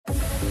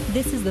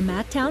This is the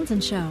Matt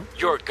Townsend Show.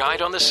 Your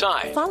guide on the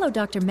side. Follow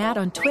Dr. Matt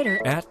on Twitter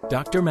At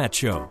Dr. Matt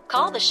Show.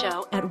 Call the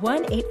show at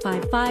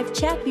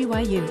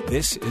 1-855-CHAT-BYU.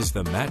 This is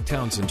the Matt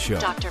Townsend Show.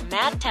 Dr.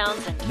 Matt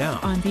Townsend. Now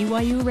on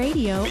BYU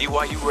Radio.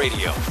 BYU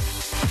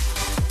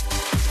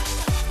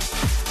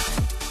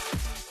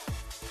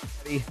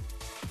Radio.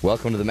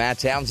 Welcome to the Matt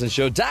Townsend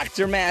Show.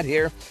 Dr. Matt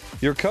here,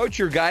 your coach,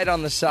 your guide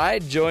on the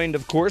side, joined,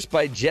 of course,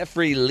 by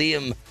Jeffrey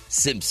Liam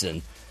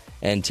Simpson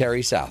and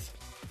Terry South.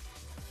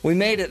 We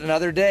made it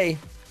another day.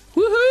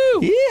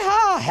 Woohoo!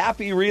 Yeehaw!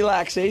 Happy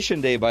Relaxation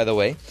Day, by the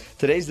way.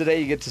 Today's the day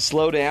you get to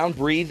slow down,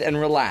 breathe, and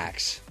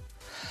relax.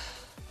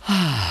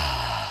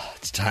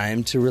 It's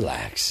time to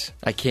relax.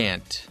 I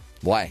can't.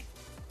 Why?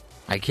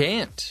 I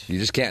can't. You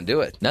just can't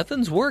do it.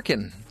 Nothing's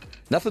working.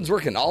 Nothing's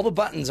working. All the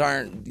buttons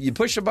aren't... You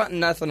push a button,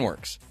 nothing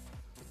works.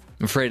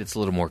 I'm afraid it's a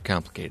little more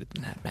complicated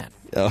than that, Matt.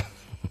 Oh.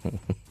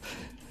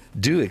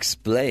 Do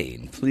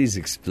explain. Please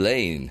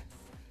explain.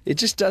 It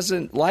just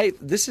doesn't...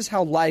 This is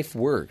how life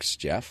works,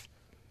 Jeff.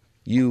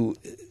 In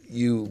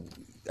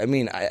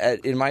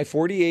my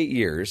 48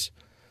 years...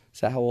 Is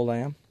that how old I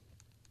am?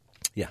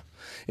 Yeah.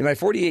 In my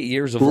 48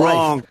 years of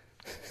life,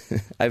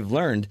 I've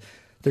learned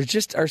there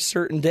just are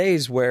certain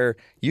days where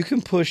you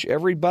can push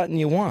every button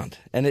you want,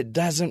 and it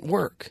doesn't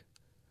work.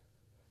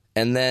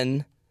 And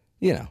then,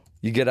 you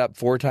get up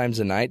 4 times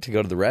a night to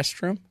go to the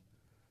restroom,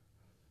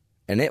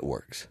 and it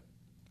works.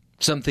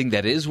 Something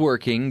that is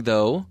working,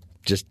 though.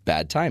 Just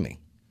bad timing.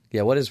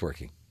 Yeah, what is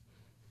working?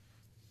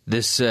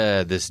 This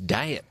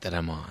diet that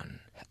I'm on.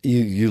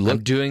 I'm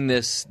doing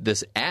this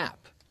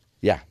app.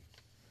 Yeah.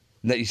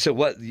 So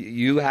what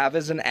you have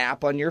is an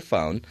app on your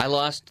phone. I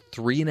lost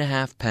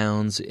 3.5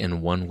 pounds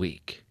in 1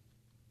 week.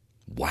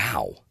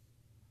 Wow.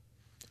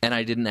 And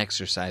I didn't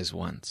exercise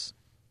once.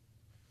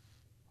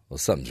 Well,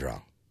 something's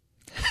wrong.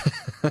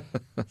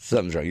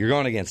 Something's wrong. You're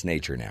going against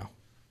nature now.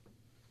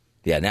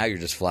 Yeah, now you're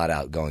just flat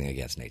out going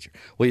against nature.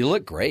 Well, you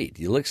look great.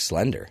 You look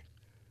slender.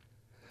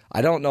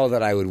 I don't know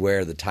that I would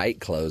wear the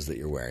tight clothes that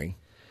you're wearing.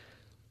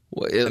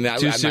 Well, I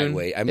might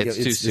wait.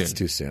 It's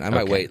too soon. I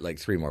might wait like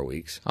 3 more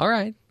weeks. All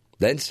right.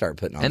 Then start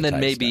putting on and the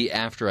then tight maybe stuff.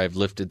 after I've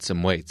lifted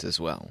some weights as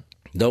well.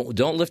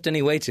 Don't lift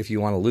any weights if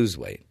you want to lose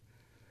weight.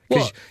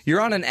 Because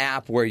you're on an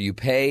app where you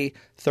pay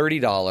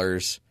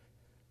 $30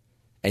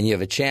 and you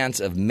have a chance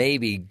of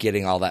maybe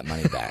getting all that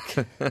money back.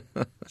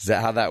 Is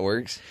that how that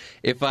works?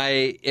 If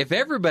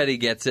everybody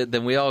gets it,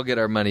 then we all get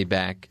our money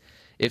back.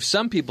 If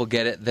some people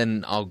get it,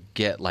 then I'll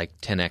get like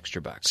 10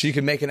 extra bucks. So you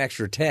can make an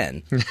extra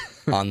 10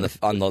 on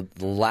the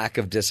lack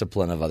of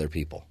discipline of other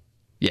people.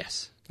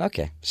 Yes.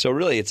 Okay. So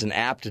really it's an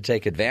app to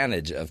take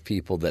advantage of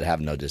people that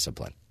have no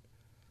discipline.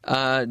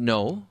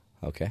 No.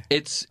 Okay.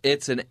 It's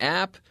an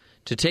app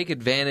to take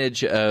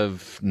advantage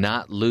of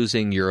not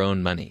losing your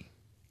own money.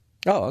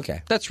 Oh,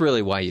 okay. That's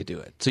really why you do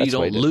it. So you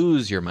don't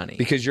lose your money.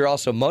 Because you're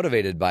also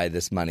motivated by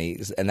this money,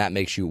 and that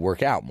makes you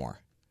work out more.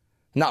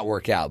 Not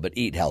work out, but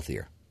eat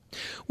healthier.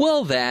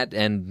 Well, that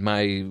and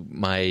my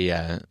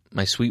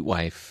sweet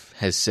wife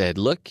has said,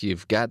 look,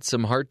 you've got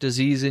some heart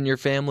disease in your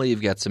family,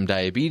 you've got some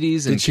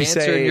diabetes and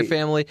cancer in your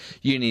family.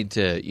 You need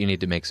to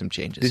make some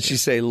changes. Did she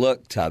say,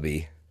 look,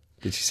 Tubby?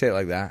 Did she say it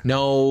like that?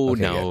 No.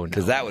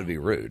 Because that would be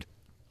rude.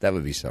 That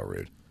would be so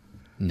rude.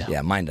 No.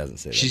 Yeah, mine doesn't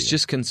say that. She's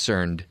just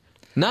concerned.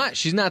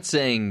 She's not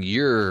saying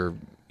you're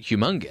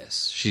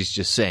humongous. She's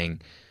just saying,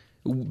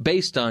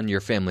 based on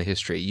your family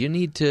history, you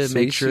need to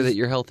make sure that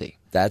you're healthy.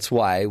 That's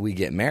why we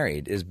get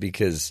married, is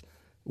because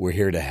we're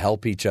here to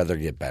help each other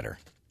get better.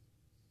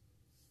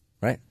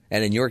 Right?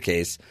 And in your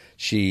case,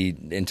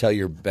 until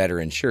you're better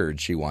insured,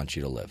 she wants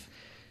you to live.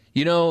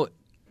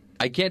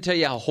 I can't tell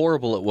you how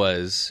horrible it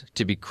was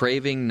to be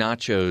craving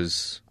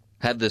nachos.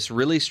 Had this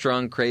really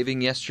strong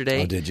craving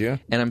yesterday. Oh, did you?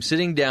 And I'm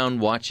sitting down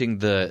watching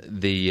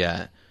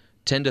the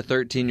 10 to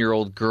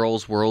 13-year-old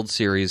girls World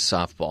Series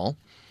softball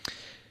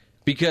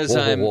because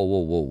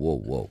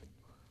Whoa.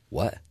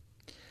 What?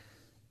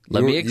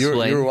 Let me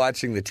explain. You were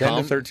watching the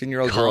 10 to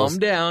 13-year-old girls Calm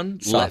down.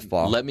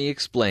 softball. Let me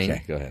explain.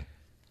 Okay, go ahead.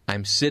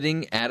 I'm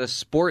sitting at a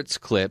Sports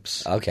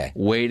Clips Okay.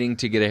 waiting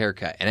to get a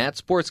haircut. And at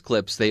Sports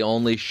Clips, they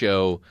only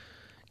show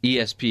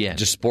ESPN.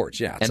 Just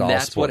sports, yeah. And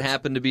that's what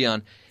happened to be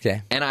on.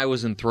 Okay. And I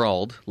was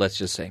enthralled, let's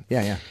just say.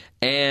 Yeah.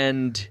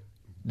 And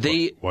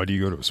they... Why do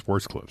you go to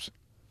sports clips?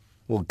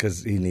 Well,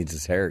 because he needs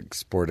his hair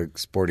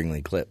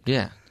sportingly clipped.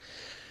 Yeah.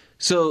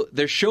 So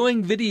they're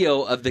showing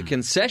video of the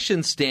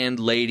concession stand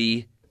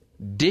lady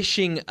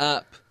dishing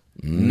up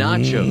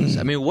nachos.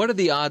 I mean, what are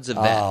the odds of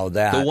that? Oh,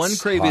 that's the one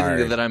craving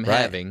hard. that I'm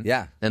having.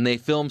 Yeah. And they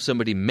film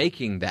somebody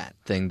making that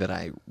thing that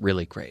I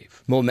really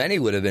crave. Well, many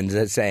would have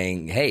been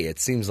saying, hey, it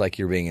seems like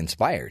you're being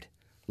inspired.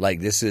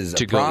 Like this is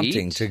a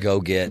prompting to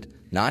go get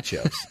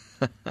nachos.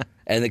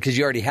 And because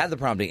you already had the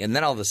prompting, and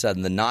then all of a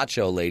sudden the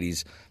nacho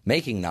lady's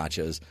making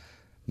nachos.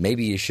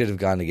 Maybe you should have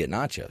gone to get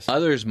nachos.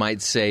 Others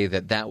might say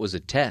that was a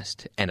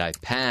test, and I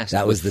passed.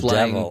 That was with the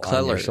flying devil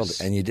colors. on your shoulder,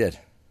 and you did.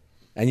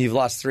 And you've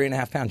lost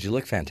 3.5 pounds. You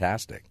look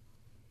fantastic.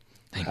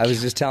 I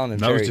was just telling him.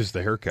 That was just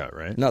the haircut,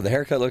 right? No, the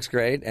haircut looks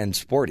great and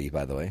sporty,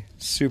 by the way.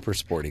 Super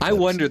sporty. I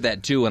wondered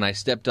that, too, when I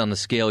stepped on the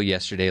scale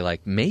yesterday.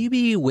 Like,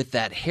 maybe with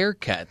that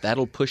haircut,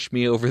 that'll push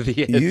me over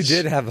the edge. You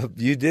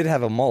did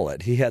have a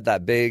mullet. He had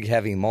that big,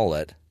 heavy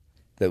mullet.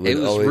 That was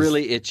always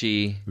really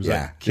itchy. It was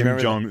like Kim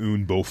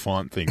Jong-un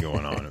Beaufont thing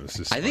going on. It was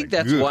just I think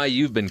that's why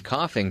you've been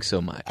coughing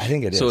so much. I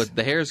think it is. So if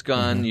the hair's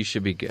gone, you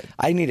should be good.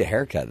 I need a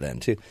haircut then,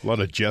 too. A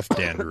lot of Jeff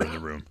Dander in the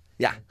room.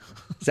 Yeah.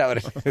 Is that what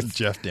it is?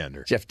 Jeff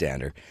Dander. Jeff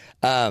Dander.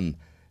 Well,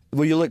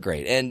 you look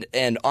great.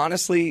 And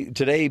honestly,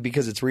 today,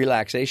 because it's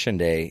relaxation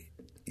day,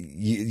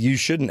 you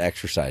shouldn't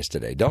exercise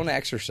today. Don't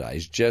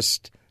exercise.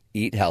 Just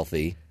eat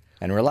healthy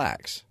and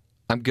relax.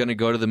 I'm going to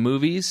go to the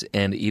movies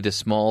and eat a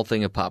small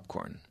thing of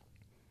popcorn.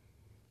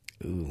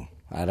 Ooh,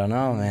 I don't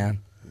know, man.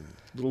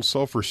 Little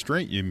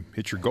self-restraint, you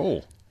hit your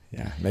goal.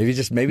 Yeah, maybe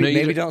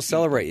don't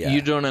celebrate yet.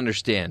 You don't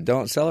understand.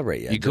 Don't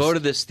celebrate yet. You go to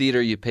this theater,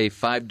 you pay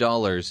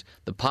 $5.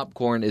 The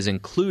popcorn is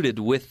included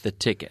with the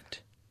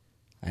ticket.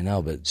 I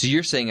know, but... So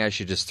you're saying I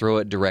should just throw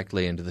it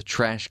directly into the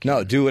trash can?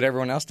 No, do what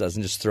everyone else does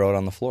and just throw it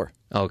on the floor.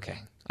 Okay.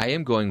 I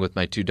am going with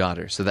my 2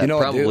 daughters, so that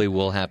probably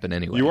will happen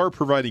anyway. You are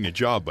providing a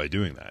job by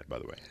doing that, by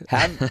the way.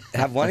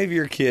 Have one of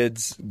your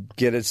kids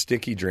get a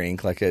sticky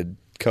drink, like a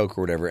Coke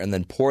or whatever, and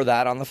then pour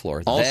that on the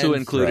floor. Also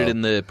included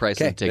in the price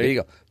of the ticket. There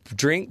you go.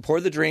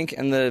 Pour the drink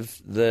and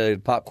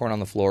the popcorn on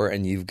the floor,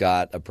 and you've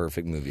got a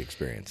perfect movie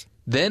experience.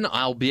 Then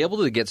I'll be able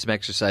to get some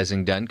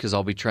exercising done because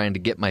I'll be trying to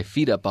get my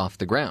feet up off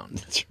the ground.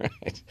 That's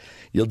right.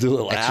 You'll do a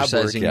little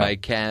exercising ab workout. my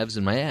calves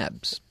and my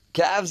abs.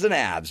 Calves and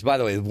abs. By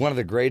the way, one of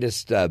the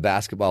greatest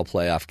basketball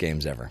playoff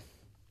games ever.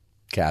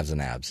 Calves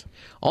and abs.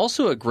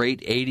 Also a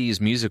great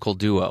 80s musical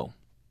duo.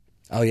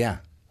 Oh, yeah.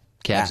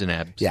 Calves and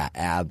abs. Yeah,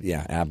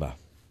 ABBA.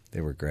 They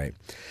were great.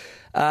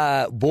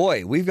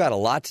 Boy, we've got a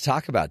lot to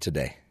talk about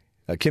today.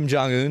 Kim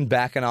Jong-un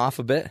backing off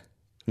a bit.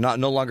 No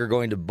longer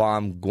going to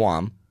bomb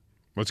Guam.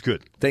 That's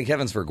good. Thank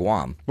heavens for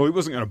Guam. Well, he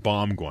wasn't going to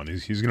bomb Guam.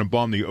 He's going to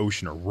bomb the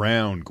ocean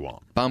around Guam.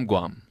 Bomb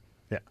Guam.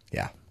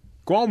 Yeah.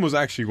 Guam was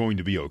actually going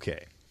to be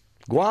okay.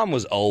 Guam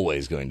was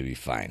always going to be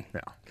fine.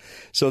 Yeah.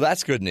 So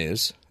that's good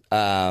news.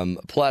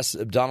 Plus,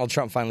 Donald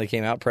Trump finally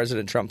came out.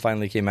 President Trump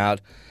finally came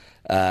out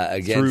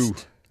against... Through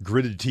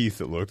gritted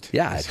teeth, it looked.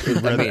 Yeah. As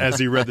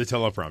he read the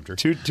teleprompter.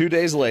 Two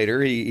days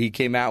later, he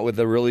came out with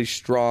a really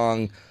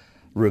strong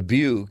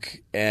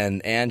rebuke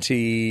and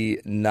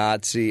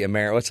anti-Nazi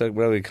American.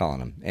 What are we calling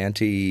him?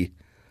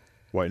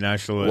 White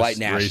nationalist.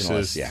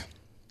 Racist. Yeah.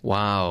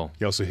 Wow.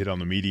 He also hit on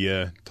the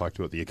media, talked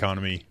about the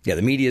economy. Yeah,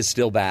 the media is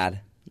still bad.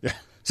 Yeah.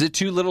 Is it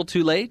too little,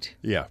 too late?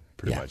 Yeah,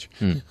 pretty much.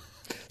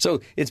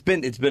 So it's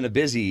been a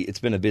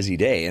busy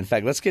day. In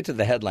fact, let's get to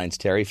the headlines,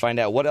 Terry. Find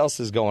out what else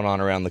is going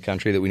on around the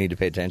country that we need to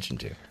pay attention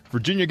to.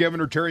 Virginia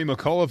Governor Terry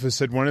McAuliffe has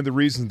said one of the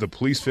reasons the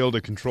police failed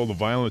to control the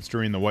violence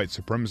during the white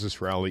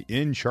supremacist rally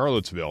in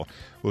Charlottesville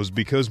was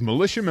because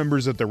militia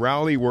members at the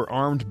rally were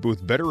armed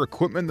with better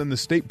equipment than the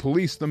state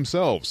police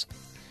themselves.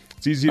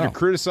 It's easy to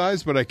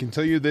criticize, but I can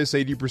tell you this,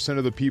 80%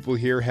 of the people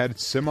here had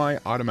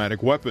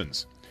semi-automatic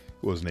weapons.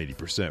 It wasn't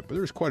 80%, but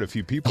there was quite a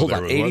few people Hold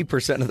there. on,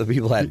 80% of the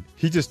people had...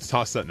 He just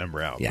tossed that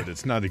number out, Yeah. but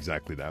it's not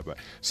exactly that. But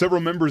several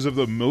members of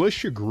the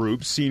militia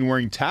group seen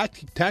wearing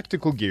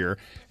tactical gear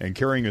and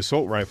carrying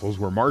assault rifles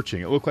were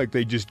marching. It looked like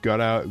they just got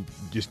out,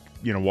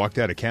 walked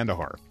out of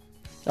Kandahar.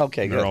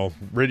 Okay, good. They're all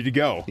ready to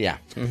go. Yeah.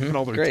 And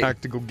all their Great.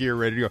 tactical gear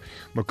ready to go.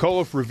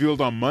 McAuliffe revealed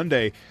on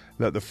Monday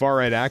that the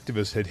far-right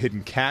activists had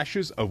hidden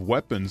caches of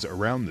weapons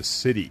around the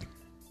city.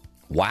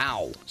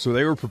 Wow. So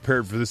they were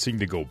prepared for this thing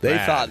to go bad. They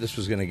thought this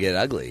was going to get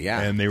ugly,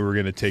 yeah. And they were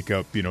going to take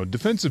up,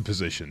 defensive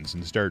positions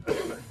and start,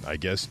 I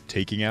guess,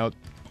 taking out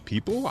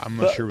people. I'm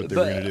not sure what they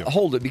were going to do.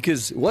 Hold it,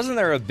 because wasn't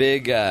there a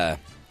big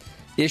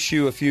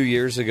issue a few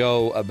years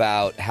ago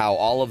about how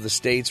all of the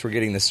states were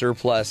getting the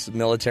surplus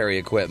military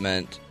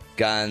equipment,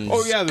 guns,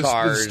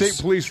 cars, the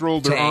state police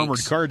rolled their tanks.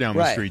 armored car down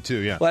the street, too,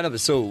 yeah. Well,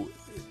 so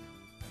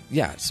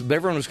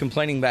everyone was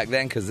complaining back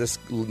then because this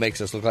makes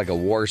us look like a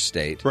war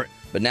state. Right.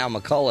 But now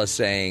McCullough's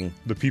saying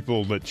the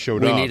people that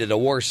showed up. We needed a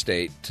war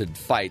state to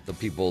fight the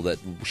people that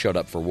showed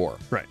up for war.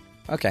 Right.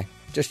 Okay.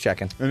 Just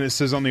checking. And it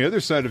says on the other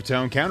side of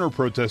town,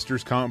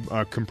 counter-protesters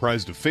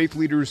comprised of faith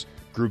leaders,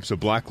 groups of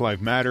Black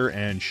Lives Matter,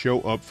 and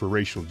Show Up for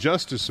Racial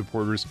Justice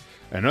supporters,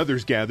 and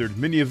others gathered.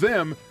 Many of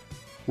them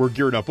were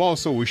geared up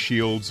also with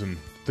shields and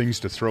things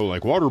to throw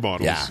like water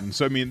bottles. Yeah. And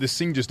so, this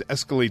thing just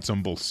escalates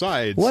on both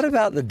sides. What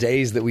about the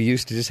days that we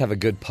used to just have a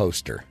good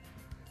poster?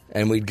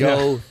 And we'd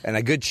go and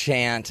a good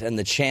chant, and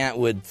the chant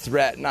would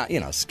scare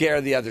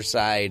the other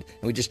side,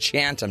 and we'd just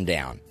chant them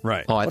down.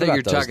 Right. Oh, I What thought you were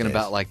about those talking days?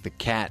 about like the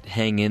cat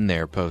hang in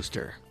there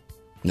poster.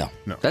 No.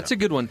 That's a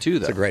good one too,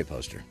 though. It's a great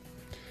poster.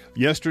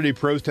 Yesterday,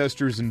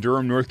 protesters in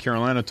Durham, North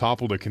Carolina,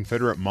 toppled a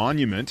Confederate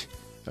monument.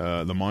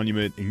 The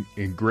monument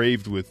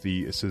engraved with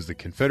it says the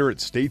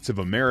Confederate States of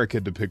America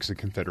depicts a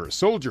Confederate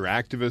soldier.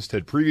 Activists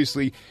had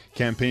previously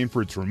campaigned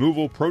for its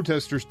removal.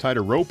 Protesters tied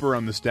a rope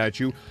around the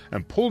statue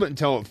and pulled it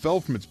until it fell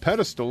from its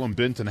pedestal and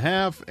bent in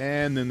half,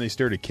 and then they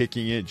started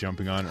kicking it,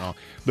 jumping on it.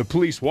 The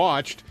police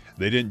watched.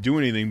 They didn't do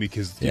anything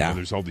because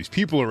there's all these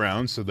people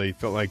around, so they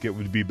felt like it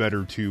would be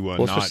better to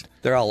not.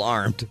 They're all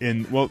armed.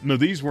 No,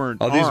 these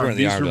weren't armed.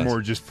 These were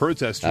more just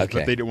protesters,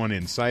 but they didn't want to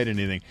incite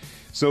anything.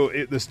 So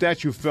the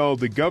statue fell.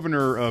 The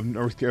governor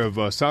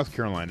of South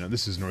Carolina,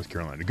 this is North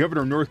Carolina, the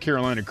governor of North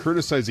Carolina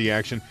criticized the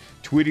action,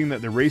 tweeting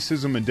that the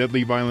racism and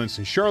deadly violence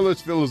in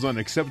Charlottesville is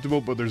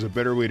unacceptable, but there's a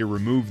better way to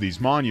remove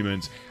these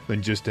monuments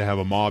than just to have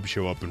a mob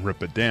show up and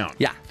rip it down.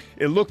 Yeah.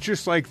 It looked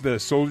just like the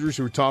soldiers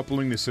who were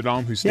toppling the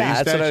Saddam Hussein statue.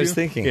 Yeah, that's what I was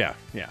thinking. Yeah.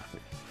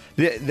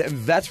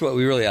 That's what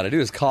we really ought to do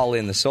is call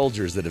in the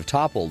soldiers that have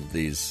toppled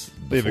these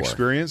before. They have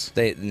experience?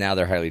 Now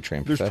they're highly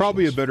trained There's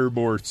probably a better,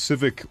 more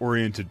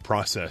civic-oriented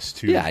process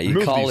to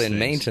you call in things.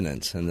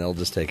 Maintenance, and they'll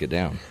just take it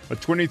down. A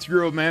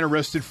 23-year-old man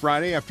arrested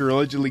Friday after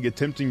allegedly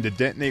attempting to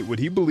detonate what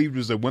he believed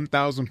was a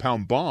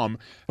 1,000-pound bomb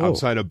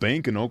outside a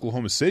bank in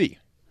Oklahoma City.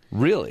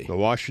 Really? The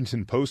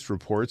Washington Post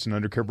reports an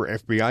undercover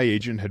FBI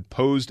agent had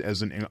posed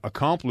as an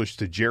accomplice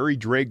to Jerry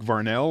Drake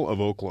Varnell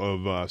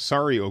of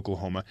Surry,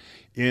 Oklahoma.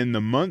 In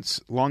the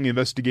months-long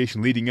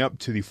investigation leading up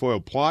to the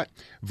foiled plot,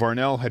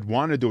 Varnell had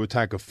wanted to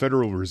attack a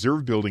Federal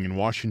Reserve building in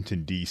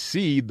Washington,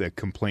 D.C., the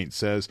complaint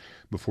says,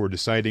 before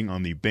deciding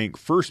on the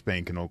First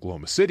Bank in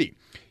Oklahoma City.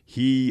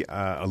 He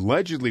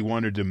allegedly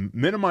wanted to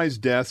minimize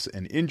deaths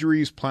and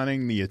injuries,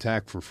 planning the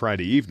attack for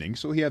Friday evening,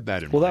 so he had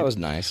that in mind. Well, that was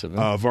nice of him.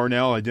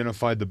 Varnell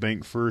identified the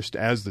Bank First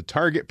as the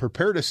target,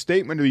 prepared a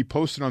statement to be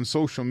posted on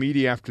social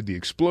media after the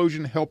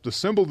explosion, helped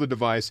assemble the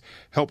device,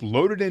 helped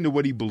load it into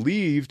what he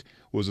believed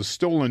was a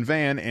stolen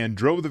van, and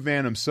drove the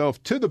van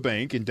himself to the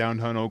bank in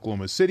downtown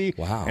Oklahoma City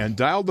and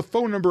dialed the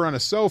phone number on a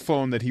cell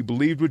phone that he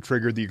believed would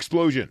trigger the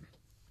explosion.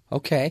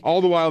 Okay.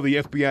 All the while, the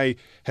FBI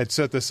had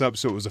set this up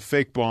so it was a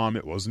fake bomb.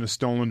 It wasn't a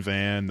stolen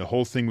van. The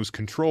whole thing was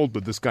controlled,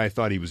 but this guy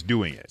thought he was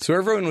doing it. So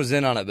everyone was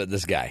in on it but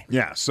this guy.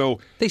 Yeah, so...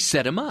 They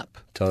set him up.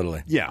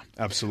 Totally. Yeah,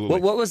 absolutely.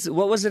 What was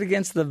it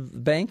against the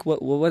bank?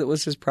 What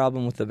was his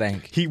problem with the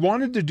bank? He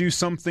wanted to do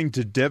something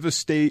to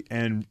devastate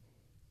and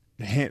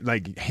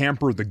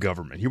hamper the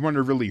government. He wanted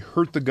to really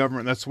hurt the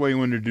government. That's why he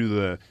wanted to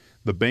do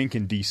the bank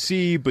in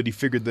D.C., but he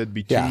figured that'd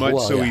be too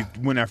much, he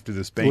went after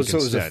this bank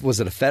instead. Was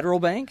it a federal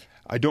bank?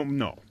 I don't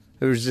know.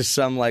 It was just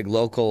some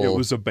local. It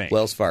was a bank.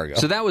 Wells Fargo.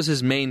 So that was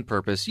his main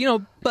purpose,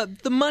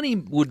 but the money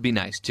would be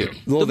nice too.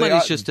 The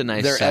money's just a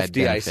nice side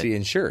they're FDIC benefit.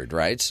 insured,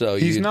 right? So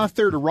he's not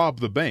there to rob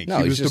the bank.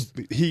 No, he said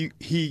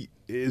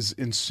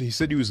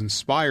he was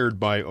inspired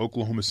by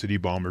Oklahoma City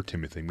bomber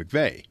Timothy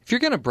McVeigh. If you're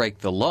going to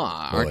break the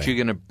law, aren't you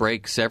going to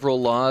break several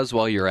laws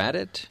while you're at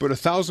it? But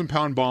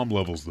 1,000-pound bomb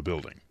levels the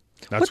building.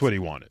 That's what he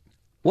wanted.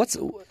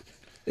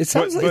 It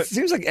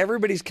seems like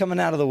everybody's coming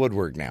out of the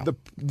woodwork now.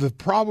 The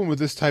problem with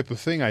this type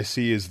of thing I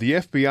see is the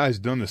FBI has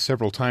done this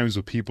several times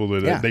with people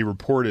that they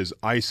report as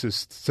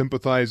ISIS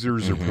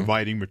sympathizers or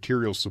providing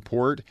material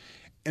support,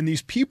 and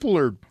these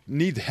people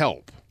need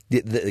help.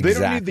 Exactly. They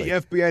don't need the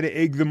FBI to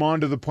egg them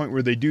on to the point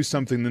where they do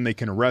something, then they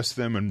can arrest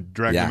them and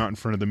drag them out in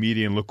front of the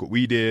media and look what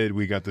we did.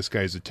 We got this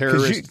guy as a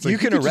terrorist. You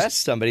can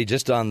arrest somebody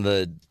just on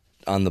the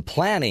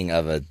planning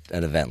of an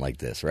event like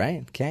this,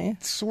 right? Can't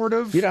you? Sort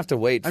of. You'd have to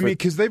wait.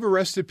 Because they've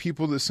arrested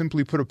people that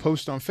simply put a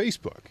post on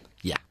Facebook.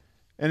 Yeah.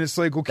 And it's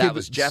like, okay. That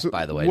was Jeff,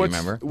 by the way. Do you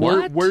remember?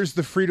 Where's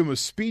the freedom of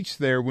speech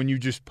there when you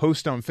just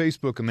post on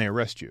Facebook and they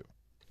arrest you?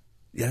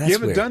 Yeah, that's You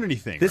haven't weird. done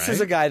anything, This right?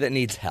 is a guy that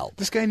needs help.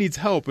 This guy needs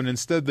help, and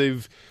instead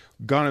they've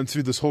gone him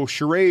through this whole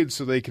charade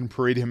so they can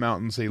parade him out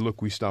and say, look,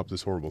 we stopped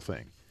this horrible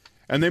thing.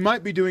 And they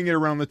might be doing it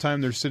around the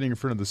time they're sitting in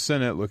front of the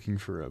Senate looking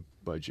for a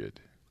budget.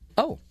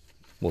 Oh.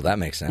 Well, that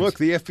makes sense. Look,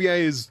 the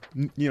FBI is,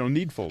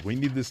 needful. We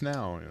need this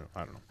now.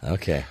 I don't know.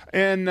 Okay.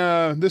 And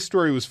this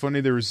story was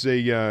funny. There was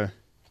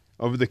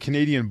over the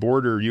Canadian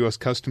border, U.S.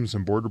 Customs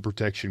and Border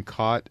Protection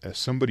caught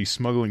somebody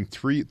smuggling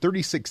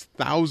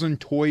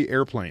 36,000 toy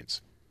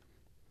airplanes.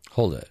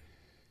 Hold it.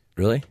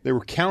 Really? They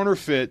were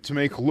counterfeit to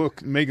make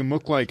them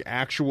look like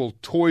actual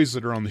toys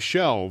that are on the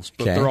shelves,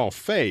 but they're all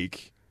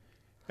fake.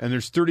 And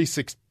there's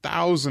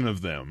 36,000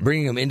 of them.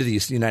 Bringing them into the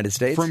United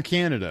States? From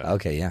Canada.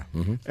 Okay, yeah.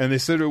 Mm-hmm. And they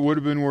said it would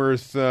have been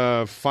worth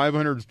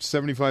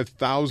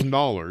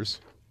 $575,000.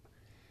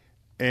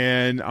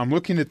 And I'm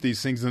looking at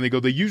these things, and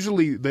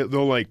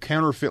they'll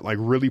counterfeit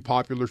really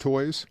popular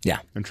toys. Yeah.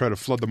 And try to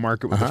flood the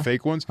market with the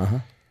fake ones.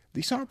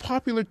 These aren't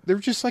popular. They're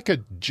just like a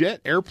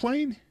jet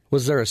airplane.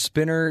 Was there a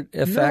spinner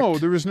effect? No,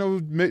 there was no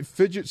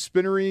fidget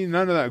spinnery,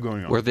 none of that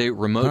going on. Were they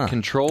remote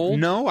controlled?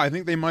 No, I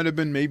think they might have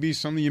been maybe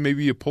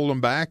you pull them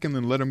back and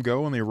then let them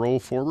go and they roll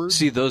forward.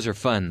 See, those are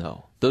fun,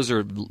 though. Those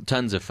are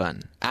tons of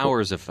fun.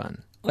 Hours of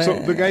fun. So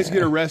the guys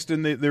get arrested,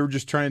 and they were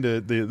just trying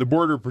to the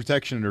border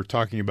protection. They're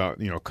talking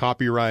about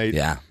copyright,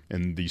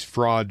 and these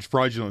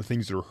fraudulent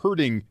things that are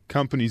hurting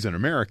companies in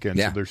America, and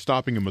so they're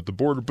stopping them at the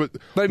border. But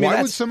I mean,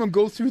 why would someone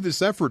go through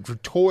this effort for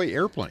toy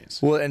airplanes?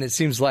 Well, and it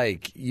seems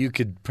like you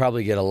could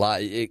probably get a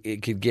lot.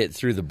 It could get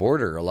through the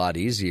border a lot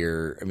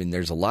easier. I mean,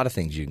 there's a lot of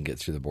things you can get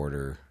through the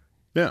border.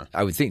 Yeah,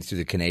 I would think through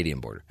the Canadian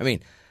border. I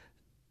mean.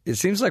 It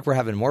seems like we're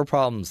having more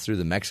problems through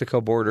the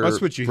Mexico border.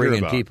 That's what you hear bringing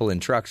about. People in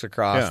trucks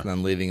across and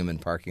then leaving them in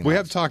parking lots. We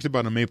have talked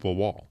about a maple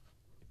wall.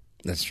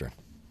 That's true.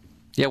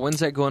 Yeah, when's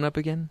that going up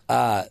again?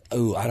 I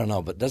don't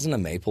know, but doesn't a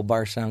maple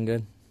bar sound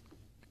good?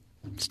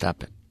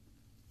 Stop it.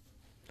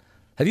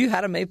 Have you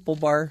had a maple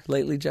bar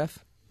lately, Jeff?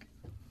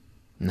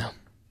 No.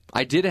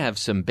 I did have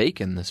some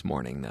bacon this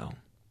morning, though.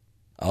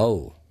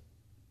 Oh,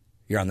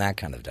 you're on that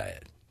kind of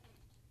diet.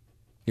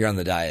 You're on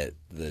the diet,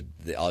 the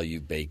all you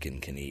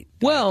bacon can eat.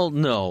 Well,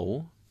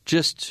 no,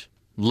 just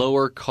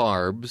lower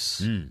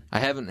carbs. I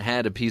haven't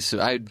had a piece of.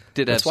 I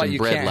did have some bread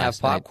last night. That's why you can't have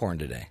popcorn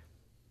today.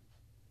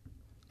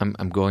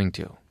 I'm going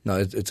to. No,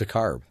 it's a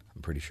carb.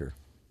 I'm pretty sure.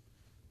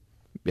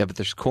 Yeah, but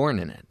there's corn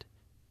in it,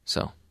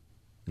 so.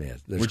 Yeah,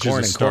 there's which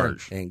corn is a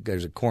starch. And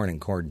there's a corn and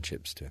corn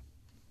chips too.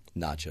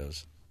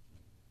 Nachos.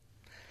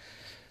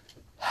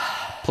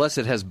 Plus,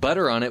 it has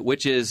butter on it,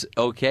 which is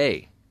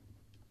okay.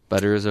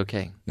 Butter is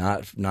okay.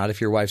 Not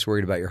if your wife's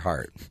worried about your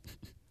heart.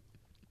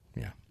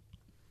 Yeah.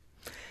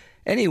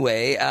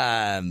 Anyway,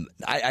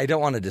 I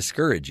don't want to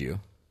discourage you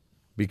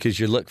because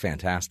you look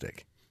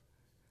fantastic.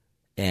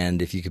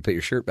 And if you could put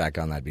your shirt back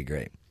on, that'd be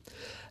great.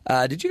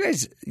 Did you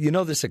guys,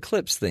 this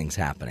eclipse thing's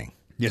happening?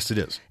 Yes, it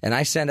is. And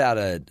I sent out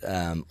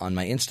on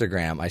my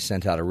Instagram, I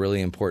sent out a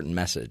really important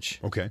message.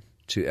 Okay.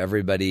 To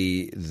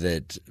everybody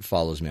that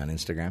follows me on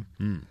Instagram.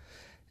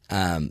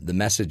 The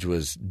message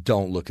was,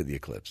 don't look at the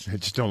eclipse.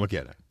 Just don't look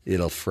at it.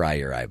 It'll fry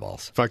your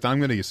eyeballs. In fact, I'm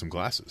going to get some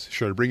glasses.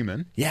 Should I bring them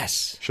in?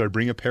 Yes. Should I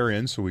bring a pair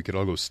in so we could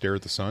all go stare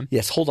at the sun?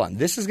 Yes, hold on.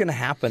 This is going to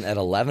happen at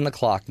 11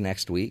 o'clock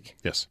next week.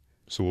 Yes.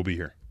 So we'll be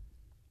here.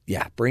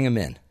 Yeah, bring them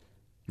in.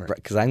 Right.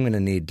 Because I'm going to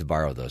need to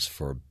borrow those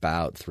for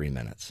about 3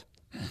 minutes.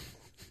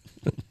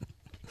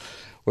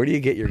 Where do you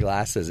get your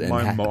glasses?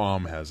 My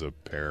mom has a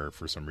pair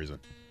for some reason.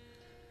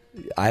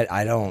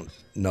 I don't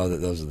know that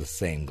those are the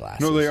same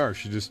glasses. No, they are.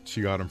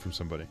 She got them from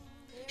somebody.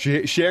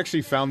 She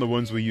actually found the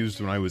ones we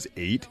used when I was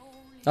 8.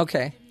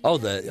 Okay.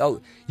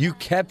 You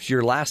kept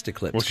your last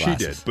eclipse glasses. Well,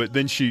 she did, but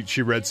then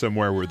she read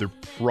somewhere where they're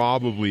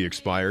probably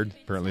expired.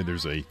 Apparently,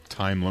 there's a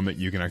time limit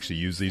you can actually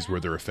use these where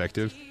they're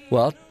effective.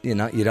 Well, you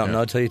don't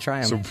know until you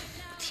try them.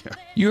 Yeah.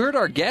 You heard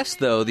our guest,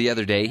 though, the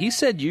other day. He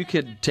said you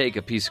could take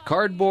a piece of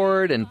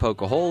cardboard and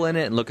poke a hole in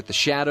it and look at the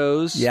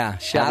shadows. Yeah,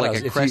 shadows. Have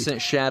like a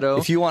crescent shadow.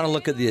 If you want to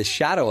look at the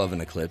shadow of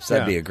an eclipse,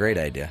 that'd be a great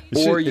idea.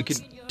 Or you could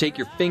take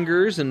your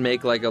fingers and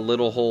make like a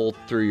little hole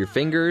through your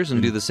fingers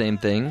and do the same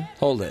thing.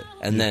 Hold it,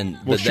 and then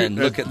look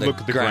at the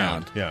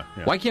ground. Yeah.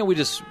 Why can't we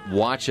just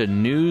watch the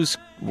news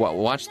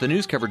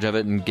coverage of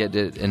it and get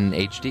it in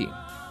HD?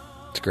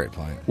 It's a great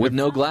point. With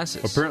no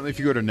glasses. Apparently, if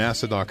you go to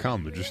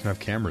NASA.com, they just have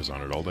cameras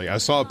on it all day. I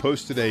saw a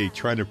post today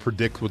trying to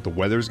predict what the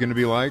weather's going to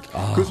be like.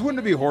 Because wouldn't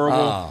it be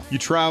horrible? You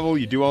travel,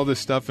 you do all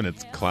this stuff, and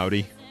it's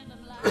cloudy.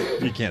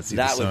 You can't see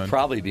the sun. That would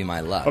probably be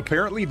my luck.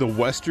 Apparently, the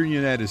western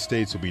United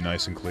States will be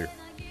nice and clear.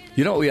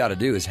 You know what we ought to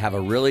do is have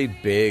a really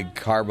big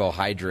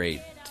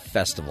carbohydrate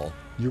festival.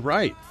 You're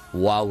right.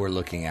 While we're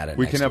looking at it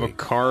We can have a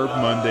Carb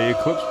Monday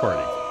eclipse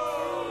party.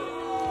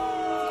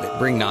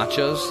 Bring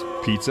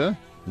nachos. Pizza.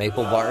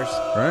 Maple bars.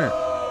 Right.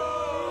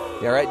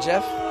 You all right,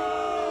 Jeff?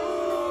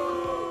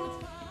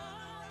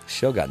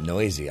 Show got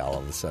noisy all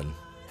of a sudden.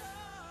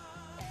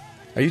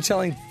 Are you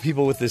telling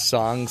people with this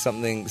song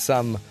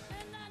some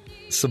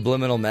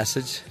subliminal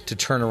message to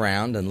turn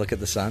around and look at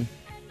the sun?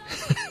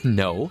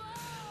 No.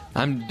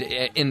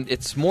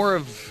 It's more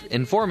of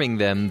informing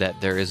them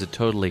that there is a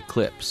total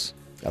eclipse.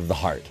 Of the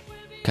heart.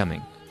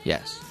 Coming,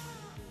 yes.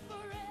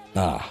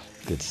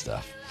 Good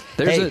stuff.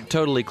 There's a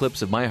total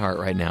eclipse of my heart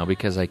right now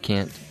because I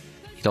can't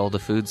eat all the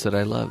foods that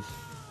I love.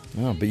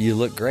 Oh, but you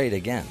look great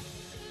again.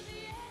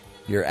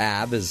 Your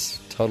ab is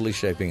totally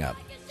shaping up.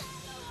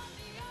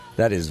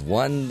 That is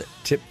one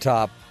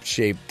tip-top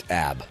shaped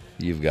ab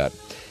you've got.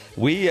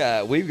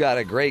 We've got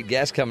a great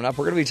guest coming up.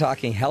 We're going to be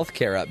talking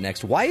healthcare up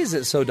next. Why is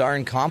it so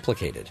darn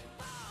complicated?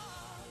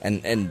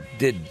 And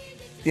do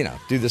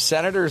the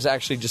senators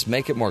actually just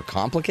make it more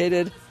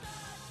complicated?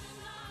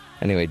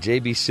 Anyway,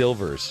 J.B.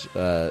 Silvers,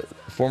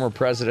 former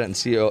president and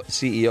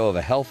CEO of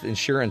a health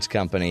insurance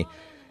company,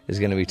 is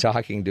going to be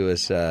talking to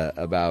us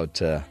about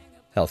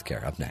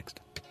healthcare up next.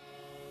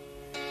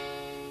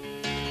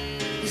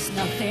 There's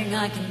nothing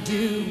I can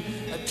do,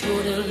 a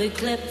total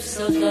eclipse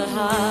of the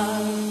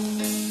heart.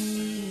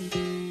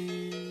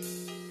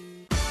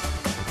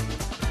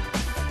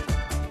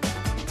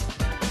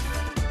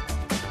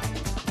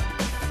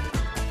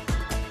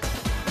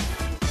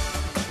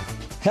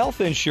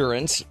 Health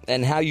insurance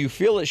and how you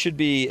feel it should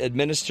be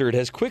administered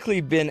has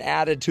quickly been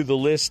added to the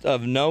list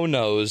of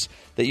no-nos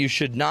that you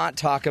should not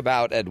talk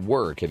about at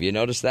work. Have you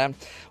noticed that?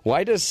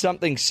 Why does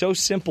something so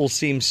simple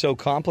seem so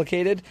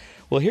complicated?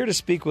 Well, here to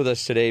speak with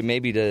us today,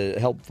 maybe to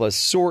help us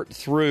sort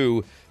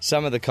through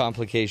some of the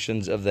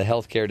complications of the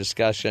healthcare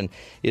discussion,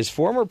 is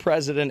former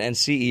president and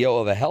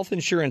CEO of a health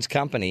insurance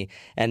company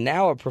and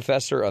now a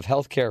professor of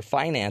healthcare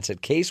finance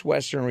at Case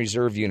Western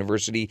Reserve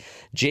University,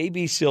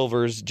 J.B.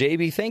 Silvers.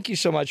 J.B., thank you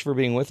so much for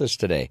being with us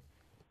today.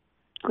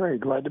 Great,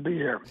 glad to be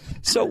here.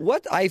 So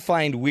what I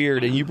find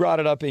weird, and you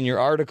brought it up in your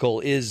article,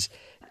 is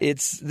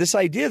it's this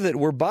idea that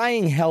we're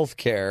buying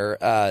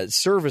healthcare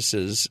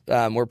services.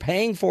 We're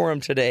paying for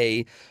them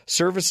today,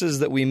 services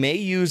that we may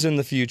use in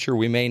the future.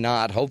 We may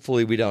not.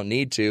 Hopefully we don't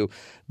need to.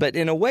 But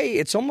in a way,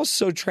 it's almost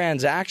so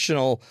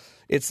transactional.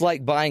 It's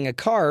like buying a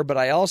car, but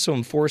I also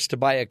am forced to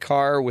buy a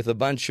car with a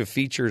bunch of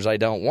features I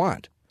don't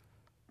want.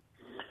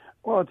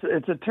 Well,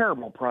 it's a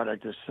terrible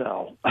product to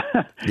sell.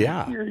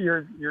 Yeah.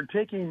 You're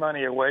taking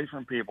money away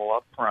from people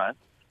up front,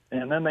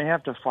 and then they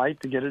have to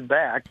fight to get it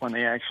back when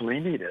they actually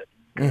need it.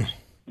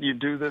 You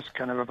do this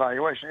kind of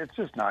evaluation. It's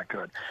just not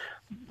good.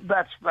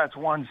 That's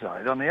one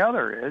side. On the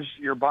other is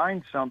you're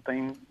buying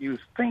something, you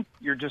think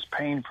you're just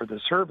paying for the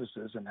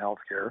services in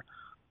healthcare,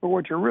 but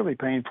what you're really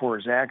paying for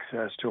is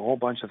access to a whole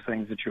bunch of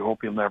things that you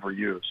hope you'll never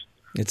use.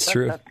 It's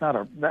true.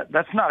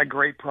 That's not a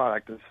great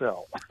product to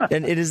sell.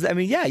 And it is. I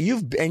mean, yeah,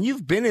 you've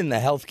been in the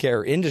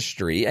healthcare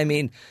industry. I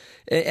mean,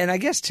 and I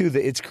guess too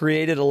that it's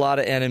created a lot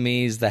of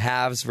enemies, the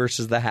haves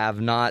versus the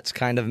have-nots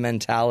kind of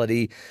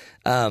mentality.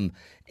 Do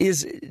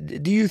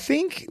you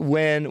think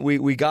when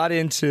we got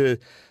into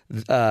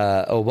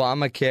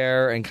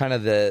Obamacare and kind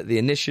of the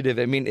initiative,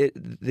 I mean,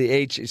 the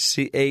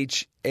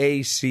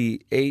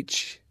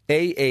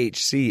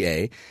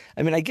AHCA,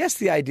 I mean, I guess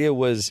the idea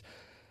was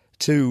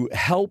to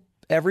help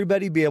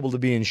everybody be able to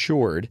be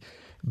insured,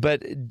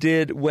 but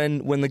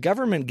when the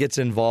government gets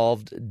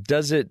involved,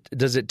 does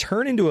it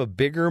turn into a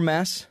bigger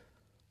mess?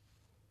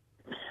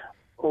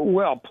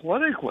 Well,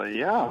 politically,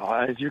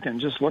 yeah. As you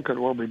can just look at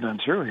what we've been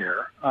through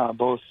here,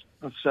 both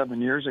 7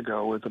 years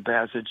ago with the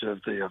passage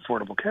of the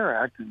Affordable Care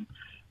Act and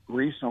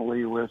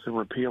recently with the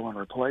repeal and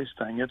replace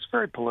thing, it's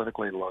very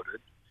politically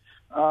loaded.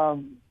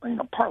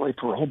 Partly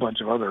for a whole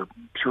bunch of other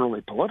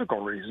purely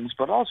political reasons,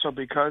 but also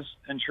because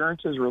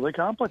insurance is really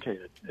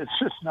complicated. It's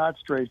just not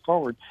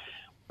straightforward.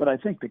 But I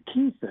think the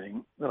key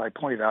thing that I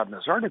pointed out in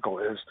this article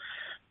is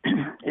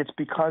it's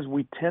because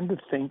we tend to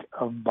think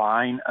of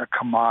buying a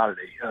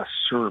commodity, a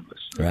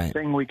service, right, a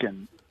thing we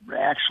can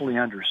actually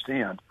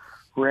understand,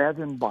 rather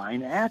than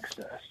buying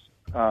access.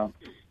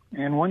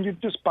 And when you're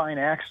just buying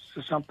access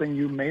to something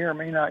you may or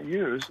may not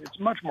use, it's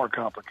much more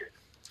complicated.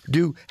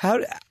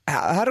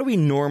 How do we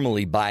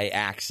normally buy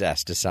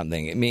access to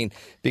something? I mean,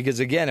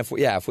 because again, if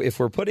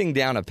we're putting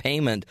down a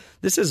payment,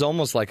 this is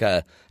almost like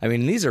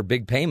these are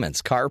big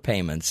payments, car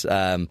payments.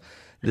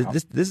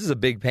 This is a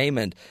big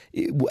payment.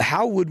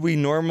 How would we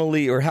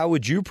normally, or how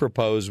would you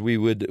propose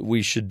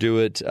we should do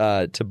it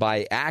to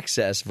buy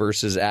access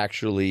versus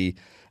actually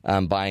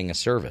buying a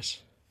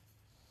service?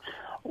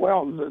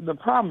 Well, the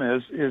problem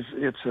is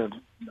it's a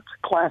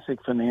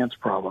classic finance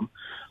problem.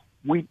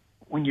 When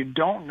you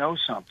don't know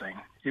something,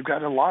 you've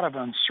got a lot of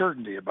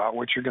uncertainty about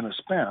what you're going to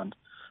spend,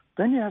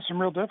 then you have some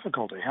real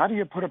difficulty. How do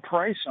you put a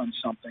price on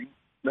something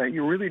that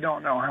you really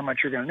don't know how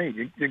much you're going to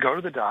need? You go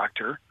to the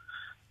doctor,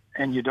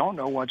 and you don't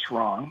know what's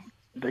wrong.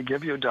 They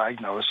give you a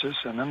diagnosis,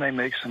 and then they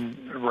make some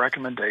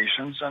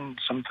recommendations, and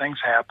some things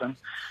happen.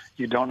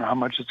 You don't know how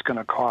much it's going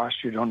to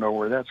cost. You don't know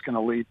where that's going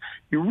to lead.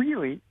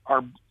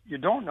 You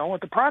don't know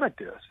what the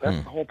product is. That's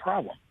the whole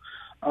problem.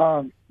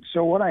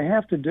 So what I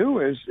have to do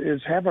is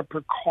have a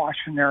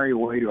precautionary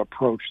way to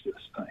approach this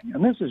thing.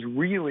 And this is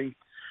really,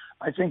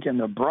 I think in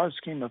the broad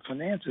scheme of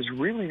finance, is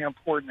really an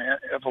important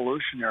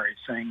evolutionary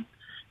thing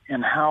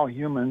in how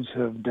humans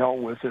have dealt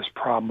with this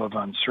problem of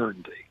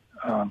uncertainty.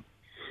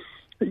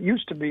 It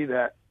used to be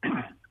that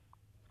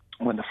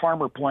when the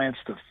farmer plants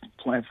the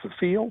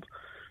field,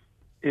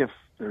 if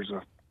there's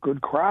a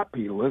good crop,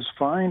 he lives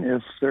fine.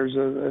 If there's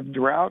a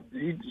drought,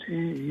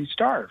 he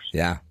starves.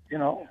 Yeah.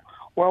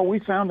 Well, we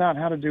found out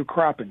how to do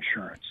crop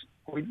insurance.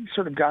 We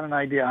sort of got an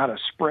idea how to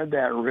spread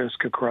that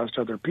risk across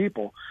other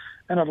people,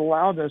 and it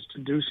allowed us to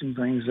do some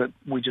things that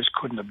we just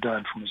couldn't have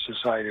done from a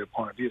societal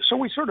point of view. So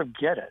we sort of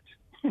get it,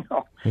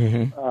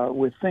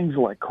 with things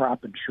like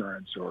crop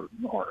insurance or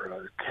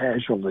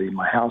casualty.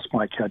 My house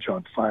might catch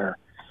on fire,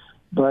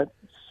 but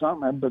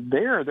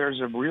there's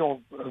a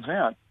real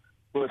event.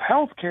 With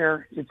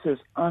healthcare, it's this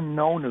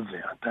unknown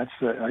event.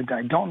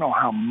 I don't know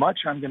how much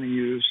I'm going to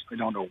use. I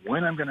don't know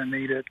when I'm going to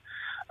need it.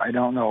 I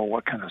don't know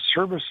what kind of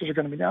services are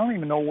going to be. I don't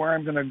even know where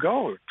I'm going to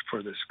go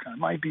for this. It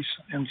might be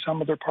in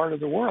some other part of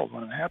the world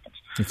when it happens.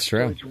 It's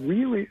true. So it's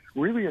really,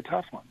 really a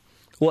tough one.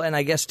 Well, and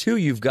I guess, too,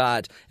 you've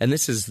got – and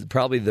this is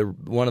probably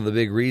one of the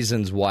big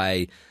reasons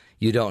why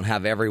you don't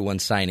have everyone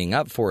signing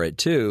up for it,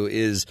 too,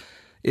 is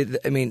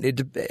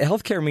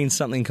healthcare means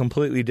something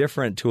completely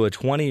different to a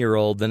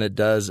 20-year-old than it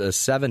does a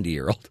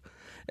 70-year-old.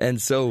 And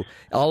so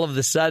all of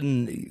a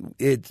sudden,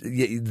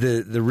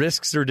 the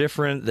risks are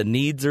different, the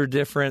needs are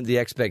different, the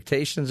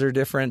expectations are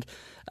different.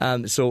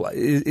 So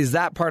is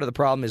that part of the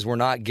problem, is we're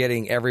not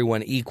getting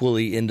everyone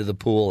equally into the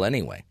pool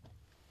anyway?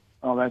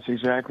 Oh, that's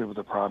exactly what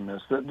the problem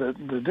is.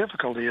 The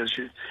difficulty is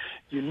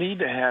you need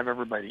to have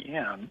everybody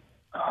in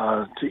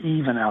to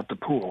even out the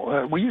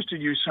pool. We used to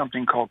use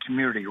something called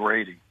community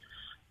rating.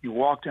 You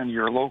walked into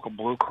your local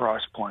Blue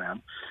Cross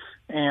plan,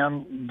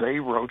 and they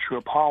wrote you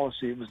a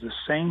policy. It was the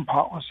same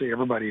policy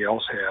everybody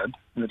else had,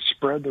 and it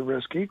spread the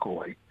risk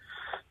equally.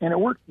 And it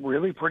worked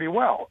really pretty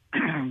well.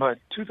 But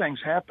two things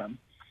happened.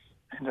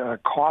 And the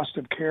cost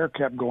of care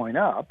kept going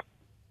up,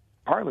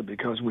 partly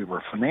because we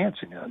were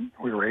financing it.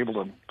 We were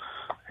able to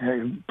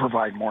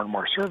provide more and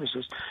more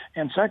services.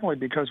 And secondly,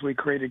 because we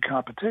created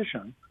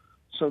competition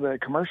so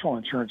that commercial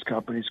insurance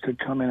companies could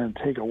come in and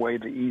take away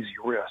the easy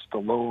risk, the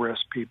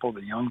low-risk people,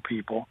 the young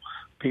people,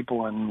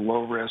 people in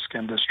low-risk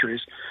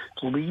industries,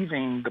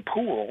 leaving the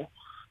pool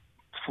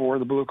for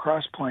the Blue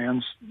Cross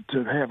plans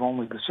to have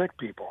only the sick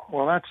people.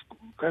 Well,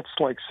 that's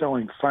like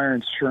selling fire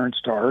insurance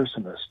to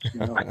arsonists.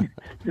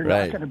 You're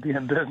right. not going to be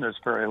in business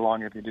very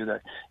long if you do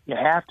that. You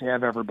have to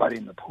have everybody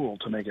in the pool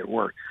to make it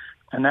work.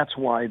 And that's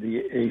why the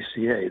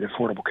ACA, the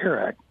Affordable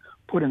Care Act,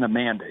 put in a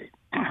mandate.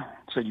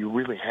 Said you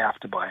really have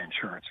to buy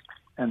insurance.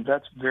 And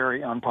that's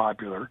very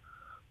unpopular.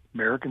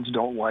 Americans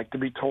don't like to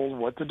be told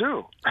what to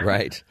do.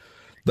 Right.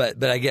 But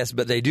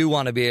they do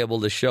want to be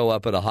able to show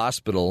up at a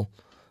hospital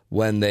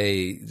when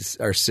they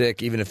are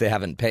sick, even if they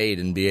haven't paid,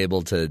 and be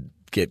able to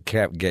get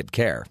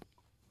care.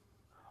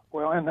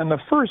 Well, and the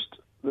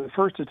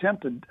first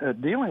attempt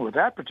at dealing with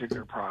that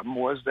particular problem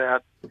was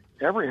that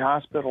every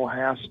hospital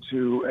has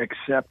to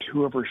accept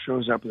whoever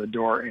shows up at the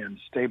door and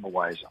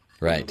stabilize them.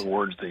 Right. Those are the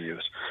words they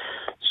use.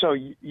 So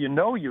you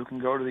can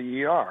go to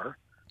the ER,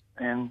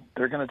 and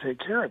they're going to take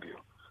care of you.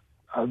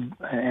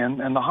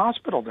 And the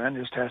hospital then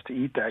just has to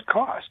eat that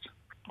cost.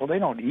 Well, they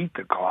don't eat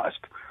the cost.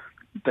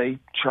 They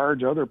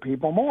charge other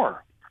people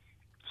more.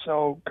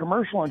 So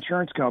commercial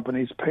insurance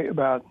companies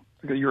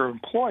your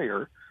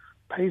employer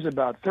pays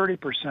about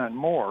 30%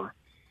 more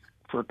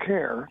for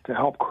care to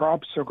help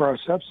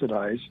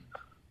cross-subsidize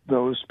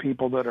those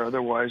people that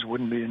otherwise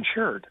wouldn't be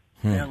insured.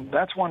 And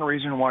that's one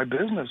reason why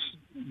business,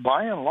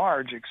 by and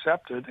large,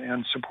 accepted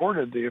and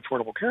supported the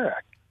Affordable Care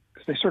Act,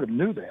 because they sort of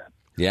knew that.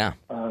 Yeah.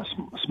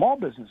 Small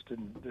business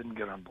didn't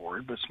get on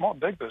board, but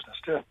big business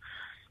did.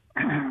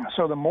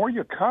 So the more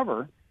you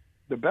cover,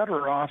 the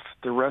better off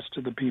the rest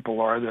of the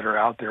people are that are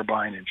out there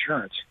buying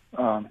insurance.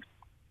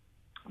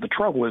 The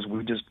trouble is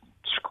we just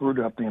screwed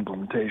up the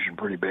implementation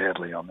pretty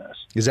badly on this.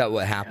 Is that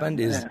what happened?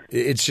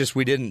 It's just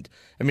we didn't.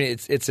 I mean,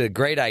 it's a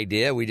great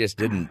idea. We just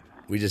didn't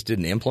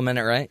implement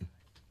it right.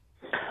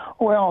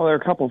 Well, there are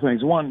a couple of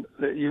things. One,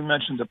 you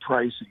mentioned the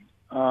pricing.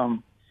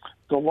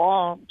 The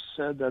law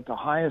said that the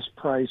highest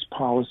price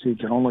policy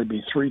can only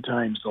be 3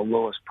 times the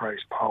lowest price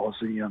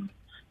policy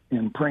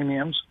in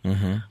premiums.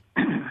 Mm-hmm.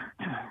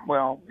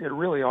 Well, it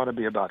really ought to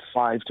be about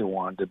 5 to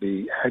 1 to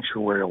be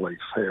actuarially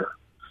fair.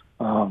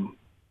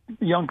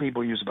 Young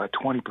people use about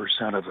 20%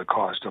 of the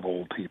cost of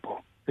old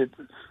people,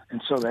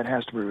 and so that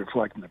has to be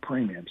reflected in the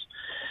premiums.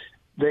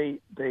 They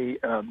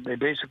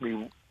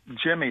basically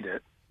jimmied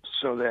it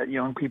so that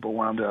young people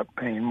wound up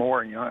paying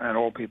more and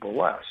old people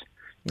less.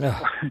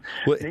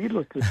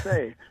 Needless to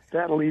say,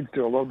 that leads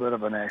to a little bit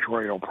of an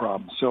actuarial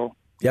problem. So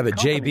yeah, but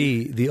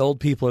JB, the old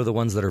people are the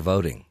ones that are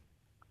voting.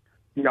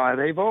 Yeah,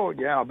 they vote,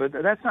 yeah, but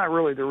that's not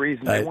really the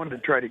reason. They wanted to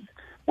try to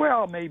 –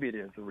 well, maybe it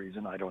is the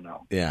reason. I don't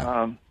know.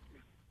 Yeah.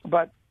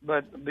 But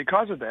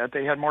because of that,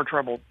 they had more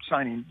trouble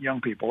signing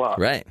young people up.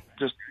 Right.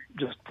 Just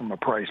from a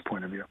price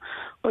point of view.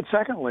 But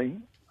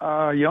secondly,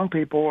 young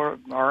people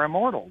are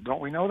immortal.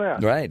 Don't we know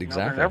that? Right,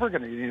 exactly. They're never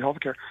going to need health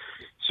care.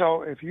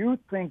 So if you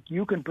think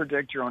you can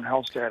predict your own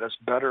health status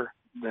better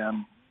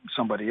than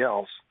somebody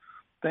else,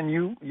 then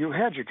you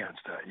hedge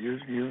against that.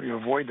 You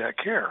avoid that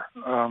care.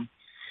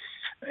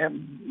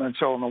 And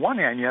so on the one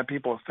hand, you have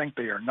people who think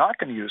they are not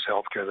going to use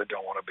health care that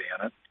don't want to be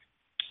in it.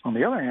 On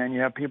the other hand,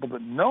 you have people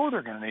that know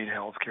they're going to need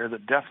health care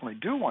that definitely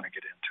do want to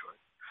get into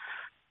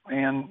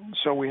it. And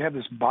so we have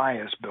this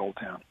bias built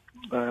in.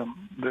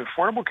 The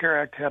Affordable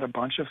Care Act had a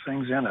bunch of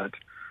things in it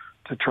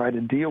to try to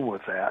deal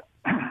with that.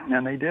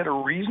 And they did a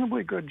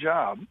reasonably good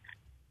job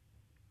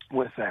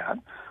with that,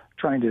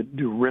 trying to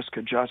do risk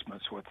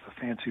adjustments, what's the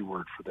fancy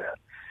word for that.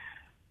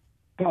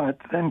 But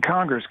then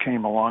Congress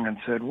came along and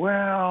said,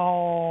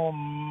 well,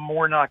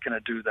 we're not going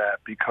to do that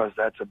because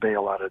that's a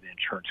bailout of the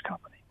insurance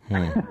company.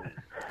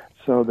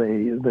 So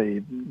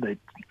the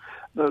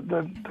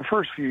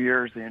first few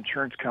years, the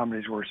insurance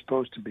companies were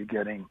supposed to be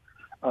getting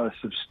a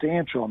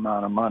substantial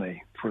amount of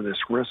money for this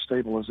risk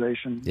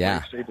stabilization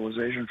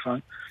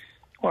fund.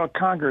 Well,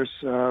 Congress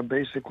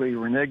basically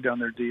reneged on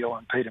their deal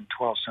and paid them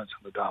 12 cents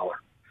on the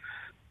dollar.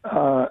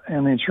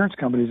 And the insurance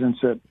companies then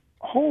said,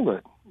 hold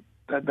it.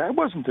 That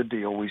wasn't the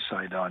deal we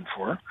signed on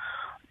for.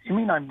 You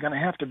mean I'm going to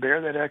have to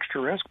bear that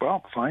extra risk?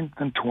 Well, fine,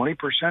 then 20%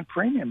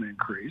 premium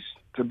increase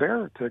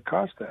to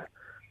cost that.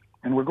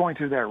 And we're going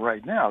through that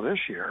right now this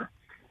year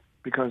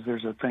because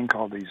there's a thing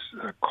called these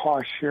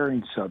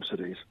cost-sharing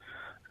subsidies,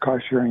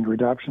 cost-sharing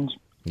reductions.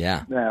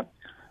 Yeah. That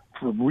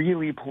for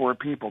really poor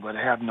people that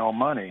have no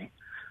money,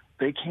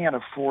 they can't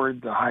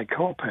afford the high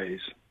copays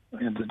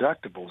and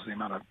deductibles, the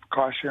amount of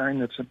cost-sharing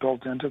that's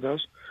built into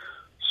those.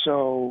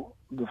 So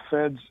the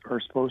feds are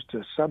supposed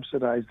to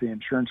subsidize the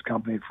insurance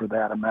company for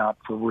that amount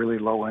for really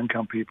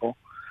low-income people.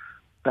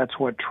 That's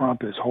what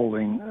Trump is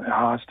holding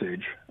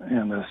hostage,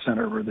 and the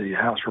Senate or the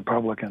House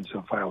Republicans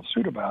have filed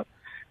suit about.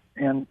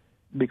 And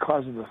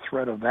because of the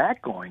threat of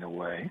that going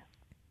away,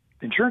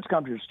 the insurance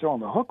companies are still on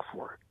the hook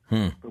for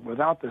it. But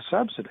without the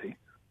subsidy,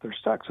 they're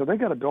stuck. So they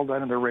got to build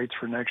that into rates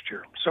for next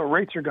year. So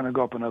rates are going to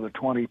go up another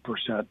 20%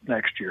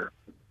 next year.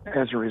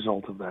 as a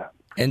result of that.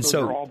 And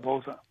so they're all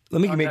both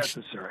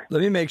unnecessary.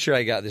 Let me make sure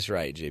I got this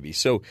right, JB.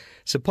 So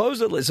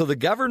supposedly, the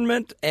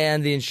government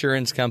and the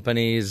insurance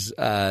companies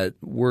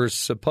were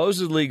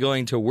supposedly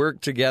going to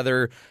work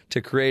together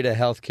to create a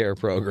health care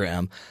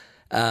program.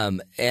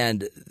 And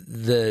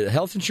the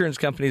health insurance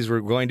companies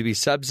were going to be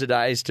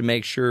subsidized to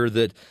make sure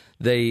that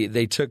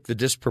they took the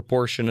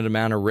disproportionate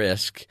amount of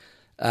risk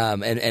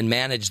and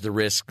managed the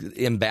risk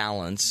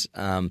imbalance.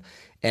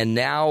 And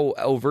now,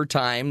 over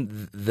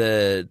time,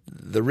 the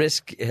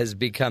risk has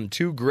become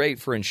too great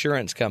for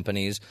insurance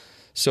companies.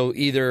 So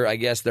either, I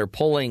guess, they're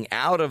pulling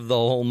out of the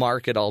whole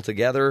market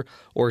altogether,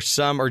 or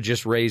some are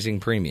just raising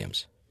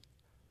premiums.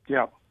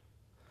 Yeah.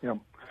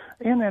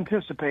 In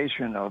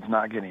anticipation of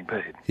not getting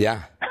paid.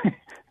 Yeah.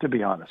 To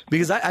be honest.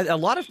 Because a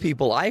lot of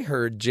people I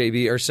heard,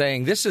 JB, are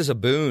saying this is a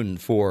boon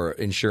for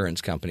insurance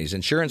companies.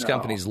 Insurance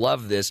companies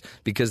love this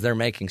because they're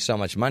making so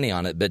much money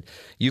on it. But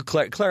you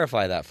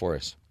clarify that for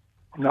us.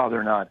 No,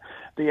 they're not.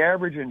 The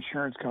average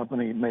insurance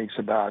company makes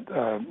about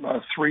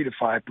a 3 to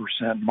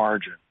 5%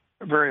 margin,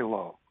 very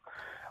low.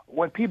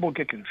 What people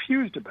get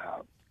confused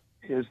about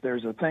is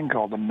there's a thing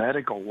called the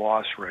medical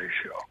loss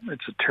ratio.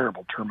 It's a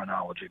terrible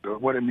terminology,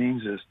 but what it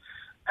means is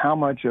how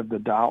much of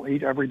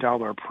every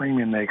dollar of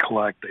premium they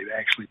collect, they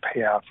actually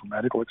pay out for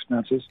medical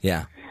expenses.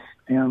 Yeah.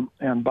 And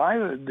by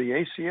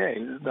the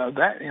ACA,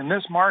 that in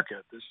this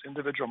market, this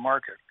individual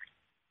market,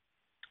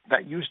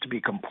 that used to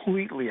be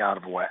completely out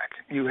of whack.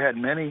 You had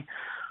many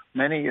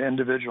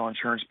individual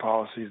insurance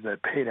policies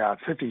that paid out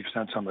 50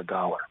 cents on the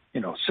dollar,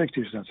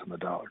 60 cents on the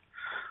dollar.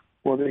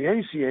 Well, the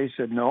ACA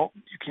said, no,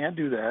 you can't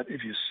do that.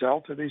 If you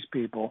sell to these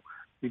people,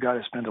 you got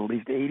to spend at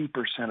least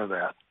 80% of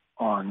that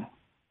on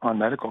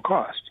medical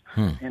costs.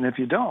 And if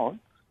you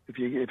don't, if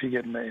you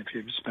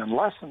spend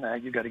less than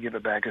that, you got to give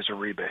it back as a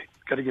rebate.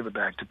 Got to give it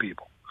back to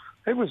people.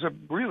 It was a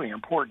really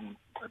important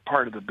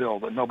part of the bill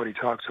that nobody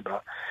talks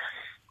about.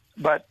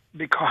 But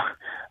because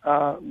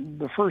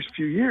the first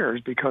few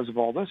years, because of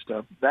all this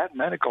stuff, that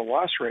medical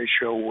loss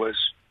ratio was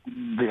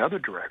the other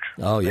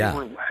direction. Oh, yeah. They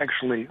were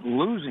actually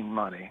losing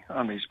money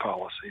on these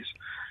policies.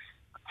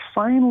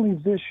 Finally,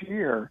 this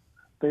year,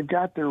 they've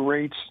got their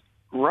rates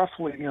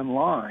roughly in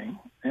line,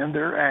 and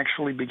they're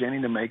actually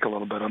beginning to make a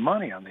little bit of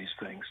money on these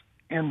things,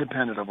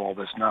 independent of all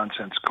this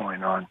nonsense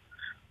going on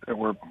that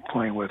we're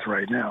playing with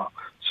right now.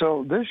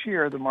 So this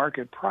year, the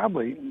market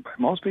probably, by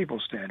most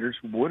people's standards,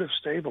 would have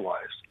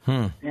stabilized.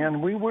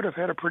 And we would have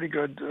had a pretty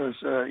good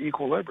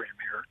equilibrium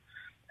here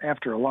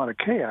after a lot of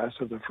chaos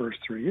of the first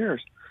 3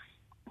 years.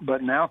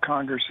 But now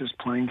Congress is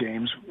playing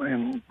games,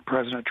 and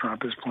President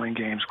Trump is playing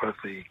games with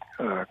the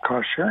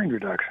cost-sharing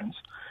reductions.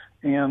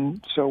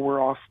 And so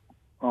we're off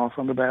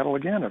on the battle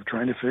again of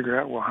trying to figure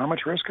out, well, how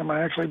much risk am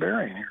I actually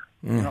bearing here?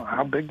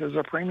 How big does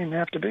a premium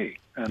have to be?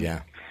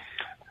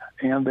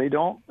 And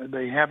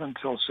they have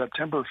until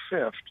September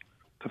 5th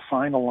to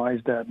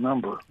finalize that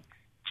number.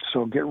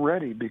 So get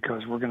ready,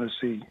 because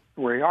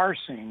we are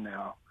seeing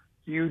now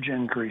huge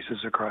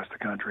increases across the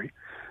country,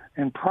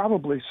 and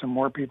probably some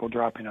more people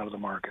dropping out of the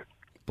market.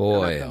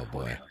 Boy, oh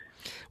boy.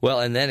 Well,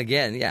 and then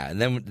again,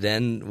 and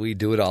then we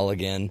do it all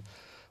again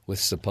with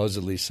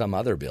supposedly some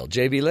other bill.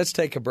 JB, let's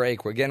take a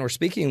break. We're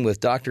speaking with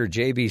Dr.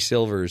 J.B.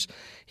 Silvers.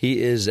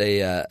 He is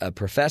a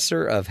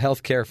professor of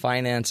healthcare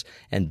finance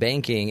and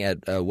banking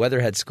at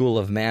Weatherhead School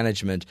of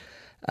Management,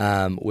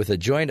 with a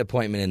joint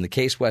appointment in the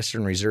Case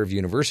Western Reserve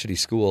University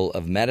School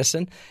of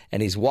Medicine.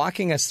 And he's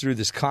walking us through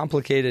this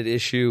complicated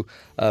issue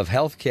of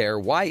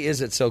healthcare. Why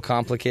is it so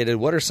complicated?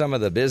 What are some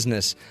of the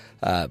business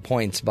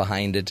points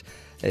behind it?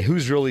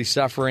 Who's really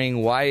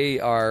suffering? Why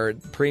are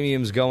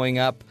premiums going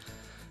up?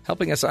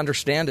 Helping us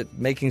understand it,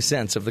 making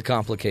sense of the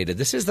complicated.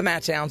 This is the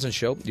Matt Townsend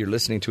Show. You're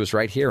listening to us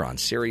right here on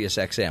Sirius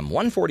XM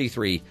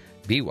 143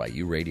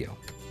 BYU Radio.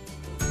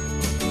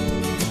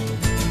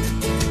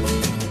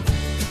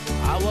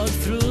 I walk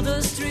through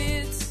the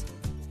streets.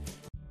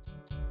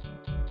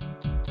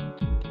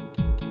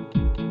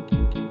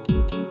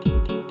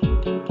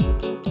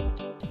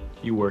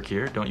 You work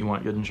here. Don't you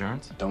want good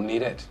insurance? Don't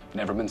need it.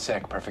 Never been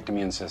sick. Perfect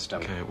immune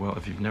system. Okay, well,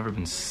 if you've never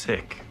been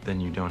sick,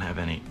 then you don't have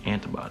any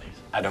antibodies.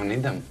 I don't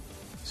need them.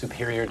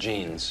 Superior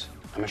genes.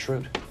 I'm a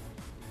shrew.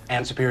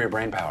 And superior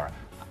brain power.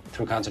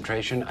 Through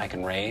concentration, I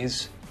can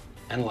raise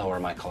and lower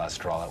my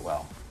cholesterol at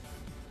will.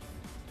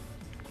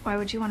 Why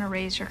would you want to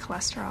raise your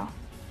cholesterol?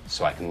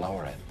 So I can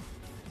lower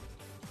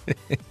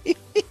it.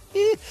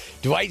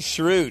 Dwight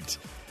Schrute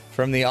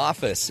from The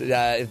Office.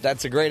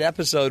 That's a great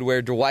episode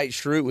where Dwight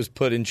Schrute was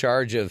put in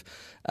charge of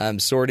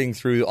sorting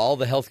through all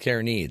the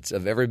healthcare needs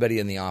of everybody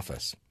in the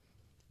office.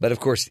 But of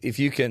course, if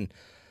you can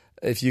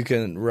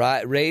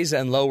raise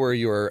and lower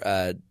your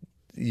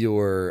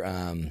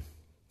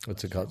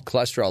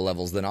cholesterol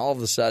levels, then all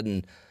of a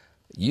sudden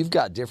you've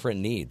got different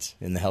needs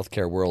in the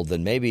healthcare world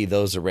than maybe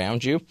those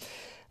around you.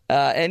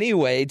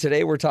 Anyway,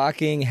 today we're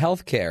talking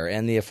healthcare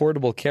and the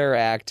Affordable Care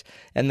Act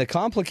and the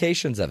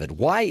complications of it.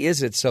 Why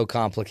is it so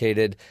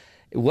complicated?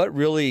 What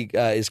really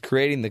is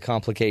creating the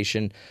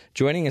complication?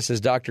 Joining us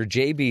is Dr.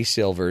 J.B.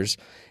 Silvers,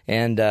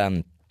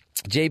 and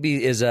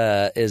JB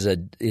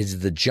is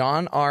the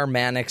John R.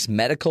 Mannix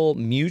Medical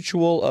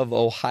Mutual of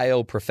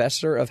Ohio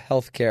Professor of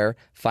Healthcare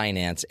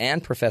Finance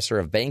and Professor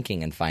of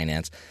Banking and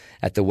Finance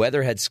at the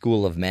Weatherhead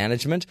School of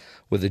Management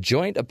with a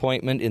joint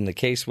appointment in the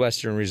Case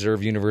Western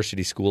Reserve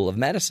University School of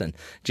Medicine.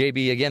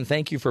 JB, again,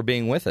 thank you for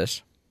being with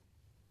us.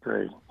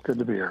 Great. Good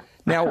to be here.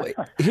 Now,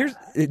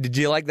 did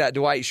you like that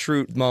Dwight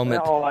Schrute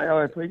moment?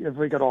 Well, if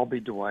we could all be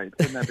Dwight,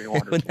 wouldn't that be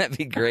wonderful? Wouldn't that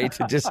be great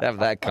to just have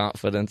that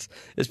confidence,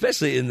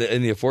 especially in the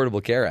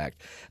Affordable Care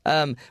Act?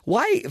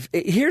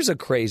 Here's a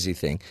crazy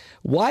thing.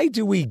 Why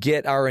do we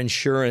get our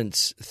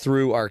insurance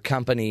through our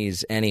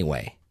companies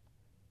anyway?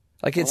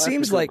 Like, it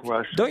seems like,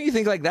 don't you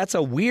think like that's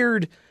a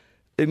weird...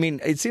 I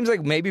mean, it seems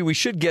like maybe we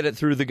should get it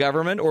through the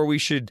government, or we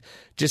should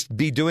just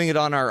be doing it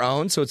on our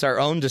own. So it's our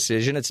own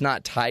decision. It's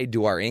not tied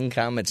to our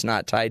income. It's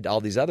not tied to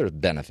all these other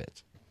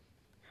benefits.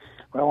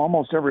 Well,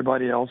 almost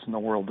everybody else in the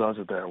world does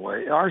it that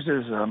way. Ours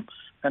is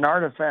an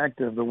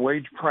artifact of the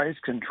wage price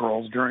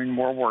controls during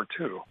World War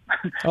II.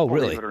 Oh,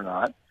 really? Believe it or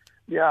not.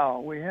 Yeah,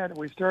 we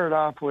started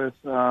off with,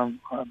 in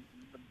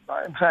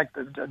fact,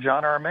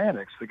 John R.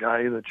 Mannix, the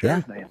guy the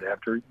chair's named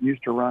after,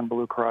 used to run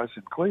Blue Cross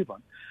in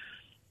Cleveland.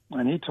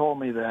 And he told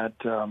me that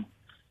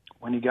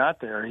when he got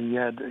there, he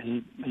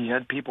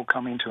had people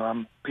coming to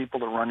him, people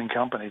that are running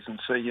companies, and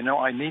say,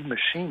 I need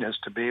machinists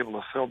to be able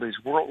to fill these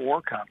World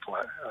War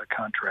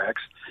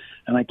contracts,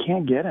 and I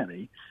can't get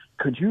any.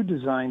 Could you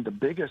design the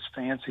biggest,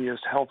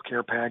 fanciest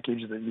healthcare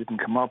package that you can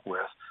come up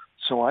with,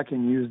 so I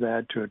can use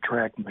that to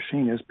attract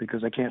machinists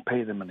because I can't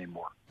pay them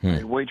anymore?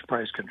 Wage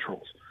price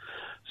controls.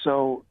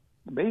 So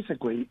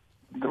basically,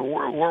 the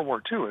World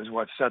War II is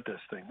what set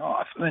this thing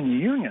off. Then the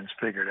unions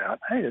figured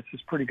out, hey, this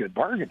is pretty good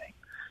bargaining.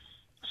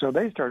 So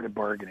they started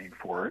bargaining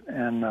for it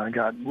and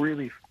got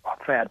really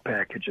fat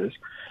packages.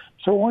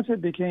 So once it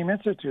became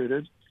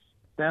instituted,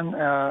 then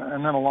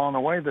and then along the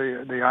way,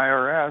 the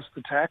IRS,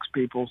 the tax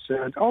people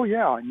said, oh,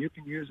 yeah, and you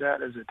can use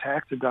that as a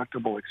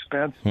tax-deductible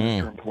expense,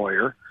 Mr.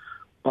 Employer.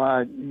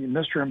 But,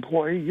 Mr.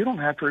 Employee, you don't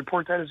have to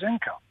report that as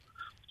income.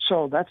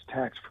 So that's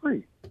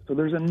tax-free. So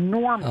there's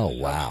enormous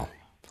subsidy.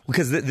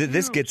 Because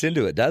this gets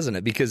into it, doesn't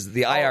it? Because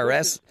the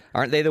IRS,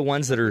 aren't they the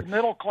ones that are...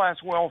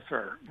 Middle-class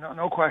welfare,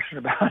 no question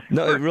about it.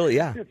 No, really,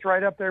 yeah. It's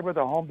right up there with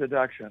a home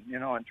deduction,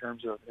 in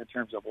terms of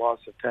loss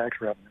of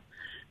tax revenue.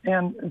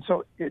 And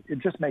so it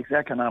just makes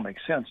economic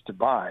sense to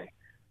buy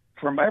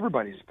from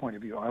everybody's point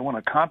of view. I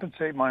want to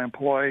compensate my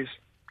employees,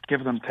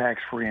 give them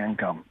tax-free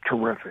income.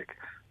 Terrific.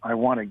 I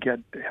want to get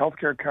health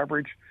care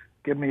coverage,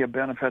 give me a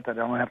benefit that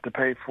I don't have to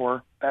pay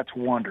for. That's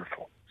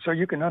wonderful. So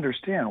you can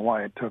understand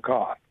why it took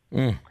off.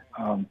 And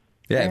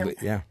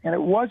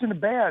it wasn't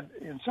bad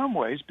in some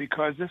ways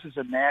because this is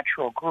a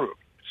natural group.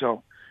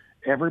 So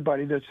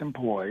everybody that's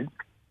employed,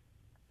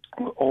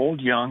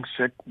 old, young,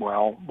 sick,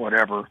 well,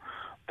 whatever,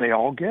 they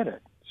all get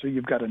it. So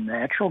you've got a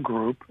natural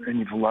group, and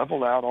you've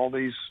leveled out all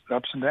these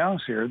ups and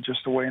downs here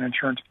just the way an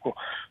insurance will.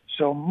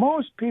 So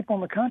most people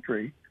in the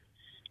country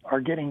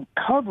are getting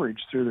coverage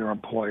through their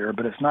employer,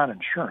 but it's not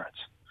insurance.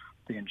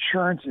 The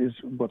insurance is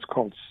what's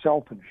called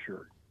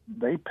self-insured.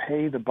 They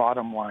pay the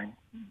bottom line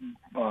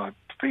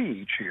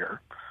fee each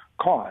year,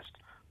 cost,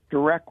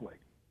 directly.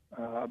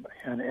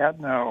 And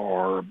Aetna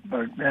or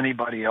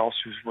anybody else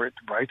who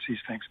writes these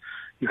things,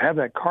 you have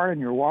that card in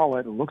your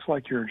wallet. It looks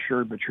like you're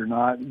insured, but you're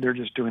not. They're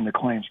just doing the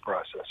claims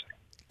processing.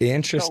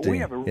 Interesting. So we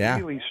have a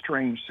really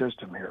strange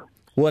system here.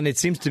 Well, and it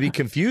seems to be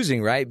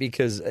confusing, right?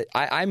 Because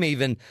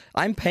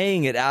I'm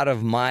paying it out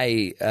of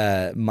my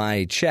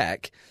my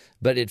check,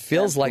 but it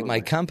feels like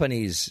my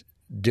company's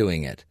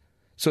doing it.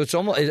 So it's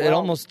almost it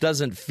almost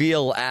doesn't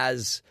feel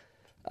as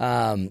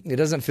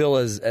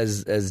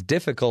as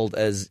difficult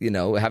as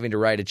having to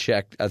write a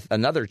check,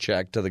 another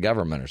check to the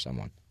government or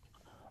someone.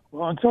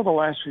 Well, until the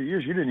last few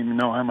years, you didn't even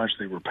know how much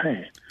they were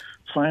paying.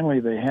 Finally,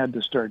 they had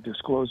to start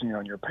disclosing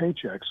on your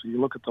paycheck. So you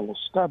look at the little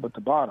stub at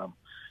the bottom.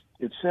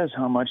 It says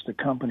how much the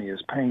company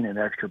is paying in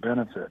extra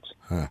benefits,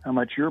 how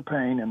much you're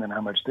paying, and then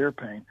how much they're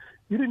paying.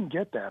 You didn't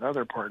get that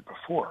other part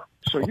before.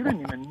 So you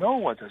didn't even know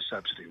what the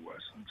subsidy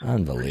was.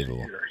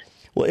 Unbelievable.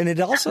 Well, and it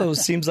also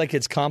seems like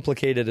it's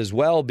complicated as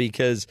well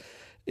because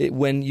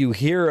when you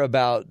hear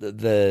about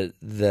the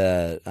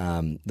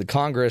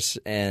Congress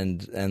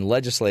and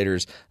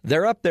legislators,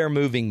 they're up there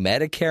moving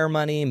Medicare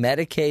money,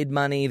 Medicaid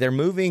money. They're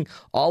moving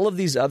all of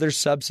these other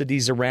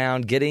subsidies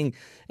around, getting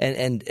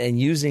and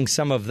using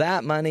some of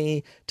that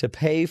money to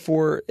pay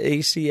for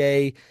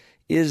ACA.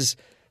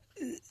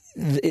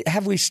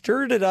 Have we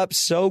stirred it up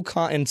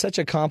in such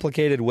a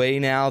complicated way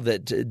now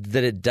that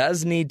it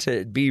does need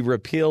to be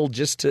repealed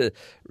just to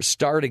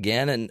start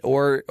again,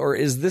 or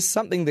is this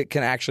something that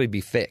can actually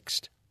be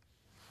fixed?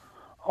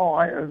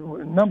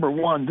 Number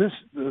one,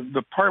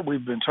 the part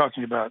we've been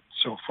talking about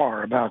so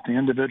far about the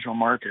individual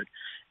market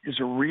is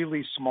a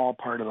really small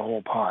part of the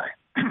whole pie.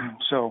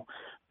 So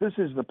this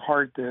is the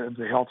part of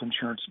the health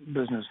insurance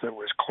business that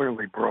was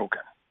clearly broken.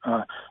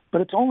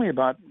 But it's only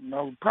about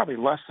probably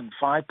less than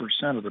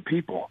 5% of the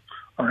people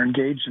are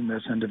engaged in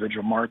this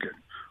individual market.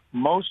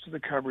 Most of the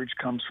coverage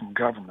comes from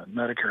government,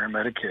 Medicare and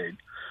Medicaid.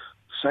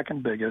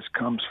 Second biggest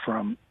comes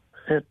from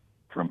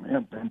from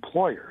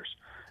employers.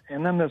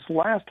 And then this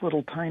last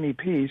little tiny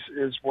piece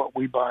is what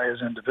we buy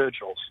as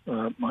individuals,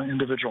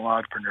 individual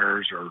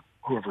entrepreneurs or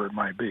whoever it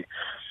might be.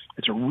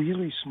 It's a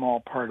really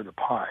small part of the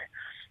pie,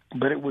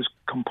 but it was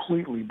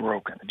completely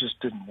broken. It just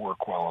didn't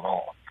work well at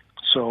all.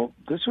 So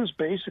this was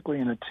basically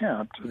an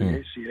attempt, the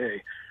ACA,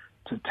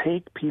 to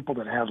take people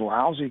that had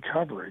lousy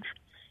coverage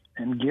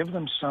and give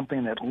them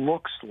something that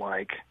looks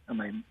like, and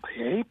they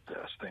aped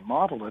this, they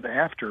modeled it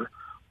after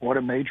what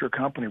a major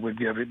company would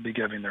be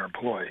giving their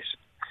employees.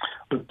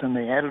 But then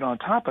they added on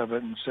top of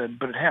it and said,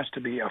 but it has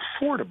to be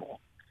affordable.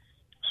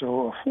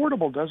 So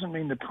affordable doesn't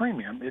mean the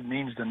premium, it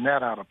means the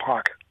net out of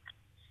pocket.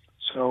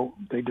 So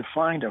they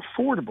defined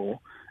affordable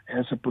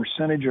as a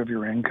percentage of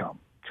your income.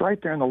 It's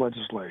right there in the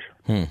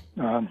legislation.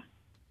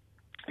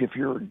 If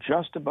you're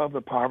just above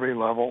the poverty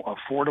level,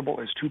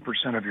 affordable is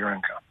 2% of your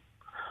income.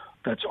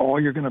 That's all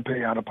you're going to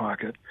pay out of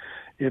pocket.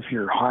 If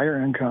you're higher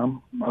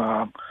income,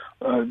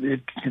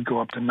 it can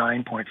go up to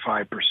 9.5%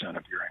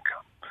 of your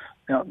income.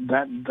 Now,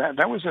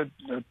 that was a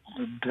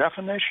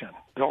definition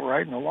built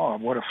right in the law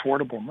of what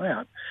affordable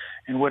meant.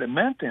 And what it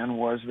meant then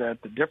was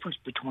that the difference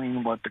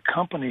between what the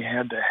company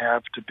had to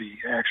have to be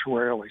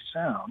actuarially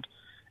sound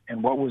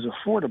and what was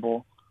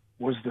affordable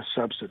was the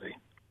subsidy.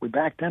 We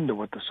backed into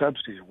what the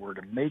subsidies were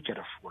to make it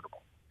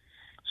affordable.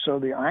 So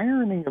the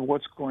irony of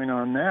what's going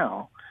on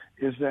now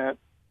is that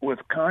with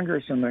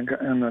Congress and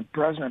the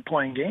president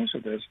playing games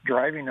with this,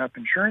 driving up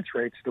insurance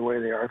rates the way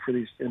they are for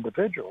these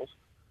individuals,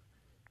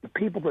 the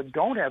people that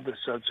don't have the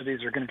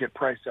subsidies are going to get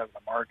priced out of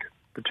the market,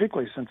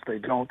 particularly since they're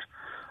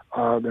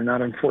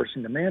not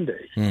enforcing the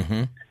mandate.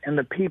 And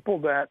the people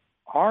that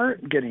are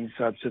getting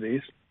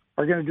subsidies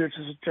are going to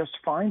do just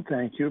fine,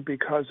 thank you,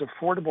 because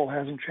affordable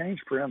hasn't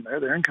changed for them.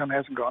 Their income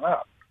hasn't gone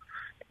up.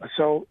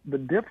 So the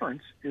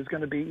difference is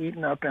going to be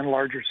eaten up in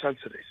larger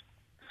subsidies.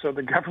 So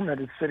the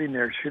government is sitting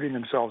there shooting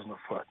themselves in the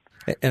foot,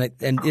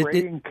 and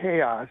creating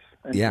chaos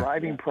and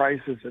driving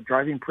prices,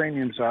 driving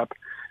premiums up,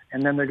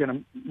 and then they're going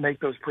to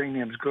make those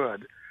premiums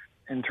good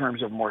in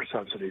terms of more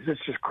subsidies. It's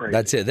just crazy.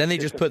 That's it. Then they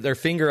just put their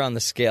finger on the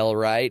scale,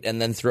 right,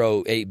 and then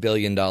throw $8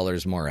 billion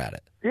more at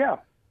it. Yeah.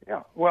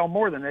 Well,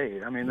 more than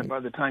 8. I mean, by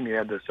the time you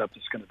add this up,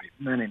 it's going to be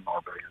many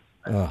more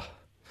billions.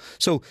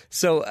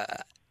 So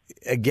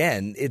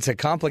again, it's a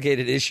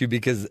complicated issue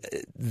because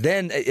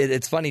then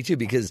it's funny, too,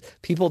 because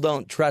people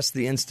don't trust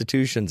the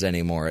institutions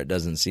anymore, it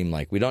doesn't seem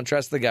like. We don't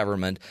trust the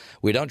government.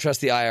 We don't trust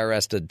the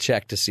IRS to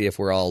check to see if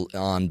we're all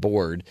on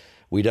board.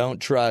 We don't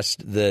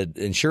trust the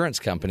insurance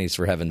companies,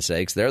 for heaven's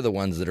sakes. They're the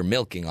ones that are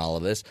milking all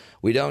of this.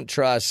 We don't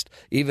trust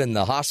even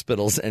the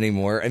hospitals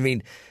anymore. I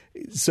mean,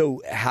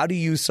 so how do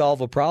you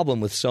solve a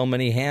problem with so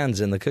many hands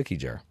in the cookie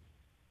jar?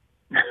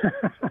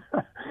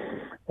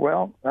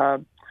 Well,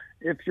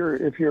 if you're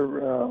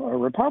a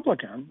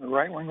Republican, a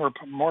right-wing or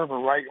more of a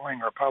right-wing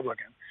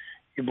Republican,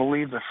 you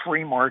believe the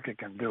free market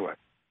can do it.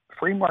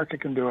 Free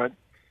market can do it.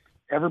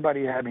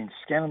 Everybody having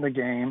skin in the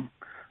game.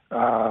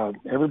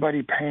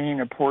 Everybody paying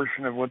a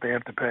portion of what they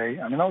have to pay.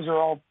 I mean, those are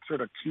all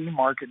sort of key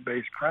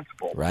market-based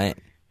principles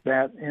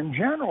that, in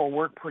general,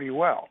 work pretty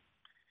well.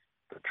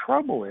 The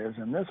trouble is,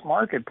 in this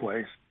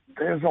marketplace,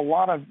 there's a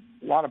lot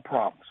of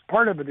problems.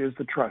 Part of it is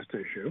the trust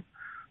issue.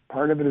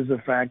 Part of it is the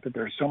fact that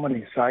there's so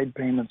many side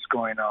payments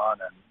going on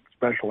and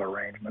special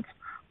arrangements.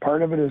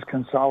 Part of it is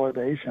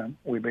consolidation.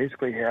 We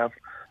basically have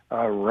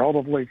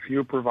relatively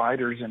few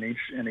providers in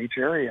each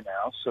area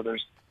now, so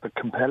there's the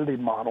competitive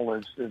model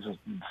is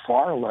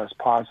far less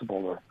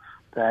possible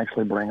to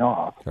actually bring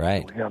off.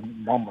 Right. So we have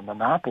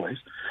monopolies.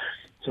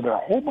 So there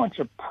are a whole bunch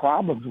of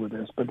problems with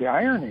this, but the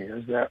irony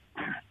is that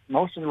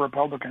most of the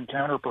Republican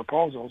counter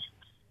proposals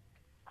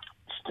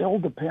still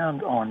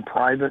depend on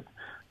private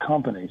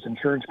companies,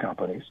 insurance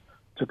companies,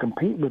 to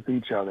compete with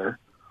each other,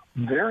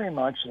 very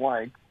much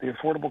like the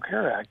Affordable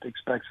Care Act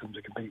expects them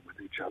to compete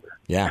with each other.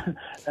 Yeah.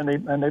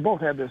 and they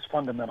both have this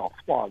fundamental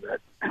flaw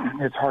that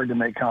it's hard to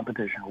make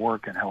competition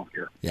work in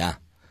healthcare. Yeah.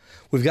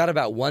 We've got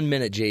about 1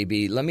 minute,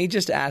 JB. Let me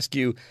just ask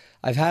you,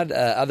 I've had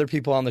other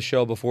people on the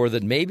show before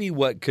that maybe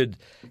what could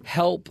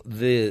help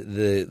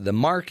the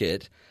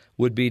market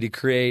would be to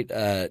create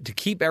to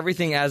keep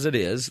everything as it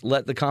is,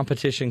 let the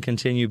competition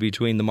continue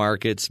between the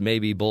markets,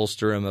 maybe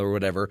bolster them or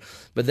whatever,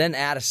 but then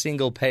add a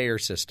single payer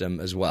system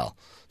as well.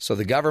 So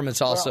the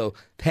government's also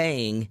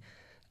paying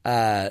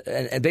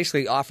and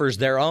basically offers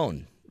their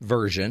own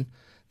version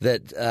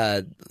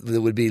that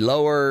would be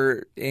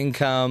lower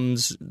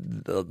incomes.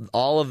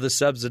 All of the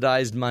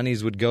subsidized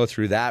monies would go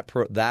through that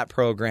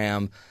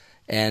program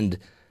and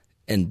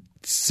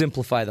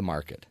simplify the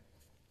market.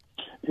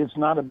 It's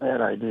not a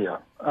bad idea.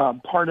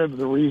 Part of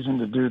the reason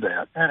to do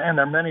that, and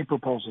there are many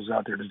proposals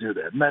out there to do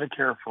that,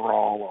 Medicare for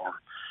all or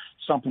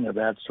something of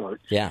that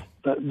sort. Yeah.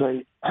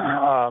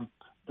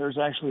 There's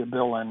actually a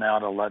bill in now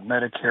to let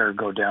Medicare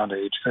go down to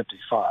age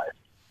 55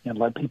 and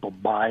let people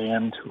buy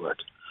into it.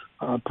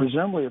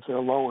 Presumably, if they're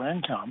lower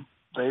income,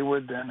 they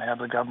would then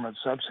have a government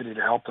subsidy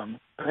to help them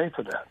pay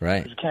for that.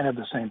 Right. You can't have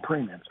the same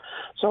premiums.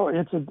 So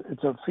it's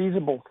a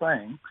feasible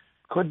thing.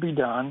 Could be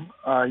done.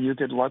 You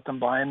could let them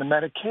buy into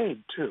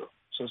Medicaid, too.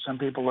 So some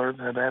people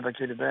have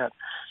advocated that.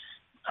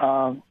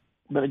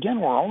 But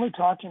again, we're only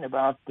talking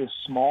about this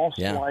small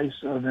slice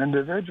of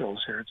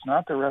individuals here. It's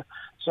not the rest.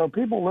 So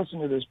people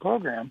listen to this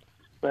program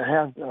that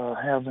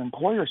have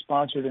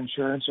employer-sponsored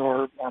insurance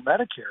or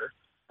Medicare,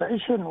 they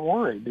shouldn't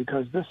worry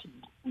because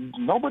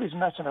nobody's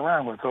messing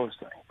around with those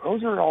things.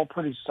 Those are all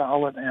pretty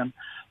solid. And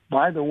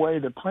by the way,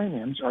 the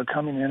premiums are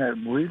coming in at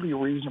really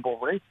reasonable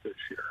rates this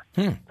year.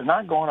 They're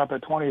not going up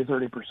at 20 or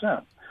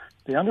 30%.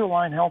 The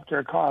underlying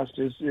healthcare cost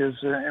is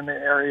in the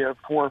area of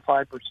 4 or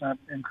 5%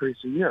 increase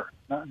a year.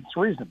 It's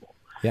reasonable.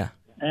 Yeah.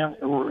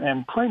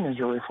 And premiums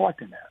are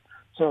reflecting that.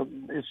 So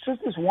it's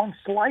just this one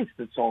slice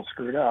that's all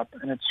screwed up,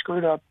 and it's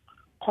screwed up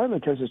partly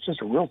because it's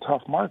just a real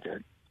tough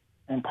market,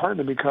 and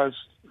partly because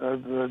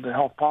the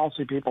health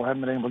policy people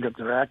haven't been able to get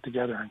their act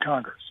together in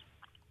Congress.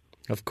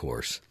 Of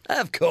course.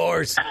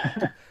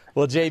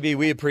 Well, JB,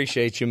 we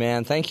appreciate you,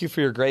 man. Thank you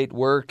for your great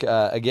work.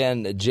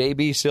 Again,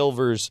 JB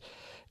Silvers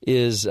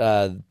is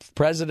former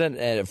president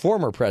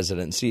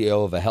and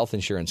CEO of a health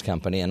insurance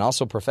company and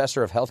also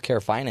professor of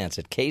healthcare finance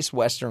at Case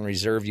Western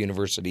Reserve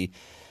University.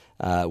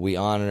 We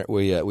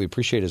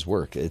appreciate his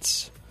work.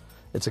 It's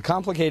a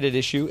complicated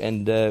issue,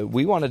 and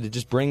we wanted to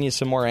just bring you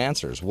some more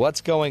answers. What's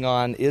going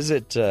on? Is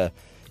it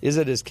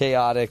as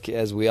chaotic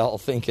as we all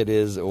think it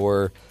is,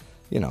 or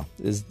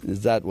is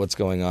that what's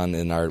going on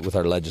with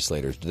our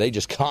legislators? Do they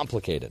just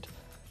complicate it,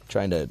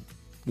 trying to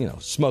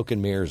smoke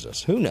and mirrors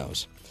us? Who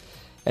knows?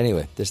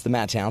 Anyway, this is the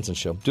Matt Townsend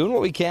Show, doing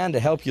what we can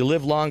to help you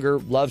live longer,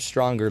 love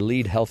stronger,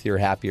 lead healthier,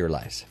 happier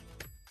lives.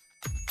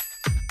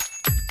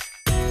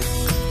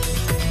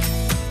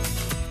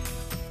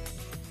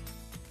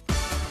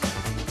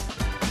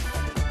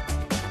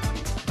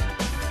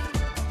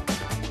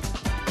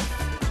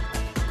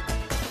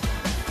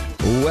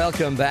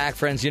 Welcome back,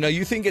 friends.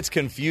 You think it's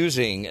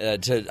confusing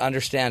to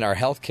understand our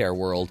healthcare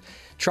world.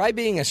 Try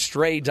being a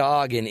stray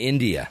dog in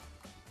India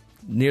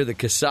near the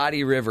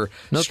Kasadi River.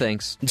 No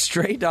thanks.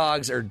 Stray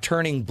dogs are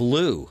turning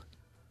blue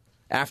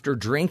after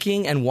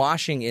drinking and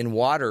washing in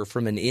water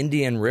from an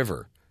Indian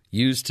river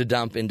used to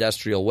dump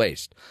industrial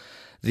waste.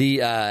 The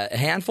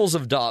handfuls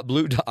of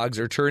blue dogs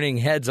are turning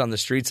heads on the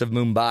streets of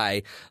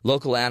Mumbai,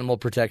 local animal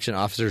protection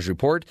officers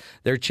report.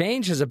 Their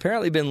change has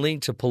apparently been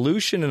linked to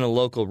pollution in a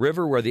local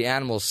river where the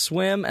animals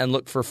swim and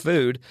look for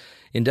food.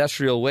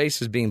 Industrial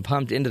waste is being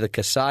pumped into the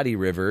Kasadi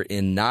River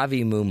in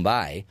Navi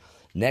Mumbai,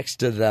 next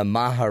to the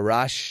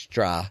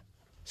Maharashtra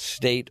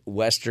state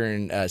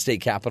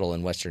capital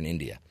in western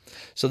India.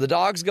 So the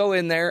dogs go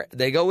in there,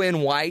 they go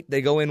in white,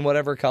 they go in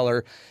whatever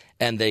color,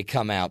 and they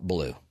come out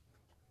blue.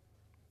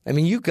 I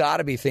mean, you got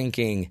to be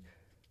thinking,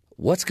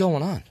 what's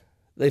going on?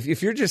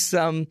 If you're just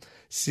some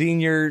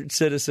senior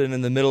citizen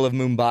in the middle of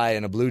Mumbai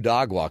and a blue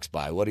dog walks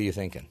by, what are you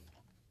thinking?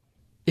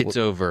 It's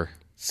over.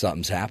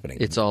 Something's happening.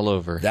 It's all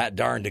over. That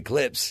darned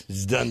eclipse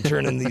is done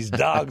turning these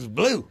dogs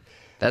blue.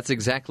 That's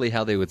exactly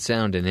how they would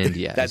sound in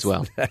India as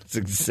well.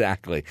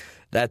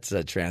 That's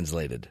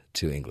translated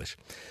to English.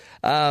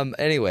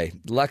 Anyway,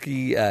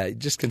 lucky.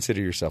 Just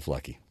consider yourself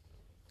lucky.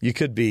 You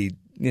could be,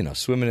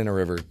 swimming in a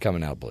river,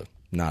 coming out blue.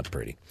 Not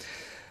pretty.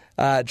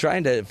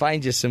 Trying to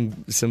find you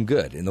some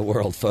good in the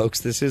world,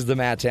 folks. This is the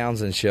Matt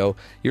Townsend Show.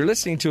 You're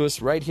listening to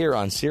us right here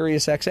on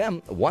Sirius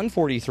XM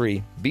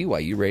 143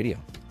 BYU Radio.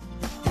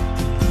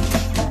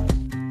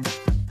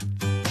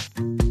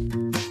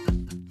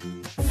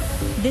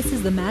 This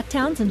is the Matt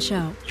Townsend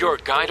Show. Your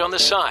guide on the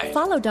side.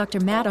 Follow Dr.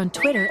 Matt on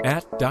Twitter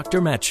at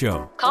Dr. Matt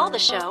Show. Call the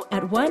show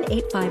at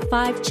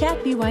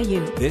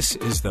 1-855-CHAT-BYU. This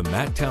is the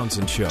Matt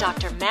Townsend Show.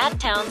 Dr. Matt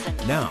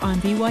Townsend. Now on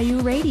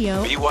BYU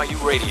Radio.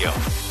 BYU Radio.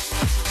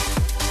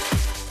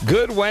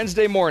 Good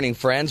Wednesday morning,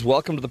 friends.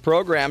 Welcome to the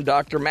program.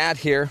 Dr. Matt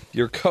here,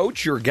 your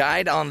coach, your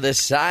guide on the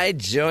side,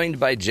 joined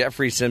by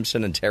Jeffrey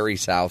Simpson and Terry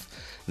South.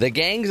 The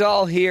gang's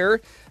all here,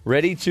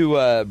 ready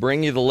to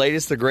bring you the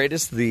latest, the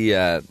greatest,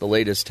 the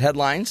latest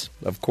headlines,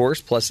 of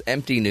course, plus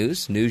empty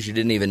news you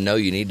didn't even know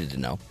you needed to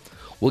know.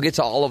 We'll get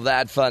to all of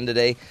that fun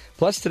today.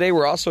 Plus, today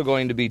we're also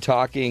going to be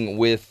talking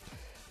with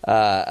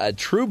a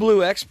true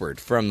blue expert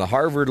from the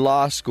Harvard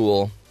Law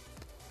School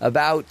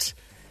about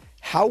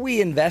how we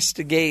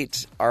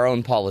investigate our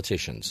own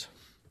politicians.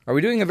 Are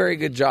we doing a very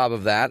good job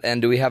of that, and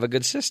do we have a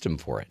good system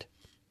for it?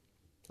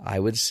 I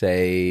would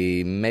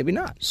say maybe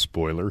not.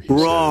 Spoiler.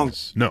 Wrong.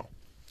 Says no.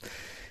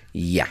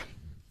 Yeah.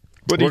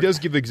 But he does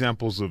give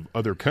examples of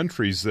other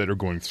countries that are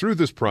going through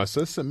this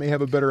process that may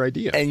have a better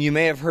idea. And you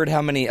may have heard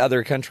how many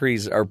other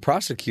countries are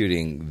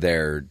prosecuting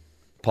their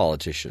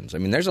politicians. I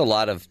mean, there's a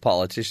lot of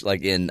politicians,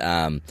 like in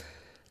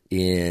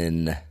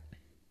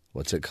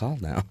what's it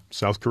called now?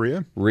 South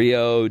Korea?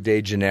 Rio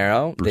de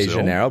Janeiro,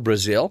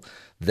 Brazil.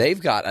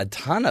 They've got a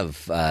ton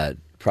of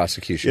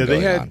prosecution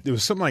going on. It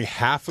was something like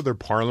half of their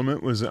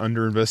parliament was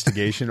under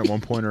investigation at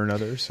one point or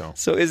another.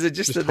 So is it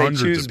just that they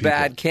choose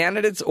bad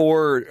candidates,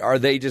 or are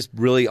they just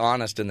really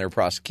honest in their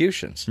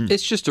prosecutions?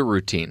 It's just a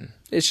routine.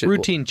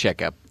 Routine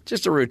checkup.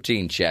 Just a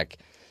routine check.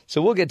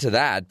 So we'll get to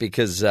that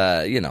because,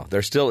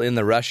 they're still in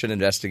the Russian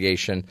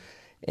investigation,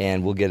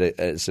 and we'll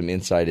get some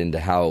insight into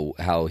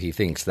how he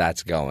thinks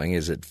that's going.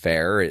 Is it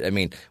fair? I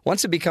mean,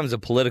 once it becomes a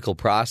political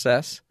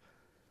process,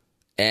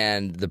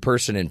 and the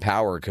person in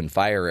power can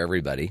fire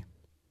everybody,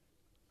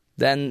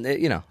 then,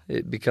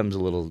 it becomes a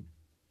little,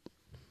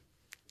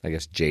 I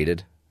guess,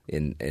 jaded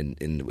in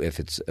if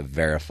it's a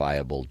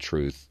verifiable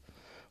truth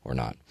or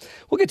not.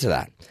 We'll get to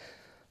that.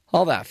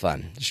 All that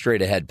fun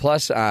straight ahead.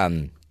 Plus,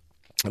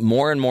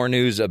 more and more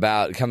news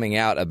coming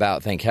out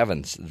about, thank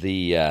heavens,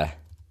 the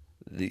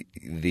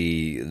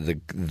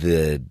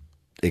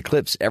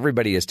eclipse.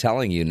 Everybody is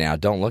telling you now,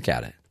 don't look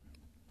at it.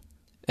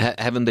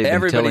 Haven't they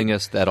been telling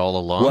us that all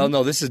along? Well,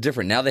 no, this is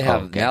different. Now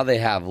they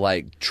have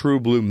like true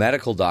blue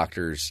medical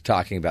doctors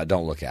talking about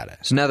don't look at it.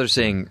 So now they're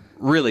saying,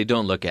 really,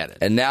 don't look at it.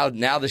 And now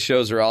the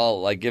shows are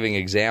all like giving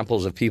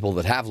examples of people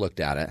that have looked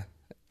at it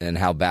and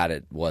how bad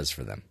it was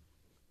for them.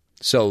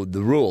 So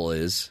the rule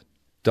is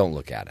don't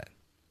look at it.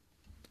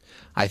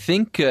 I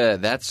think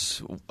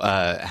that's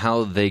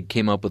how they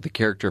came up with the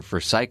character for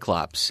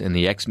Cyclops in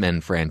the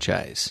X-Men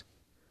franchise.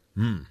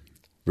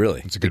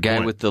 Really? The guy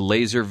with the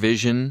laser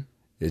vision.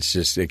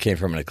 It came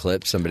from an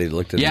eclipse. Somebody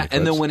looked at an eclipse.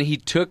 And then when he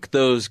took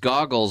those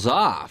goggles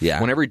off,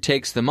 whenever he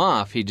takes them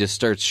off, he just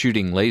starts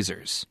shooting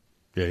lasers.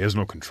 Yeah, he has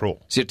no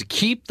control. So you have to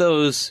keep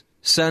those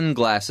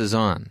sunglasses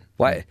on.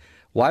 Why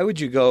would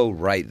you go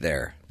right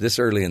there this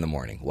early in the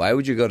morning? Why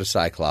would you go to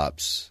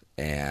Cyclops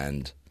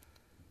and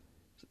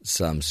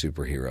some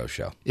superhero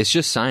show? It's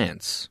just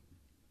science.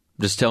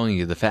 I'm just telling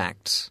you the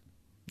facts.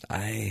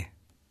 I'm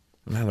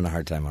having a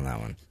hard time on that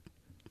one.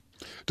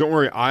 Don't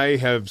worry, I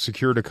have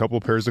secured a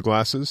couple pairs of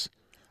glasses.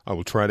 I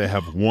will try to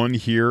have one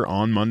here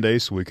on Monday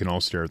so we can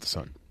all stare at the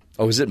sun.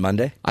 Oh, is it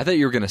Monday? I thought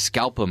you were going to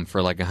scalp them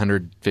for like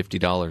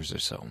 $150 or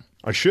so.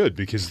 I should,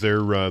 because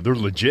they're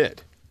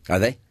legit. Are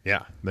they?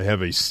 Yeah, they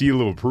have a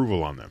seal of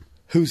approval on them.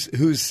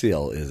 Whose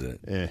seal is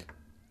it?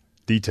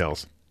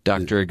 Details.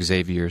 Dr.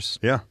 Xavier's.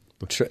 Yeah.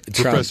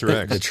 Professor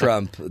X. The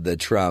Trump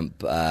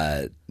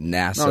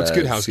NASA it's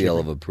good seal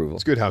of approval.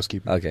 It's good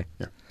housekeeping. Okay.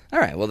 Yeah. All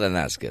right. Well, then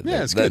that's good.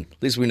 Yeah, it's then good.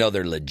 At least we know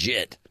they're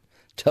legit.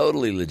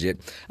 Totally legit.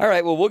 All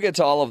right. Well, we'll get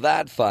to all of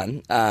that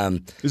fun.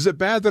 Is it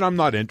bad that I'm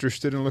not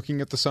interested in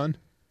looking at the sun?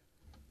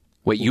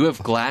 Wait, you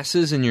have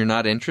glasses and you're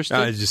not interested?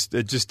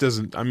 It just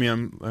doesn't. I mean,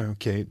 I'm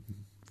okay.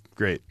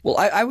 Great. Well,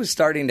 I was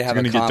starting to have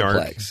a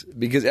complex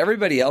because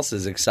everybody else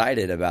is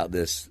excited about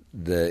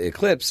the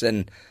eclipse,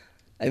 and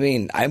I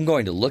mean, I'm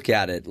going to look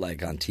at it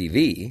like on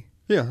TV.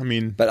 Yeah, I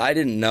mean, but I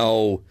didn't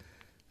know.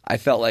 I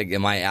felt like,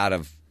 am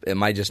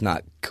I just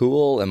not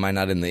cool? Am I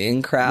not in the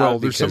in crowd? Well,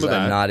 there's because some of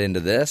that. I'm not into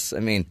this. I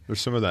mean,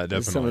 there's some of that.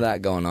 Definitely, there's some of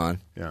that going on.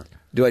 Yeah.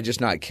 Do I just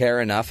not care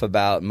enough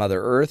about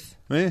Mother Earth?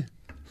 I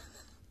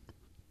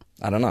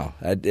don't know.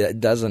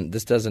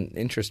 This doesn't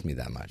interest me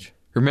that much.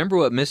 Remember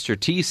what Mr.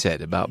 T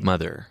said about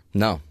Mother?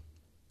 No.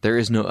 There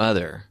is no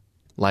other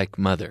like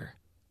Mother,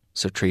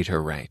 so treat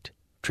her right.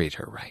 Treat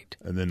her right.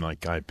 And then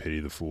like, I pity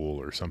the fool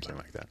or something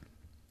like that.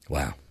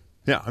 Wow.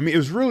 Yeah, I mean, it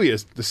was really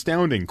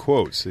astounding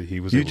quotes that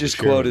he was able to share. You just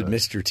quoted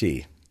Mr.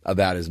 T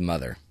about his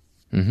mother.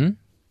 Mm-hmm.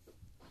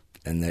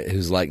 And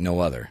who's like no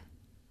other.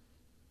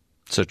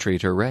 So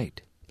treat her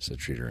right. So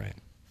treat her right.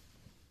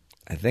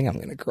 I think I'm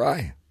going to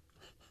cry.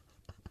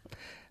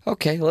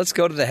 Okay, let's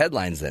go to the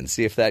headlines then,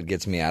 see if that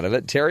gets me out of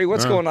it. Terry,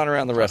 what's going on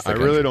around the rest of the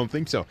country? I really don't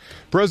think so.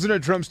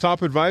 President Trump's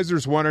top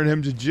advisors wanted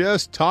him to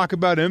just talk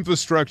about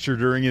infrastructure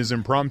during his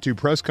impromptu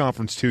press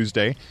conference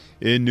Tuesday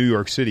in New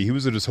York City. He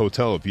was at his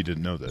hotel, if you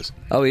didn't know this.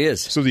 Oh, he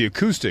is. So the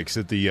acoustics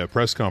at the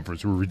press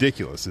conference were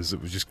ridiculous, as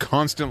it was just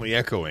constantly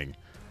echoing.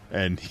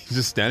 And he's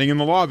just standing in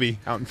the lobby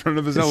out in front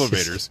of his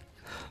elevators.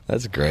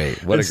 That's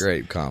great. What a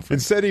great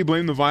conference. Instead, he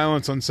blamed the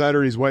violence on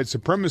Saturday's white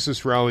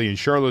supremacist rally in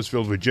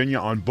Charlottesville, Virginia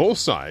on both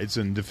sides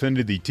and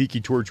defended the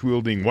tiki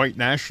torch-wielding white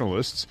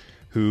nationalists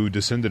who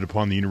descended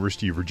upon the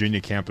University of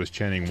Virginia campus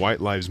chanting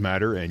 "White Lives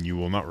Matter" and "You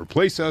will not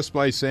replace us"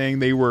 by saying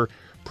they were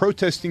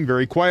protesting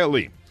very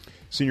quietly.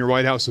 Senior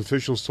White House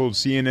officials told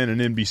CNN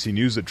and NBC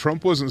News that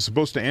Trump wasn't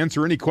supposed to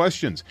answer any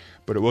questions,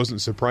 but it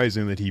wasn't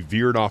surprising that he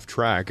veered off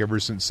track. Ever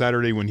since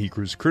Saturday, when he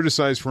was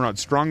criticized for not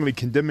strongly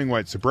condemning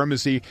white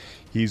supremacy,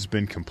 he's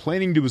been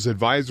complaining to his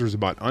advisors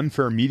about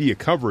unfair media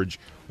coverage,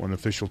 one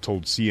official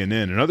told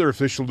CNN. Another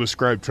official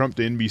described Trump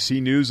to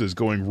NBC News as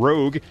going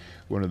rogue.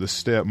 One of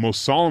the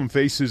most solemn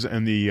faces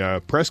in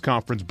the press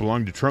conference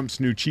belonged to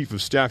Trump's new chief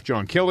of staff,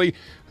 John Kelly,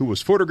 who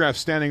was photographed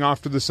standing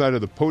off to the side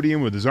of the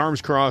podium with his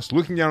arms crossed,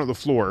 looking down at the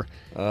floor.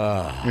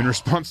 In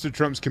response to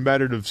Trump's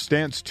combative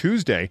stance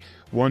Tuesday,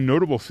 one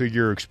notable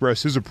figure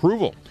expressed his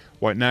approval.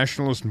 White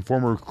nationalist and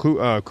former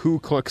Ku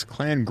Klux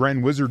Klan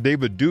Grand Wizard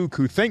David Duke,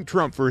 who thanked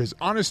Trump for his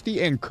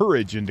honesty and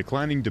courage in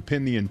declining to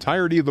pin the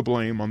entirety of the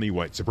blame on the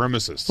white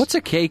supremacists. What's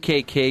a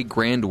KKK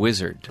Grand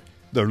Wizard?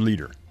 Their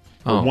leader.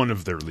 Or one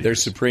of their leaders. Their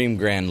supreme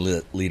grand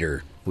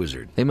leader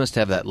wizard. They must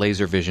have that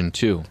laser vision,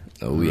 too.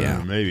 Oh,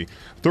 yeah. Maybe.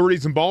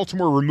 Authorities in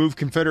Baltimore removed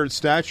Confederate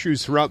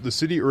statues throughout the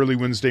city early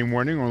Wednesday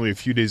morning, only a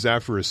few days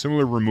after a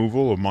similar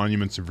removal of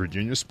monuments in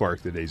Virginia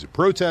sparked the days of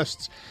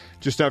protests.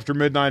 Just after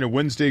midnight on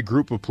Wednesday, a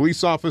group of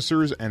police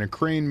officers and a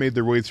crane made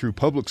their way through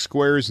public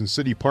squares and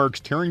city parks,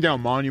 tearing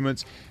down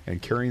monuments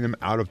and carrying them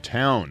out of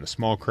town. A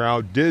small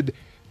crowd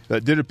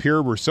that did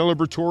appear were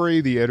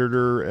celebratory. The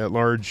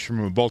editor-at-large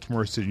from a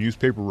Baltimore City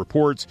newspaper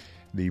reports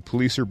The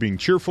police are being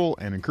cheerful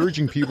and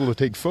encouraging people to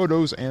take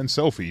photos and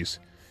selfies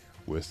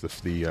with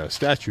the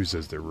statues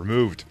as they're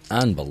removed.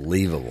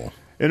 Unbelievable.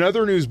 In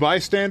other news,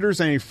 bystanders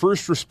and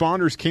first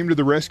responders came to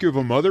the rescue of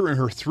a mother and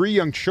her 3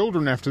 young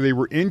children after they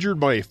were injured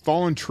by a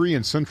fallen tree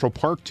in Central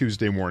Park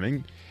Tuesday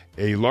morning.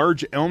 A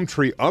large elm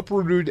tree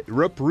uprooted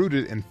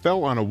and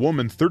fell on a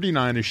woman,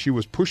 39, as she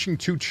was pushing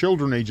 2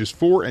 children ages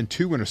 4 and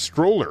 2 in a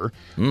stroller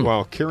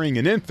while carrying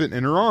an infant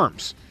in her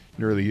arms.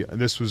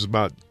 This was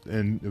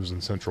it was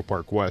in Central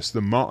Park West.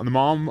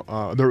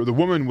 The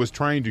woman was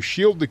trying to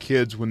shield the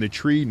kids when the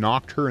tree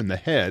knocked her in the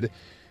head.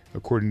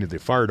 According to the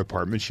fire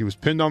department, she was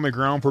pinned on the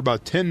ground for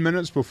about 10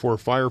 minutes before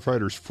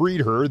firefighters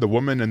freed her. The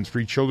woman and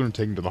 3 children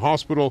taken to the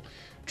hospital,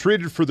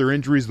 treated for their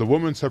injuries. The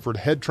woman suffered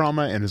head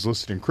trauma and is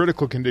listed in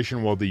critical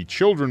condition, while the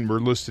children were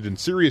listed in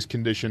serious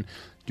condition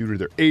due to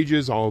their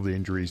ages. All of the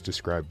injuries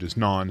described as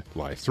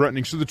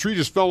non-life-threatening. So the tree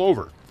just fell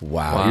over.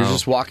 Wow. You're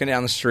just walking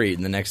down the street,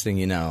 and the next thing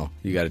you know,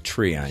 you got a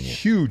tree on you.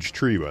 Huge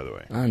tree, by the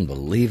way.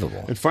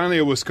 Unbelievable. And finally,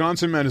 a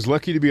Wisconsin man is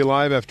lucky to be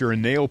alive after a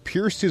nail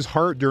pierced his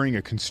heart during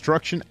a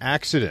construction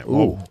accident.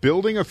 While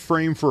building a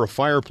frame for a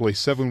fireplace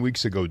 7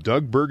 weeks ago,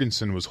 Doug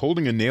Bergenson was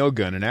holding a nail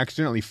gun and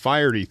accidentally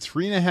fired a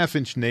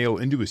 3.5-inch nail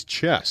into his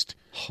chest.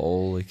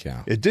 Holy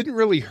cow. It didn't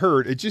really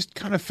hurt. It just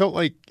kind of felt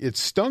like it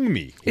stung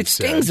me. It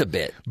stings a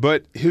bit.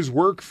 But his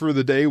work for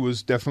the day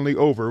was definitely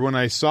over. When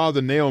I saw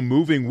the nail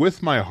moving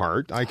with my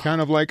heart, I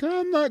kind of like,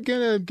 I'm not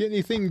going to get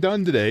anything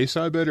done today,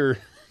 so I better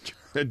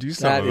do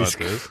something about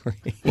this.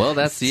 Well,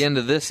 that's the end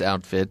of this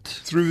outfit.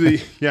 Through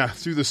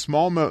the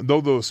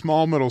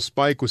small metal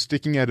spike was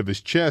sticking out of his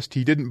chest,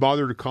 he didn't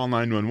bother to call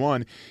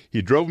 911.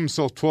 He drove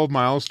himself 12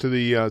 miles to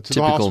the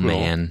hospital. Typical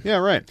man. Yeah,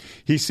 right.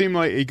 It seemed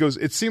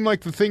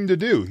like the thing to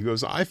do. He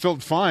goes, I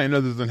felt fine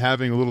other than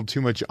having a little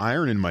too much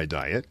iron in my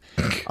diet.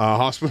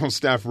 Hospital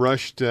staff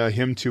rushed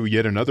him to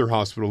yet another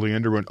hospital. He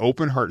underwent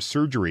open heart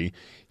surgery.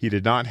 He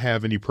did not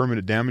have any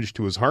permanent damage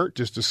to his heart,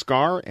 just a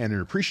scar and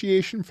an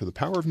appreciation for the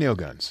power of nail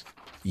guns.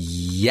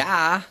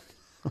 Yeah.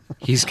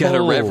 He's got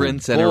a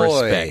reverence and a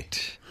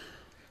respect.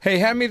 Hey,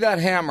 hand me that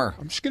hammer.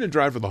 I'm just going to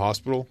drive to the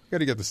hospital. Got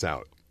to get this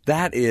out.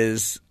 That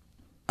is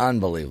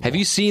unbelievable. Have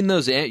you seen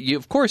those?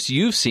 Of course,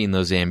 you've seen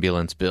those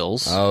ambulance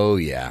bills. Oh,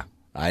 yeah.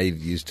 I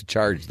used to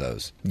charge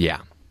those. Yeah.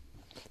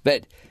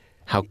 But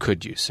how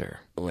could you, sir?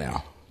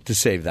 Well, to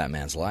save that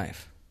man's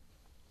life.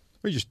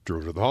 We just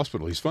drove to the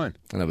hospital. He's fine.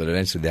 I know, but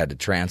eventually they had to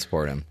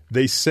transport him.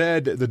 They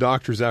said, the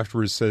doctors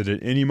afterwards said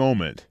at any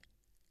moment,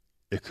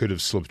 it could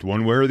have slipped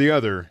one way or the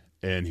other,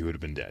 and he would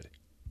have been dead.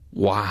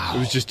 Wow. It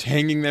was just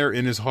hanging there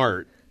in his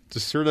heart.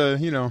 Just sort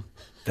of,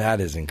 That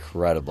is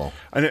incredible.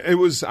 And it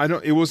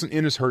wasn't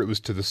in his heart, it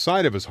was to the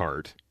side of his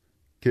heart.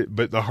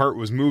 But the heart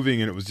was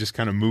moving, and it was just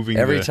kind of moving.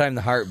 Every time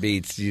the heart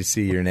beats, you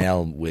see your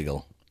nail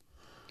wiggle.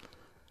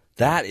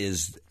 That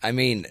is,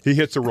 he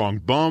hits a wrong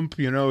bump,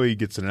 he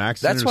gets in an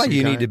accident. That's why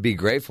you need to be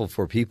grateful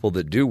for people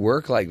that do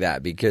work like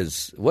that,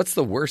 because what's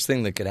the worst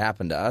thing that could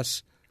happen to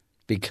us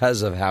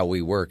because of how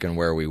we work and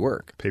where we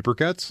work? Paper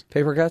cuts?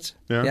 Paper cuts?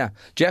 Yeah.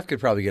 Jeff could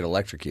probably get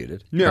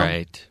electrocuted. Yeah.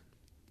 Right.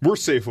 We're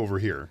safe over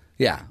here.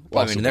 Yeah.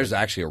 Well, there's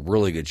actually a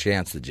really good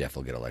chance that Jeff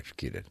will get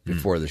electrocuted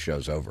before the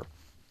show's over.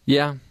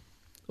 Yeah.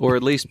 Or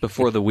at least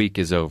before the week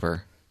is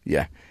over.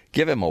 Yeah.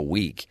 Give him a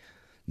week.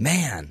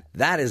 Man,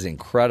 that is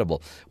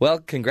incredible. Well,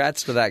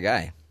 congrats to that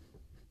guy.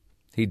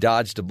 He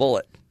dodged a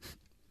bullet.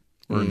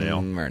 Or a nail.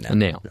 A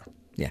nail.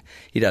 Yeah,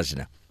 he dodged a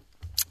nail.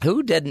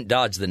 Who didn't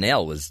dodge the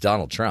nail was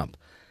Donald Trump.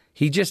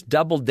 He just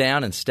doubled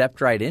down and stepped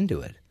right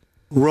into it.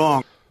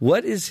 Wrong.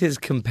 What is his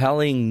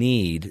compelling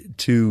need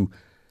to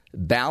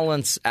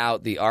balance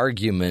out the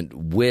argument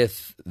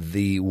with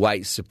the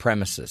white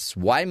supremacists?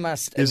 Why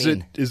must... Is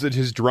it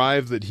his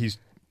drive that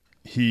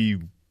he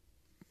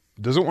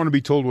doesn't want to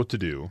be told what to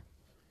do?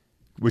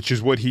 Which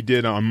is what he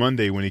did on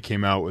Monday when he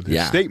came out with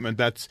his statement.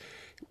 That's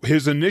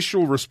his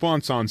initial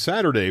response on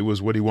Saturday was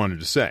what he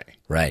wanted to say.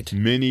 Right.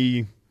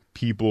 Many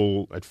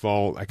people at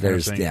fault, that kind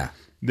of thing. Yeah.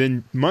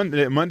 Then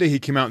Monday he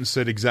came out and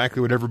said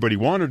exactly what everybody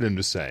wanted him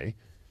to say,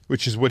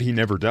 which is what he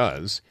never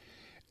does.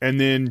 And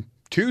then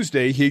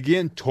Tuesday he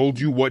again told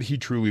you what he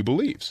truly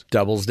believes.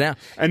 Doubles down.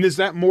 And is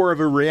that more of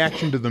a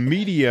reaction to the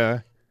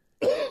media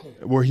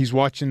where he's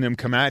watching them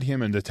come at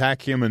him and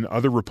attack him and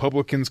other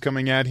Republicans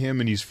coming at him,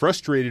 and he's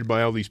frustrated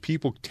by all these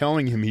people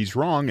telling him he's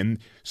wrong, and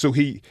so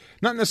he,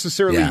 not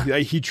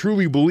necessarily he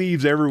truly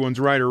believes everyone's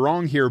right or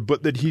wrong here,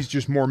 but that he's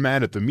just more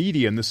mad at the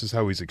media, and this is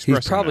how he's expressing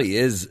it. He probably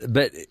is,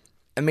 but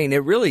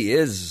it really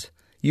is.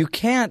 You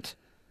can't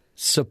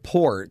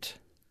support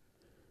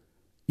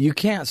a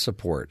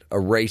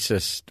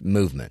racist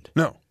movement.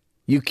 No.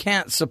 You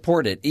can't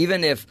support it,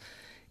 even if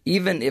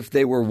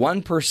they were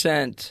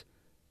 1%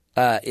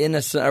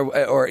 innocent,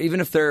 or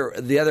even if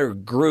the other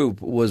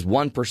group was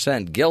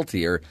 1%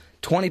 guilty, or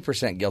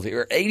 20% guilty,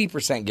 or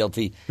 80%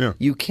 guilty. Yeah.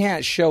 You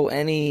can't show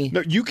any.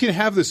 No, you can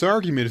have this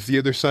argument if the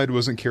other side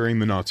wasn't carrying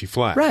the Nazi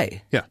flag,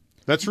 right? Yeah,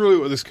 that's really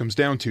what this comes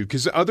down to.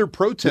 Because other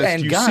protests,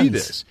 and you guns, see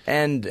this,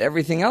 and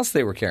everything else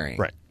they were carrying,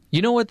 right?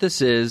 You know what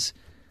this is?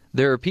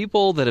 There are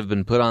people that have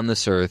been put on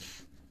this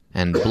earth,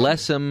 and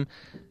bless them,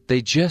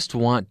 They just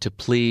want to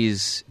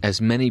please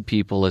as many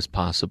people as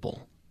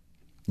possible.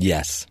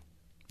 Yes.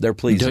 They're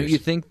pleasers. Don't you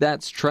think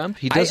that's Trump?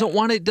 He doesn't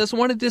want to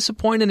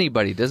disappoint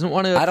anybody. Doesn't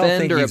want to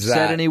offend or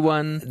upset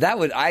anyone.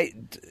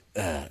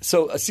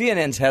 So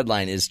CNN's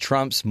headline is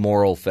Trump's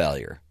moral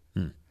failure.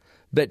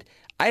 But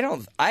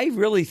I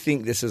really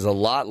think this is a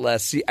lot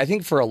less. See, I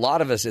think for a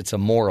lot of us, it's a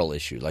moral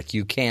issue. Like,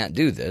 you can't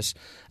do this.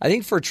 I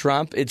think for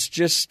Trump,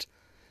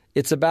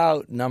 it's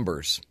about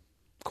numbers.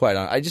 Quite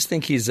honestly, I just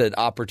think he's an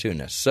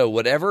opportunist. So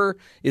whatever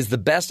is the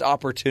best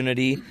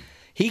opportunity,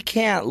 he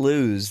can't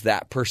lose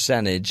that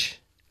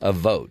percentage of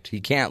vote.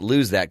 He can't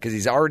lose that because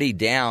he's already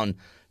down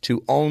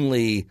to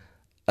only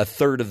a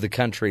third of the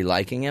country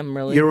liking him.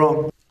 Really, you're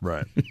wrong.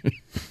 Right,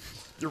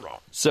 you're wrong.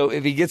 So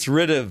if he gets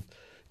rid of,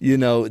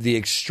 the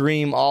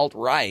extreme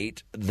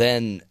alt-right,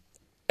 then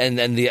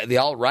the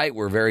alt-right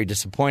were very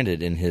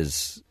disappointed in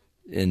his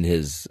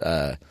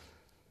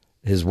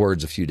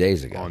words a few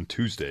days ago on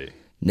Tuesday.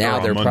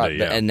 Now they're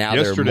Monday, and now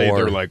yesterday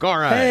they're like, all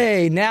right,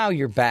 hey, now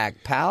you're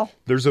back, pal.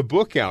 There's a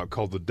book out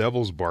called The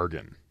Devil's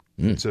Bargain.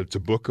 It's a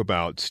book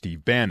about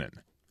Steve Bannon.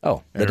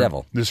 Oh, the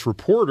devil. This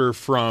reporter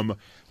from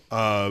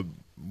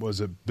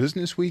was it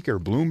Business Week or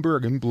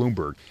Bloomberg? And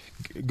Bloomberg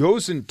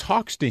goes and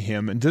talks to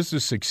him and does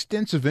this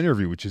extensive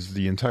interview, which is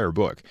the entire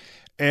book.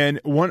 And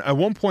at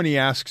one point he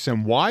asks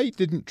him, why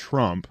didn't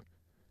Trump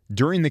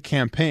during the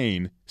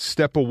campaign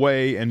step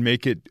away and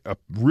make it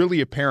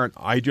really apparent,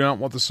 I do not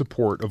want the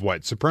support of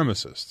white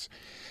supremacists?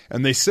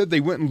 And they said they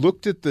went and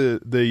looked at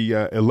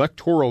the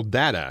electoral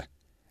data,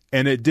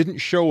 and it didn't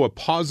show a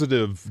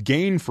positive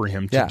gain for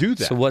him to do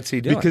that. So what's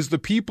he doing? Because the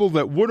people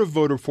that would have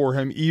voted for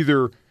him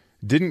either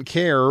didn't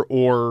care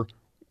or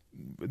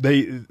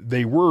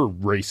they were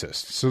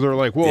racist. So they're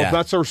like, well, if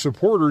that's our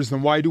supporters,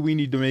 then why do we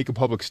need to make a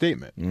public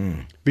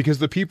statement? Because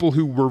the people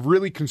who were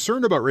really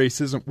concerned about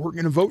racism weren't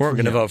going to vote for him.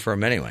 We're going to vote for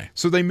him anyway.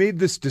 So they made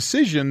this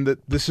decision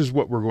that this is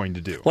what we're going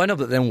to do. Well, I know,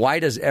 but then why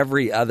does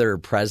every other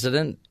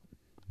president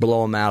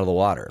blow him out of the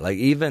water? Like,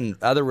 even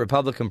other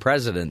Republican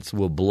presidents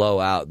will blow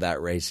out that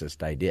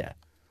racist idea.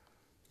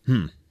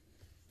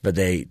 But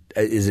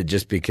is it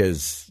just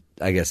because,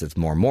 I guess it's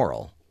more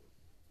moral?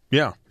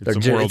 Yeah,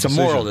 it's a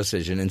moral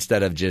decision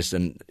instead of just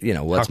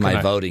what's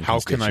my voting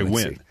constituency? How can I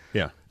win?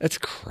 Yeah, that's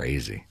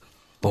crazy.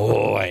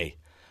 Boy,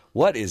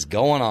 what is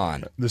going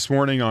on this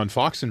morning on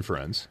Fox and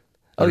Friends?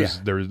 There was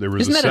Isn't that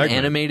a segment. an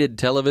animated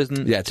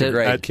television? Yeah, it's a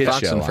great kids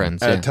Fox show and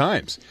Friends. At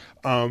times,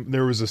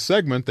 there was a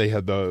segment. They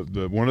had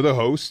the one of the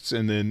hosts,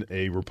 and then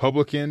a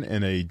Republican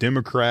and a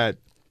Democrat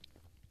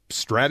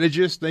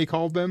strategist. They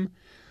called them,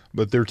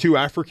 but they're two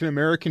African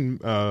American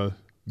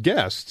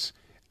guests.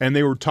 And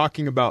they were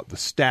talking about the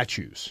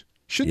statues.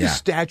 Should the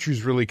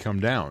statues really come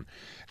down?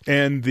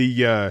 And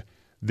the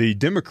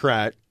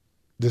Democrat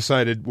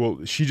decided,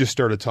 well, she just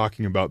started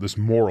talking about this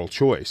moral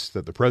choice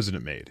that the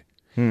president made.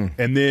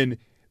 And then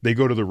they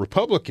go to the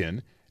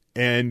Republican,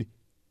 and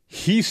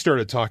he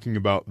started talking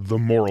about the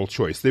moral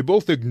choice. They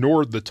both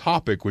ignored the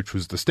topic, which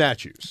was the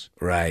statues.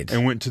 Right.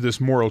 And went to this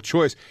moral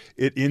choice.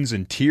 It ends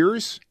in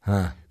tears.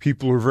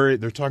 People are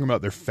they're talking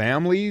about their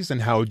families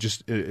and how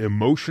just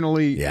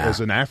emotionally,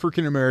 as an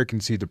African-American,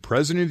 see the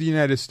president of the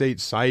United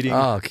States siding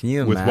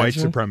with white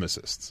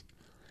supremacists.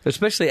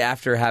 Especially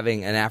after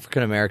having an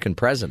African-American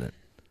president.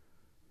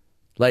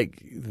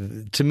 Like,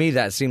 to me,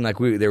 that seemed like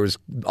there was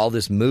all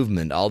this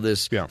movement, all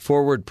this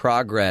forward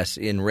progress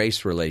in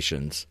race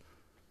relations.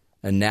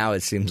 And now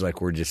it seems like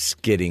we're just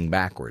skidding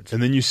backwards.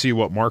 And then you see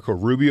what Marco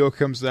Rubio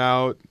comes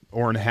out.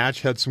 Orrin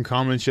Hatch had some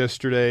comments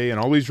yesterday. And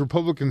all these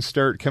Republicans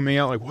start coming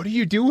out like, what are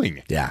you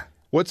doing? Yeah.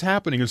 What's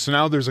happening? And so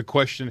now there's a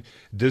question,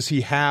 does he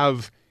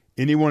have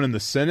anyone in the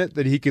Senate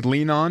that he could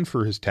lean on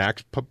for his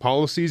tax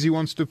policies he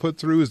wants to put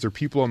through? Is there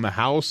people in the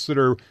House that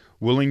are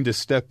willing to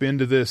step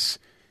into this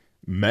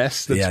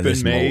mess that's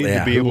been made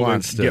to be able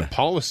to get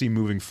policy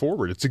moving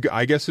forward?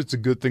 I guess it's a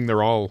good thing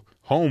they're all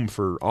home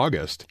for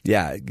August.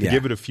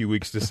 Give it a few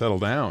weeks to settle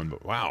down,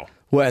 but wow.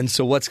 Well, and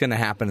so what's going to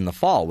happen in the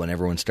fall when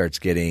everyone starts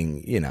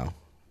getting,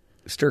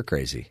 stir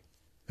crazy?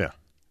 Yeah.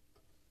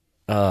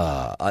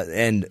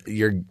 And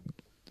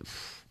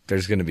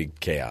there's going to be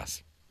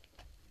chaos.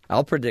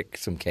 I'll predict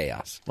some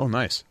chaos. Oh,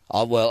 nice.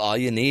 All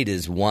you need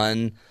is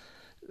one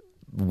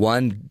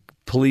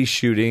police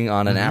shooting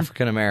on an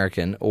African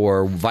American,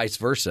 or vice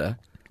versa.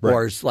 Right.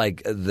 Or it's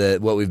like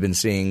what we've been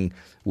seeing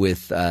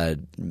with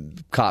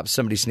cops,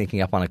 somebody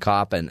sneaking up on a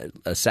cop and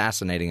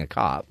assassinating a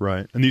cop.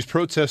 Right. And these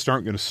protests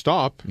aren't going to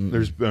stop.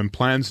 There's been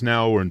plans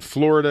now in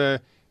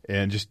Florida,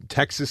 and just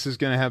Texas is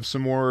going to have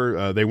some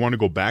more. They want to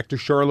go back to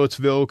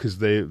Charlottesville because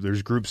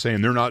there's groups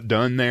saying they're not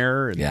done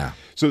there. And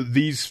so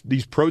these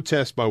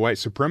protests by white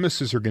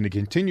supremacists are going to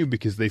continue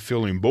because they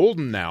feel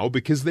emboldened now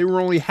because they were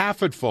only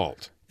half at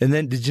fault. And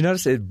then, did you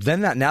notice it?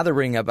 Now they're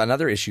bringing up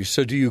another issue.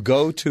 So do you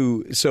go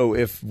to? So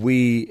if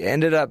we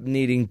ended up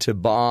needing to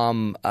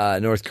bomb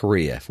North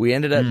Korea, if we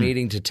ended up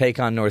needing to take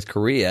on North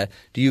Korea,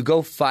 do you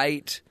go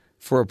fight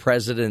for a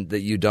president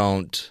that you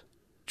don't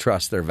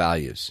trust their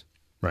values?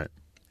 Right.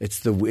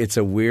 It's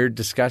a weird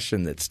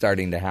discussion that's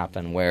starting to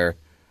happen where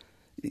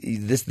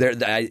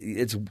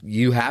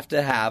You have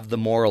to have the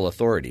moral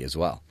authority as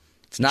well.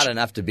 It's not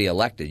enough to be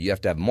elected. You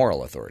have to have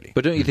moral authority.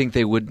 But don't you think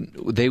they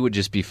would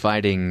just be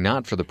fighting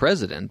not for the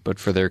president, but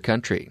for their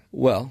country?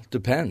 Well,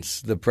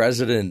 depends. The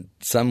president,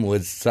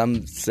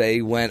 some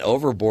say, went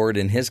overboard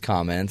in his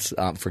comments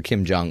for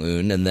Kim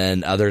Jong-un, and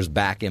then others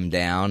back him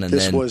down. And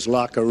this was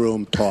locker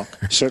room talk.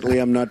 Certainly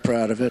I'm not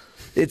proud of it.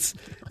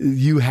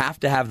 You have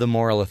to have the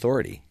moral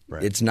authority.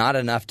 Right. It's not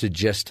enough to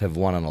just have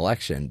won an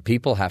election.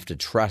 People have to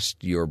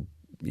trust your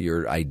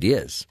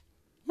ideas.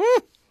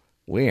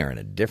 We are in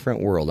a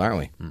different world, aren't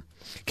we?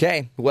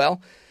 Okay,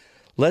 well,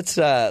 let's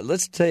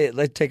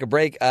take a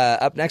break.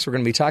 Up next, we're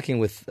going to be talking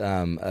with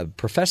a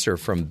professor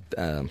from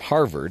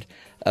Harvard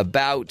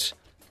about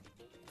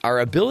our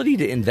ability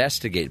to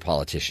investigate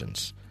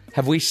politicians.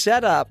 Have we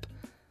set up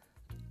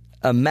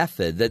a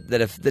method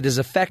that is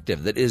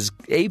effective, that is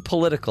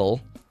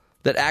apolitical,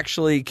 that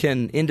actually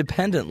can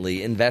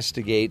independently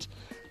investigate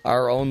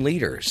our own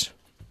leaders?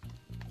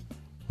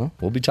 Well,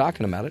 we'll be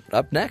talking about it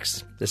up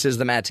next. This is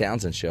the Matt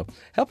Townsend Show,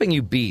 helping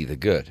you be the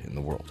good in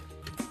the world.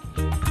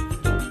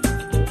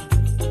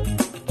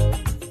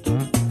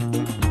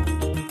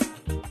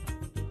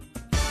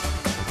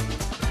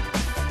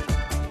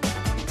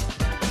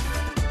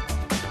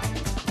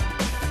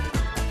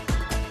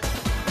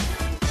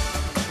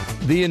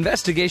 The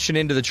investigation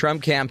into the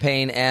Trump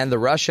campaign and the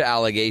Russia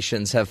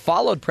allegations have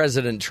followed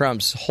President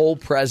Trump's whole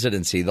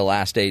presidency the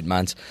last 8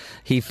 months.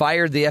 He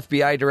fired the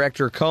FBI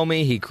director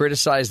Comey. He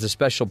criticized the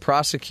special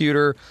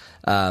prosecutor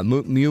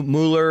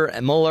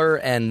Mueller,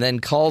 and then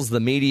calls the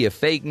media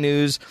fake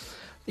news.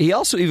 He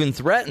also even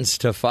threatens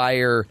to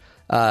fire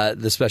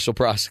the special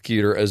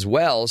prosecutor as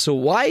well. So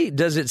why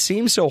does it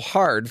seem so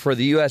hard for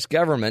the U.S.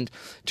 government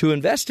to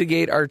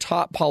investigate our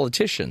top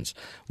politicians,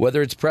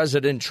 whether it's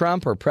President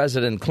Trump or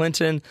President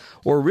Clinton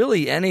or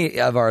really any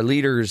of our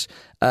leaders?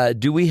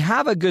 Do we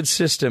have a good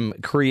system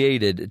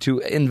created to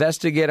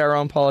investigate our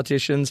own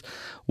politicians?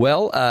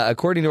 Well,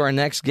 according to our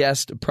next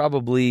guest,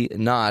 probably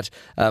not.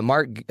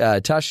 Mark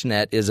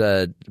Tushnet is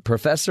a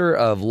professor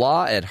of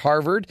law at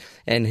Harvard,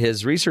 and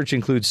his research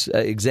includes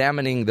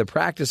examining the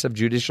practice of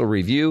judicial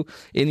review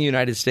in the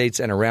United States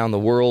and around the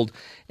world.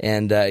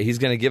 And he's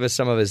going to give us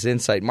some of his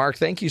insight. Mark,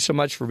 thank you so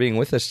much for being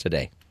with us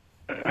today.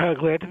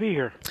 Glad to be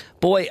here.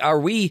 Boy, are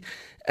we...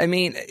 I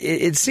mean,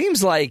 it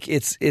seems like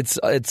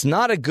it's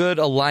not a good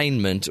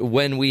alignment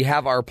when we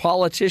have our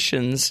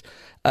politicians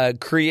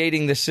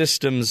creating the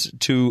systems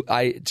to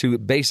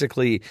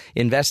basically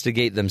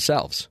investigate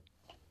themselves.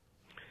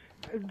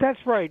 That's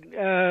right.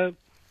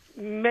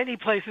 Many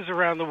places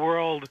around the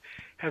world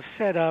have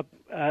set up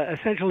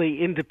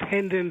essentially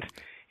independent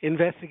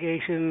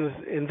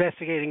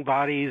investigating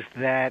bodies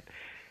that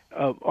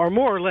are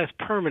more or less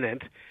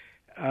permanent,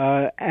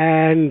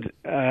 and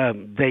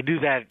they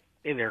do that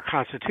in their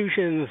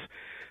constitutions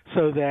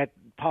so that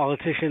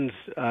politicians,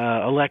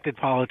 elected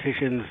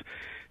politicians,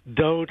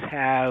 don't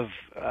have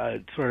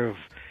sort of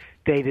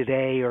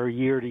day-to-day or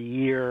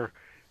year-to-year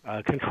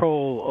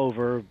control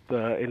over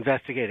the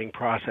investigating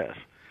process.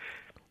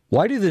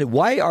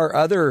 Why are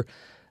other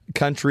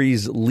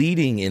countries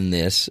leading in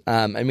this?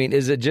 I mean,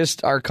 is it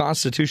just our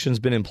Constitution's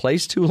been in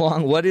place too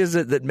long? What is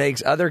it that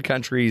makes other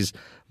countries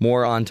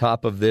more on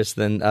top of this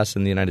than us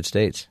in the United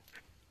States?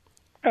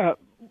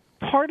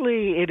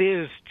 Partly it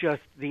is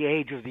just the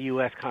age of the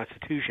U.S.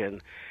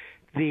 Constitution.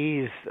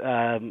 These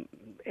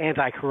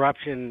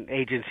anti-corruption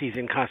agencies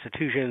and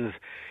constitutions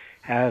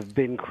have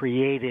been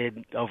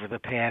created over the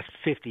past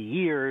 50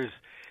 years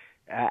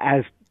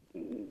as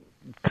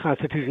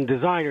Constitution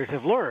designers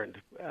have learned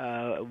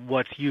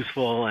what's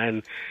useful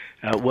and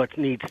what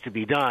needs to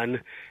be done.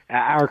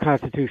 Our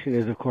Constitution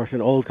is, of course, an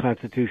old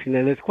Constitution,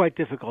 and it's quite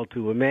difficult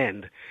to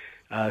amend,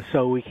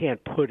 so we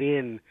can't put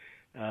in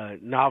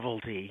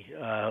novelty,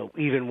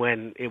 even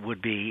when it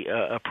would be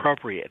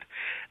appropriate.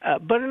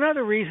 But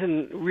another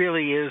reason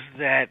really is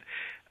that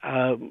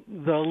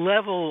the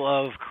level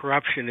of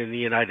corruption in the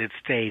United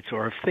States,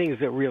 or of things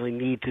that really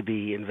need to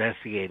be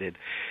investigated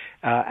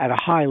at a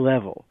high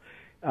level,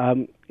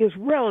 is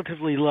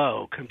relatively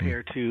low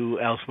compared to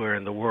elsewhere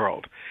in the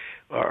world.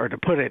 Or to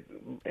put it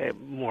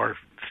more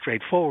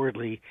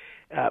straightforwardly,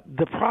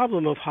 the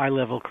problem of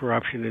high-level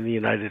corruption in the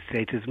United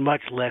States is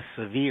much less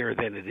severe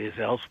than it is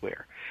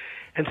elsewhere.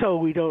 And so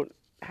we don't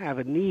have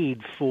a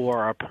need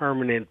for a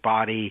permanent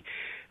body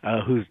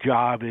whose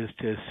job is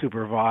to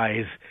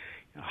supervise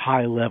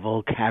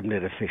high-level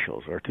cabinet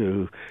officials or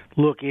to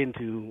look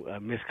into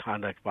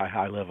misconduct by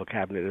high-level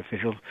cabinet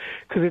officials,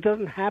 because it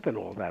doesn't happen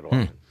all that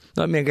often.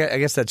 I mean, I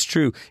guess that's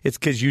true. It's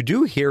because you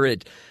do hear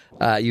it.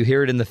 You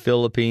hear it in the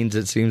Philippines,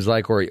 it seems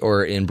like,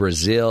 or in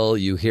Brazil.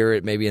 You hear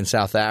it maybe in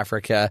South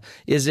Africa.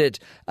 Is it?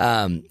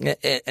 And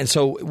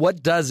so,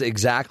 what does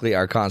exactly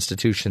our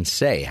Constitution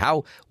say?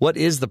 What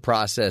is the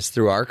process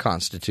through our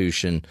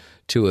Constitution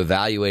to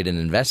evaluate and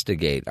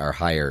investigate our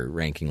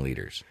higher-ranking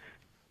leaders?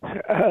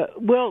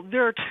 Well,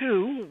 there are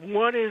two.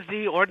 One is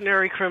the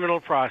ordinary criminal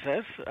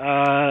process,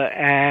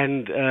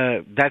 and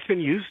that's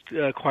been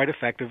used quite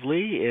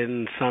effectively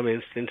in some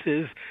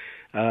instances.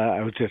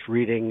 I was just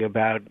reading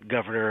about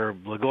Governor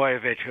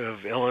Blagojevich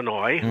of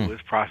Illinois, who was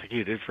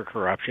prosecuted for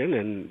corruption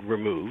and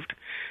removed,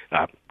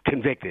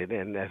 convicted,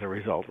 and as a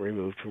result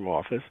removed from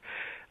office.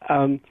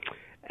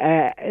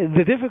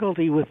 The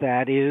difficulty with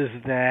that is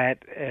that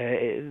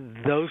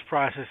those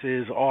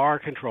processes are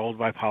controlled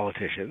by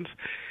politicians,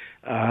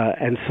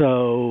 and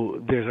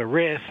so there's a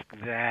risk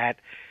that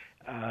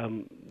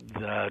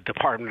the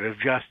Department of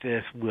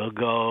Justice will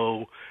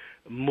go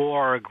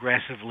more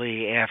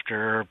aggressively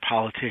after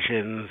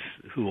politicians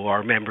who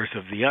are members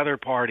of the other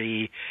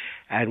party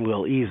and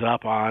will ease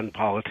up on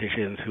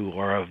politicians who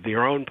are of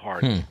their own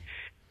party.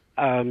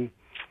 And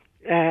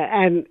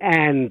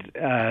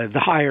the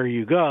higher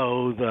you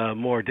go, the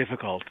more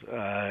difficult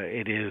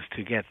it is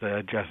to get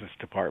the Justice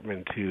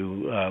Department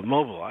to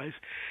mobilize.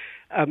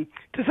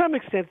 To some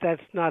extent,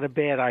 that's not a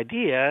bad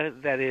idea.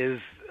 That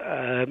is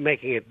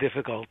making it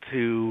difficult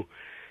to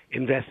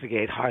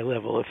investigate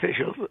high-level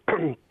officials.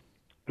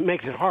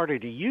 Makes it harder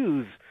to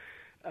use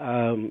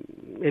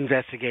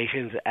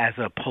investigations as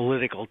a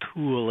political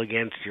tool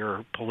against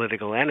your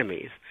political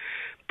enemies.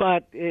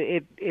 But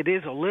it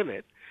is a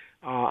limit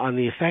on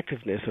the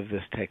effectiveness of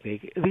this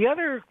technique. The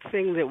other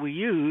thing that we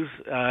use,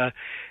 or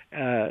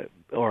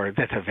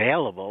that's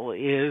available,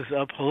 is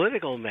a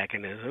political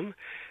mechanism.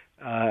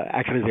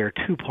 Actually, there are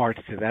two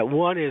parts to that.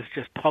 One is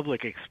just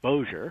public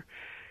exposure.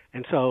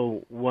 And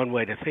so one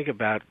way to think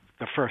about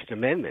the First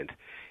Amendment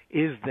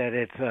is that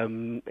it's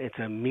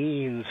a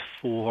means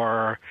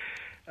for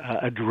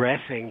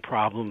addressing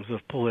problems of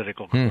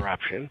political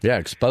corruption. Yeah,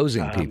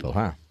 exposing people,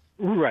 huh?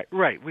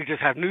 Right. We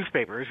just have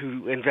newspapers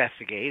who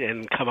investigate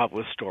and come up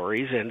with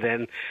stories, and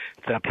then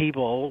the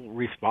people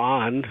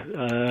respond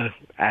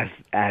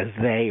as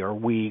they or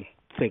we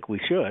think we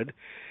should.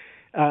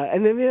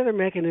 And then the other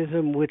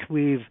mechanism, which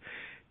we've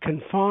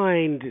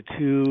confined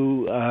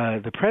to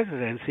the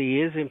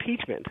presidency, is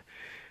impeachment.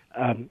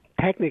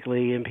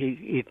 Technically,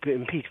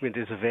 impeachment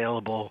is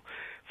available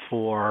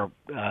for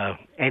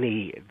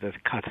any, the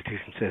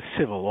Constitution says,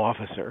 civil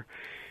officer,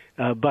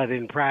 but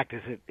in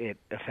practice it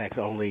affects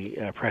only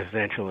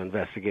presidential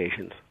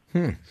investigations.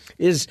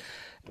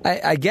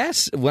 I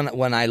guess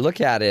when I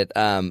look at it,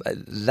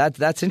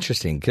 that's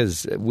interesting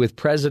because with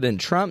President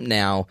Trump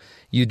now,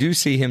 you do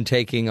see him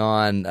taking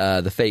on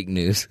the fake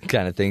news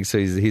kind of thing. So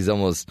he's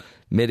almost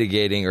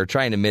mitigating or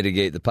trying to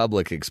mitigate the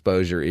public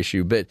exposure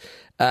issue. But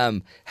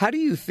how do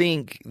you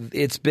think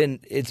it's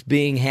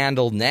being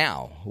handled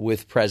now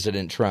with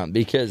President Trump?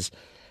 Because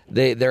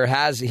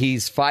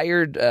he's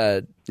fired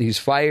the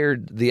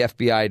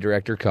FBI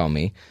director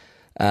Comey.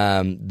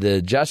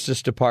 The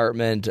Justice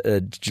Department,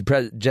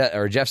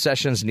 Jeff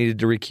Sessions needed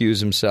to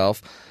recuse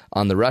himself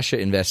on the Russia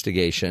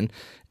investigation.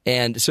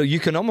 And so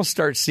you can almost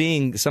start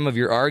seeing some of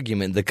your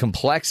argument, the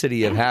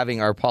complexity of having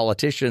our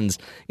politicians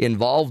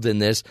involved in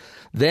this.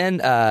 Then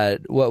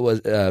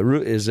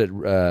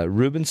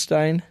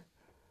Rubenstein?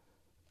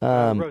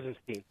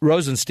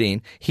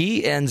 Rosenstein.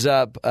 He ends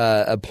up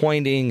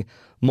appointing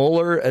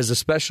Mueller as a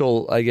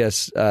special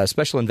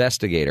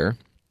investigator.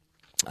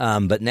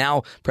 But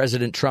now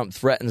President Trump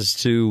threatens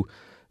to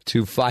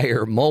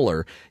fire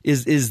Mueller.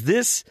 Is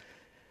this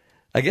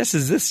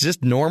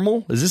just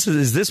normal?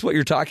 Is this what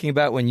you're talking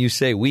about when you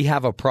say we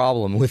have a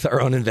problem with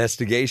our own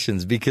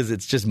investigations because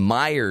it's just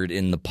mired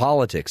in the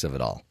politics of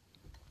it all?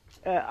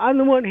 On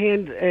the one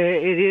hand,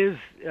 it is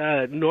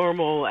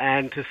normal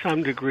and to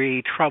some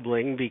degree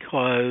troubling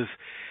because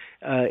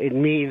it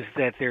means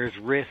that there's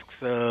risks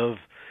of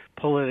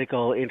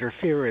political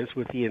interference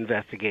with the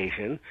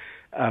investigation.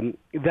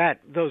 That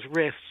those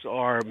risks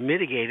are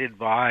mitigated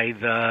by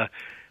the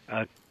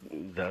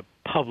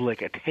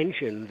public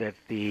attention that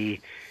the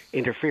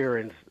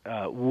interference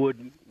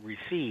would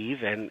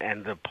receive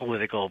and the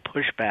political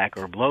pushback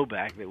or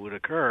blowback that would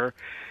occur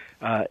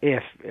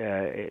if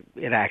the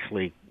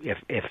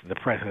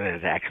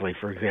president had actually,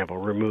 for example,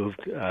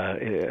 removed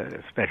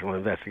special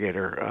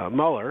investigator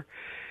Mueller.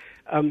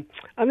 On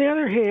the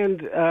other hand,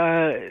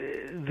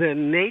 the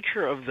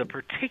nature of the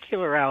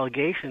particular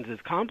allegations is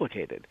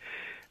complicated.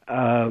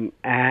 And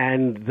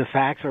the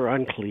facts are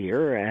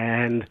unclear,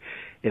 and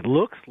it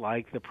looks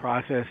like the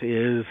process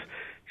is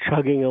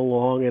chugging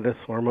along at a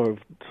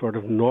sort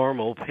of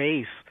normal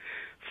pace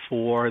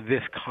for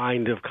this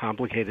kind of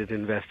complicated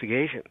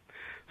investigation.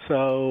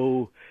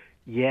 So,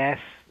 yes,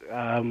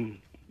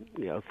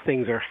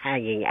 things are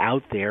hanging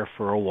out there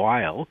for a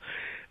while,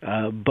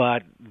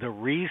 but the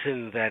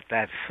reason that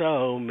that's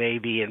so may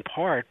be in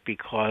part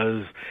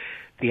because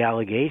the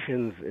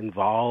allegations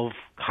involve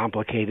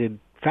complicated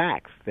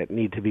facts that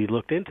need to be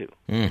looked into.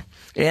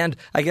 And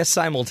I guess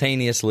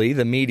simultaneously,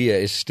 the media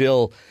is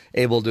still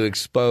able to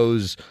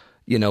expose,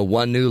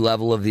 one new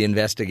level of the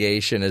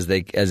investigation as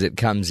it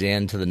comes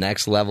in to the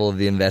next level of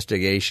the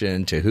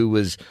investigation to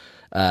whose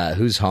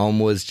home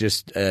was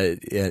just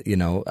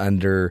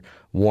under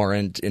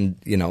warrant and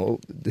who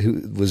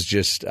was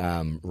just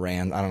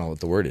ran. I don't know what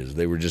the word is.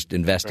 They were just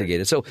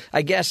investigated. Right. So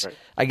I guess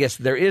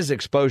there is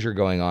exposure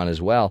going on as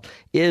well.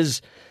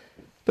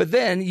 But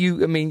then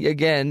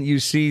you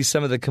see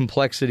some of the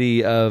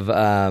complexity of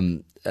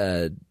the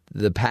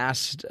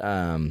past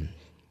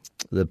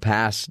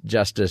past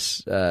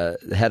justice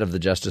head of the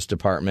Justice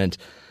Department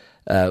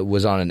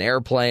was on an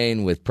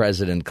airplane with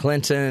President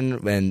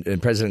Clinton, and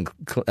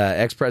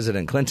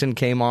ex-President Clinton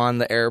came on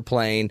the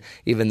airplane,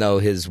 even though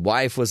his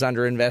wife was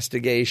under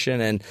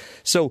investigation. And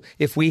so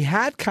if we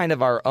had kind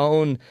of our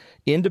own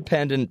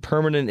independent,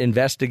 permanent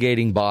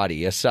investigating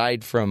body,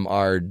 aside from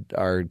our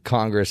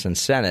Congress and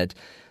Senate,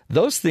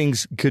 those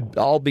things could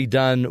all be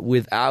done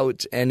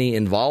without any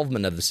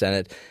involvement of the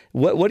Senate.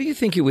 What do you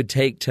think it would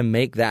take to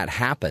make that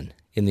happen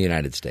in the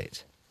United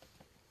States?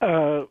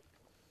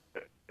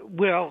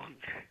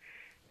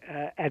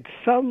 At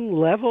some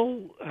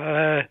level,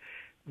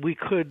 we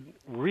could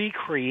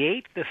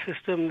recreate the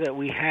system that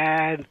we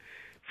had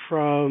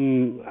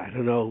from,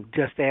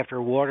 just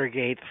after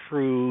Watergate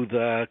through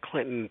the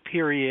Clinton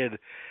period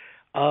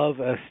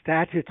of a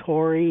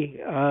statutory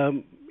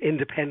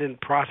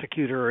independent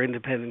prosecutor or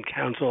independent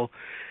counsel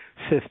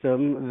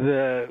system.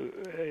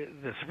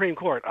 The Supreme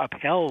Court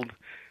upheld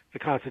the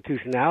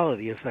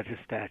constitutionality of such a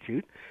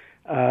statute.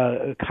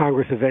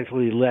 Congress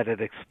eventually let it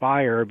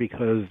expire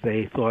because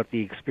they thought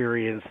the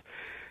experience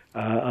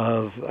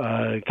of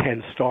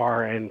Ken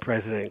Starr and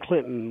President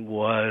Clinton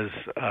was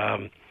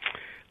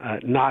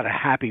not a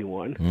happy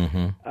one.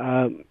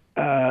 Mm-hmm.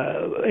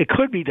 It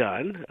could be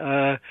done.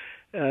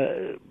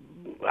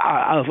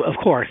 Of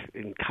course,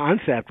 in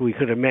concept, we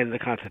could amend the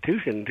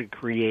Constitution to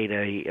create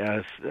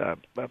an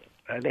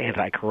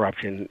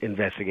anti-corruption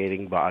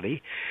investigating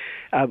body.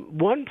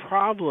 One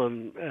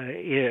problem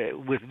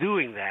with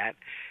doing that,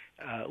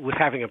 with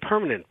having a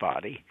permanent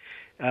body,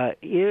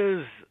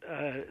 is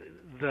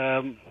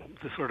the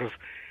sort of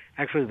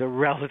actually the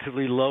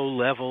relatively low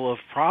level of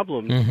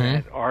problems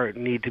that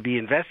need to be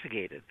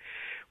investigated.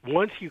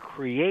 Once you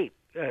create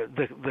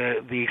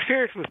the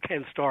experience with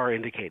Ken Starr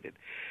indicated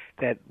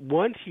that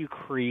once you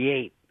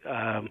create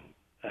an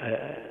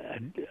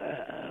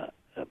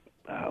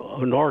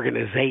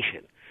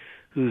organization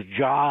whose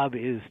job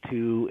is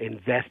to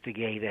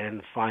investigate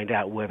and find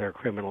out whether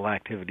criminal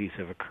activities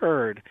have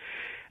occurred,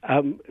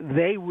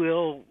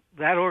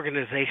 that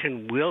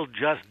organization will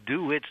just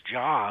do its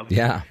job.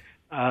 Yeah.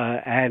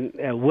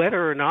 And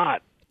whether or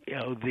not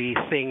the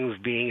things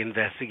being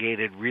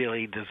investigated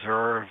really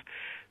deserve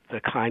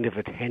the kind of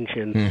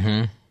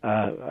attention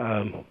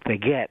they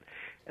get.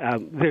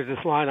 There's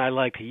this line I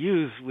like to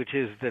use, which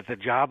is that the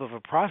job of a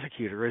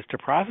prosecutor is to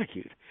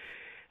prosecute.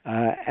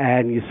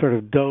 And you sort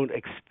of don't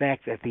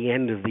expect at the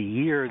end of the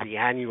year the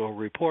annual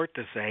report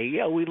to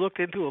say, we looked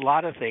into a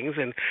lot of things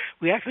and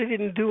we actually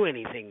didn't do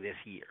anything this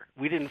year.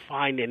 We didn't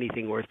find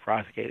anything worth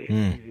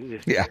prosecuting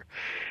this year.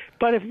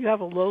 But if you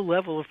have a low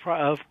level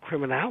of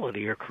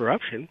criminality or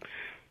corruption,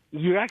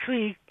 you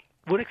actually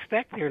would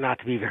expect there not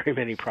to be very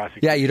many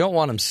prosecutors. Yeah, you don't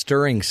want them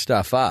stirring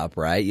stuff up,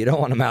 right? You don't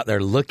want them out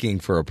there looking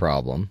for a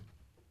problem.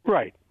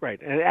 Right.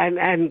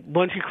 And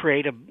once you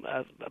create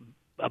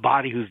a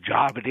body whose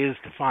job it is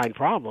to find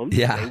problems,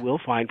 they will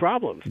find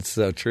problems. It's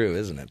so true,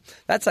 isn't it?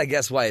 That's, I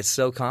guess, why it's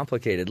so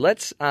complicated.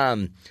 Let's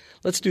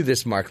do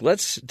this, Mark.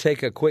 Let's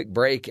take a quick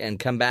break and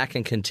come back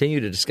and continue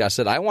to discuss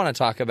it. I want to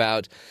talk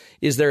about,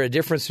 is there a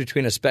difference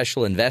between a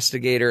special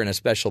investigator and a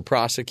special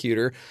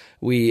prosecutor?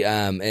 We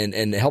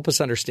and help us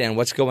understand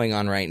what's going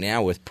on right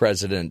now with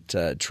President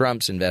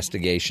Trump's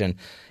investigation,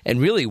 and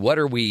really what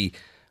are we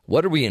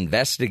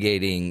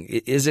investigating?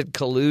 Is it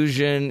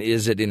collusion?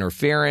 Is it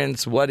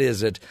interference? What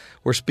is it?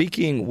 We're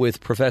speaking with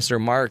Professor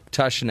Mark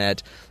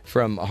Tushnet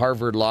from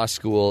Harvard Law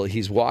School.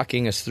 He's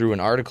walking us through an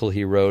article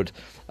he wrote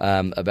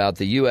about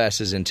the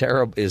U.S. is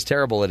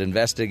terrible at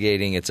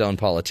investigating its own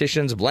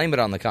politicians. Blame it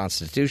on the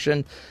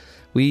Constitution.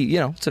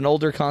 It's an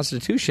older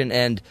Constitution,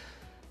 and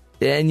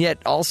yet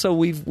also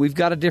we've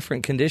got a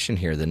different condition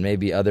here than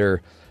maybe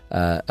other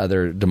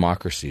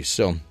democracies.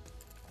 So.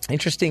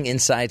 Interesting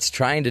insights,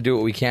 trying to do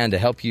what we can to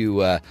help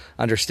you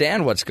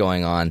understand what's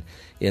going on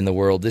in the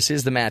world. This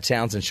is the Matt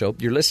Townsend Show.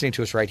 You're listening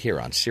to us right here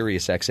on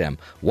Sirius XM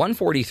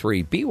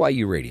 143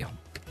 BYU Radio.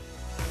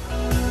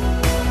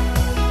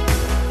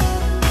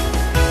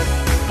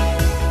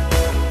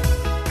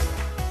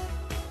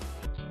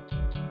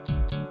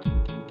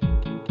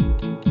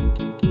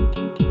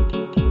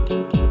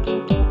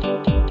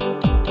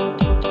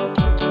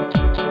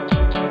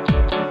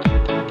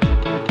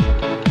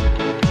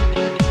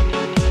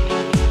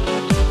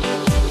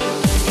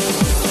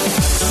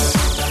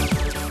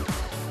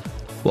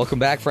 Welcome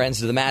back, friends,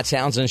 to the Matt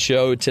Townsend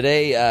Show.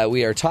 Today,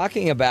 we are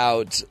talking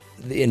about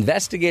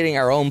investigating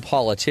our own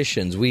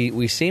politicians.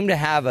 We seem to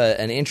have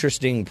an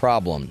interesting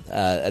problem.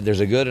 There's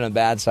a good and a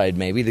bad side,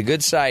 maybe. The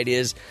good side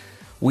is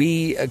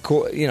we,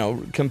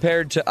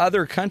 compared to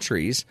other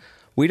countries,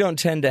 we don't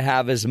tend to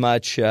have as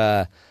much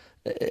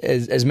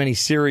as many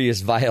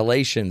serious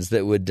violations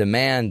that would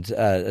demand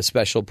a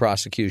special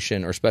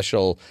prosecution or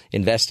special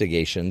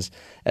investigations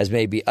as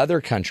maybe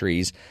other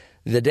countries.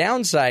 The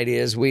downside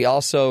is we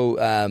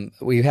also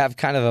we have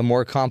kind of a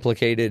more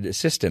complicated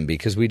system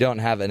because we don't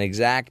have an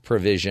exact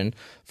provision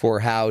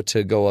for how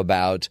to go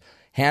about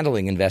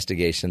handling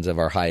investigations of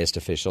our highest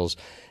officials.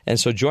 And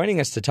so joining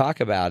us to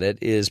talk about it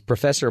is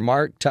Professor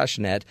Mark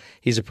Tushnet.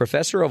 He's a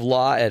professor of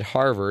law at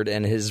Harvard,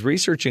 and his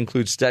research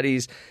includes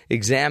studies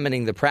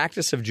examining the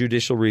practice of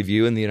judicial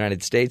review in the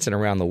United States and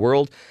around the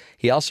world.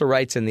 He also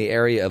writes in the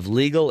area of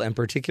legal and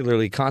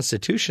particularly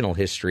constitutional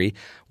history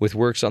with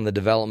works on the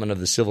development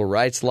of the civil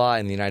rights law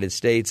in the United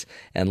States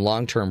and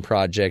long-term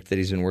project that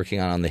he's been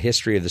working on the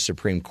history of the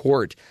Supreme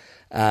Court.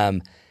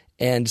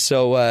 And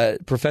so,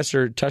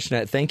 Professor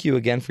Tushnet, thank you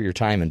again for your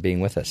time and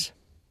being with us.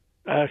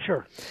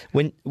 Sure.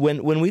 When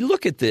we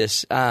look at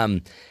this,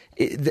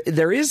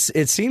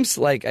 it seems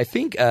like I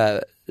think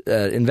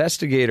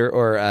investigator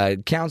or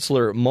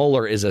counselor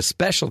Mueller is a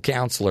special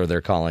counselor,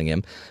 they're calling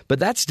him, but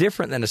that's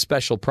different than a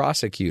special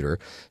prosecutor.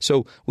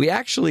 So we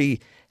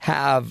actually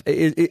have,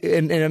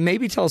 and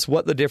maybe tell us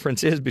what the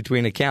difference is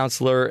between a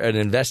counselor, an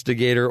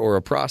investigator, or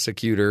a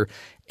prosecutor,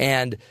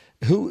 and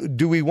who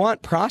do we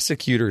want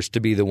prosecutors to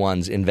be the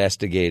ones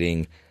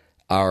investigating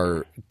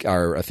our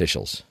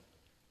officials?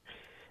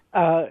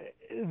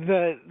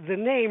 The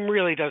name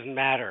really doesn't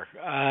matter.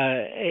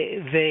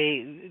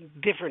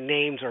 Different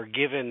names are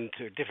given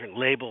to different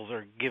labels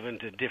are given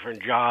to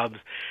different jobs,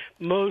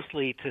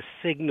 mostly to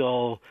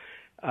signal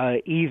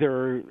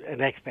either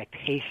an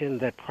expectation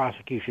that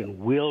prosecution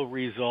will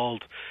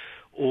result,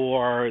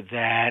 or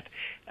that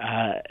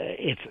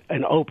it's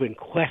an open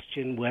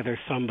question whether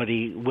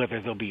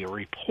there'll be a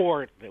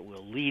report that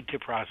will lead to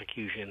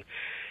prosecution.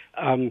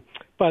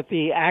 But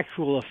the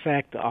actual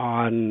effect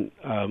on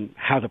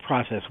how the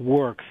process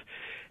works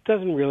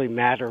doesn't really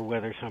matter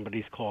whether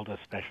somebody's called a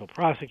special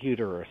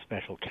prosecutor or a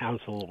special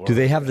counsel. Or, do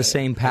they have the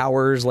same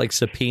powers, like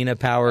subpoena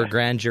power,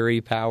 grand jury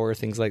power,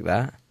 things like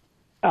that?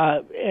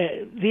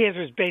 The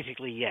answer is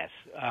basically yes.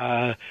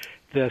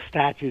 The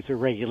statutes or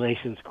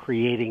regulations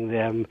creating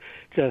them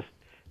just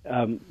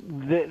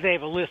they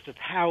have a list of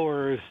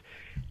powers,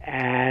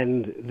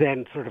 and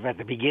then sort of at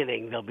the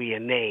beginning there'll be a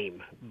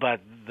name,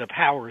 but the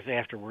powers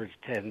afterwards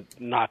tend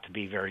not to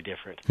be very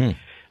different.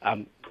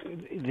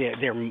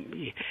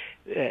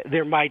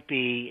 There might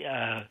be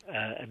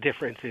a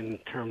difference in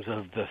terms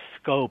of the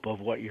scope of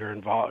what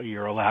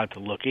you're allowed to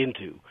look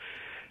into,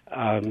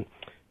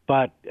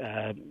 but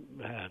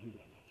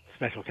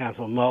Special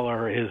Counsel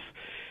Mueller is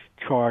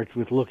charged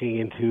with looking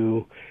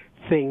into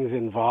things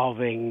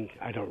involving,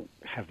 I don't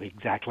have the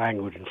exact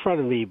language in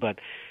front of me, but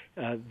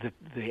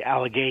the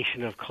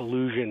allegation of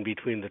collusion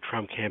between the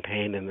Trump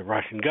campaign and the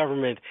Russian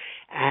government,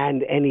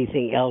 and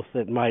anything else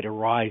that might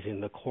arise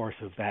in the course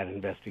of that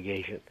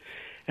investigation.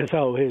 And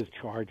so his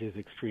charge is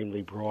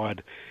extremely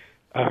broad,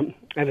 and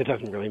it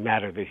doesn't really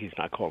matter that he's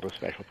not called a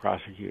special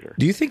prosecutor.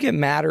 Do you think it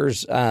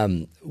matters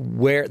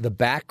where the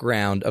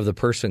background of the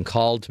person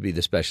called to be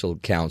the special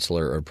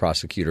counselor or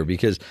prosecutor?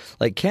 Because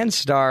like Ken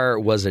Starr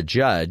was a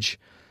judge,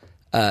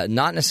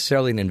 not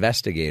necessarily an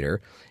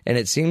investigator, and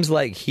it seems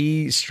like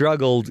he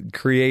struggled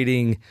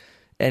creating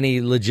any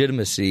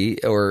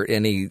legitimacy or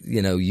any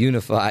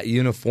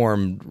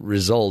uniform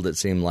result. It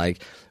seemed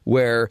like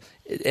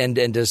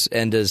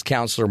does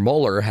Counselor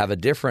Mueller have a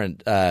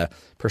different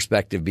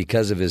perspective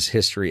because of his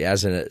history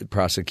as a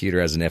prosecutor,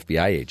 as an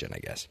FBI agent? I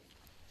guess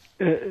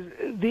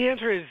the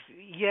answer is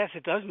yes.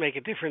 It does make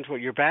a difference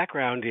what your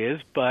background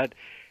is, but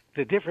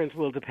the difference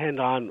will depend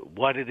on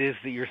what it is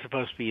that you're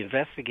supposed to be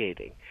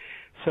investigating.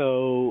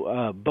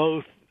 So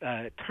both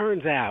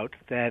turns out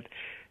that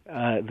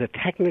the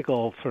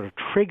technical sort of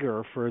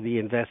trigger for the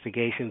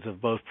investigations of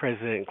both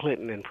President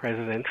Clinton and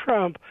President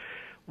Trump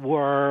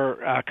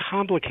were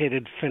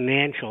complicated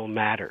financial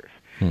matters.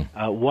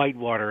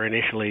 Whitewater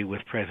initially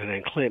with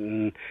President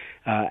Clinton,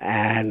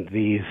 and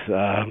these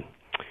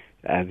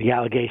the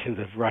allegations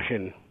of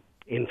Russian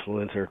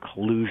influence or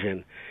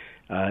collusion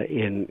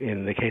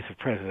in the case of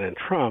President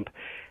Trump.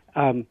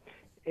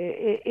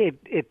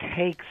 It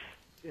takes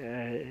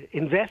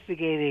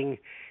investigating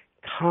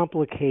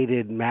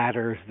complicated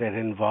matters that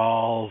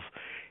involve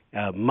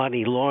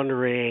money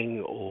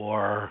laundering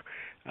or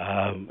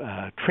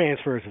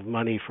transfers of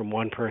money from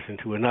one person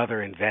to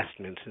another,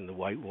 investments in the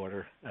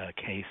Whitewater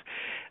case,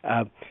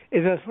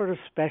 is a sort of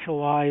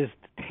specialized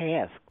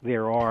task.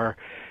 There are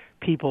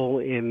people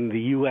in the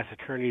U.S.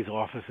 attorney's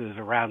offices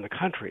around the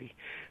country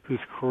whose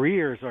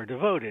careers are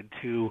devoted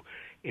to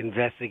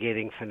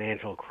investigating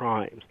financial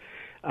crimes.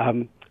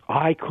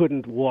 I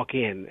couldn't walk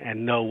in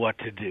and know what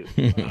to do.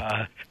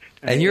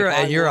 And you're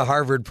a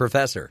Harvard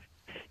professor.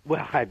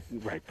 Well,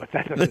 right, but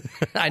that doesn't.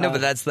 I know,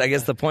 but I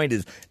guess the point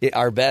is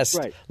our best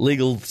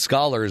legal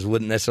scholars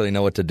wouldn't necessarily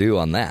know what to do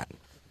on that.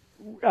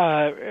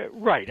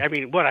 Right. I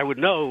mean, what I would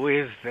know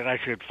is that I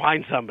should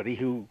find somebody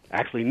who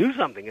actually knew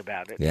something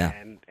about it,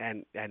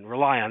 and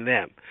rely on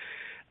them.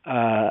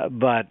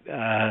 But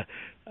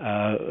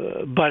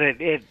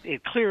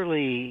it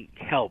clearly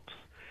helps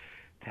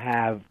to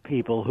have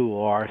people who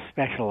are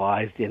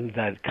specialized in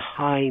that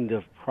kind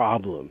of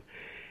problem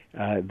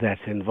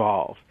that's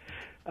involved.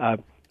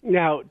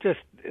 Now,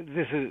 just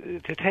this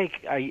is to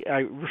take.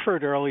 I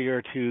referred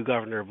earlier to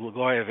Governor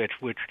Blagojevich,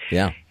 which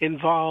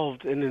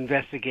involved an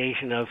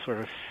investigation of sort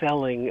of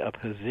selling a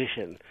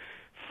position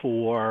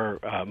for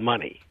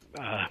money.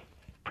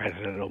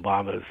 President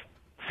Obama's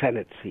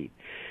Senate seat.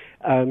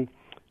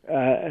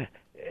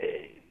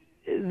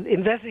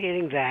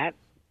 Investigating that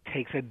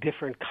takes a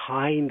different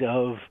kind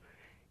of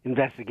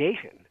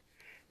investigation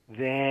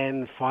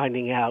than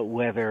finding out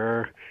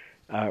whether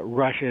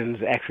Russians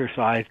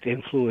exercised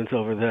influence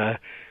over the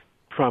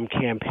Trump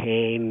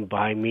campaign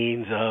by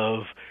means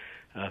of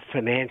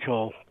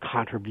financial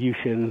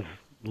contributions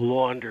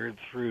laundered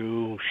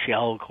through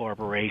shell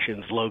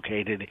corporations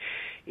located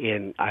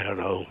in, I don't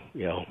know,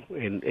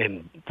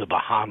 in the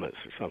Bahamas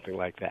or something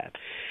like that.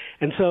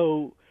 And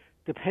so,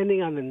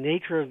 depending on the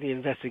nature of the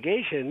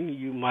investigation,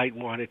 you might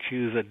want to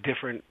choose a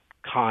different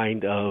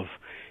kind of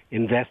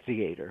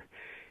investigator.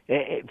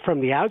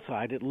 From the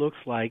outside, it looks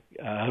like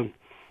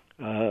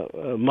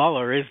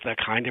Mueller is the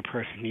kind of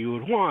person you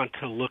would want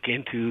to look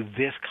into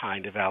this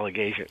kind of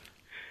allegation.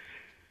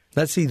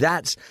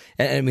 That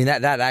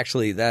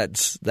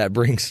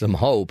brings some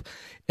hope.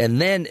 And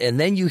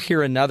then you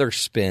hear another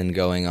spin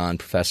going on,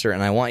 Professor,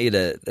 and I want you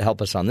to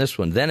help us on this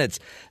one. Then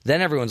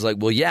everyone's like,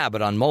 well, yeah,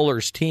 but on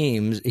Mueller's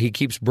teams, he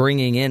keeps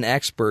bringing in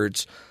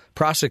experts,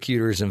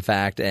 prosecutors, in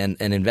fact, and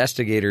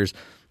investigators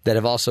that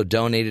have also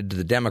donated to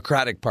the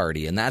Democratic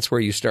Party. And that's where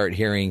you start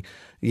hearing,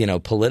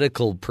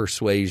 political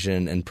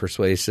persuasion and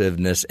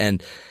persuasiveness.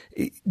 And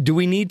do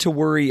we need to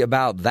worry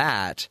about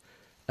that?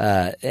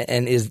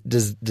 And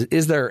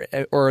is there,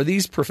 or are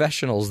these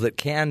professionals that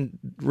can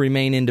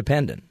remain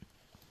independent?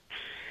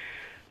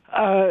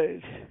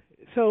 I'm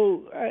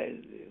going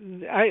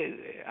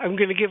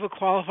to give a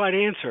qualified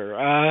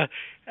answer.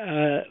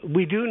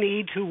 We do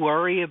need to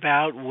worry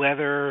about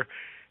whether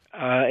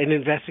an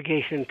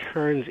investigation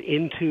turns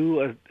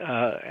into,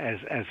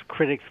 as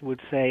critics would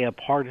say, a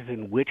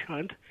partisan witch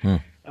hunt.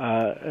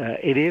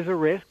 It is a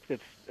risk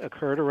that's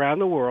occurred around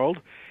the world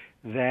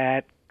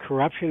that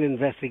corruption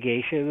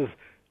investigations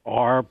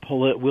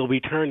will be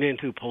turned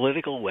into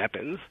political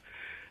weapons.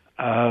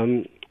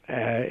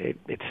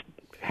 It's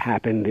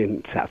happened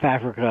in South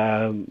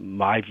Africa.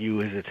 My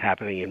view is it's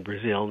happening in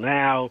Brazil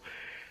now.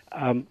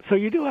 So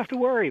you do have to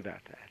worry about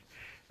that.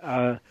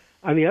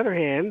 On the other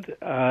hand,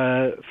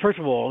 first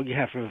of all, you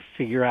have to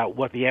figure out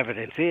what the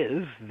evidence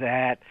is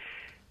that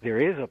there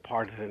is a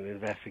partisan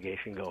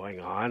investigation going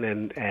on,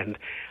 and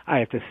I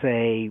have to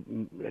say,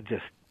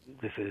 just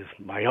this is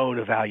my own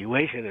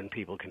evaluation, and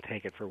people can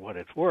take it for what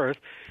it's worth.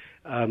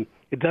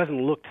 It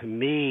doesn't look to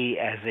me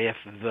as if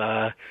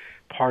the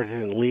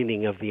partisan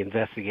leaning of the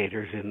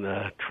investigators in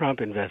the Trump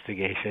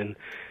investigation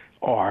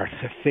are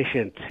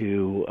sufficient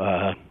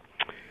to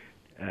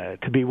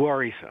be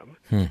worrisome.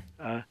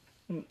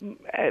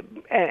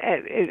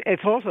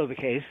 It's also the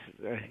case,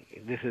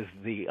 this is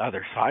the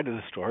other side of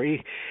the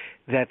story,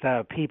 that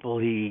the people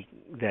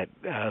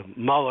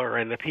Mueller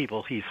and the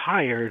people he's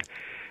hired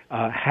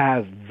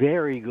have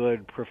very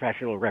good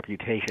professional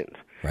reputations.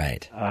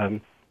 Right.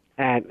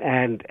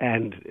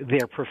 And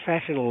their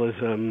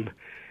professionalism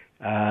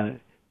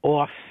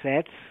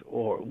offsets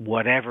or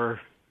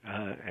whatever.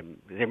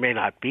 There may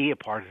not be a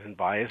partisan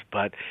bias,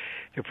 but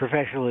their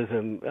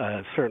professionalism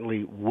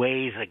certainly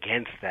weighs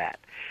against that.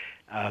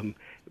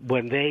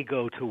 When they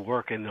go to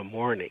work in the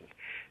morning,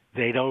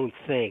 they don't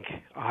think,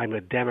 I'm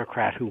a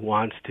Democrat who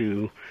wants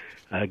to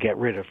get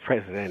rid of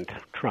President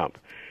Trump.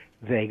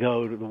 They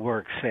go to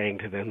work saying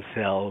to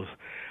themselves,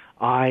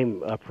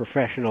 I'm a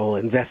professional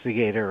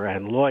investigator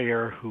and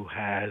lawyer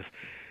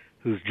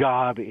whose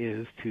job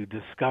is to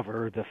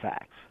discover the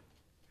facts.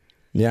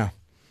 Yeah.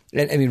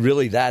 And I mean,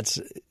 really, that's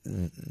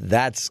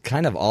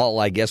kind of all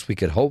I guess we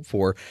could hope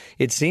for.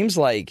 It seems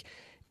like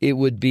it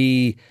would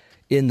be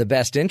in the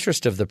best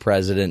interest of the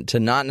president to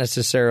not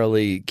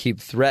necessarily keep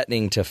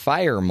threatening to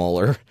fire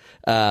Mueller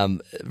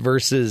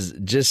versus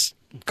just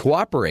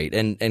cooperate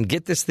and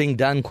get this thing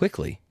done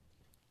quickly.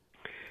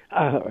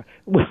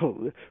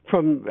 Well,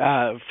 from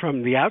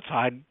the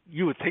outside,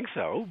 you would think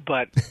so,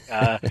 but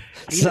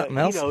he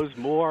knows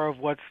more of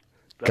what's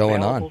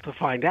going available on to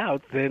find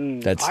out than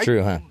that's I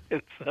true,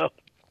 do. huh?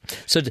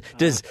 So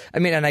does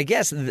and I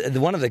guess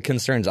one of the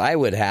concerns I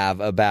would have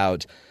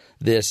about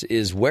this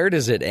is where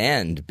does it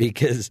end?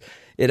 Because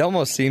it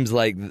almost seems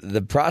like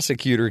the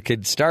prosecutor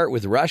could start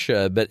with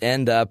Russia but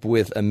end up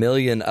with a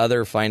million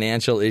other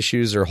financial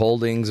issues or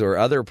holdings or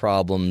other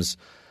problems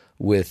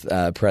with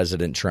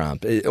President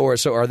Trump. Or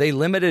so are they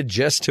limited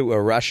just to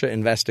a Russia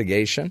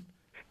investigation?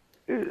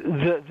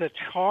 The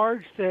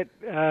charge that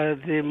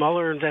the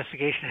Mueller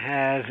investigation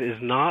has is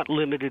not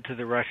limited to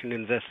the Russian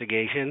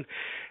investigation.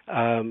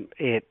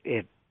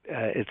 It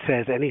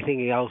says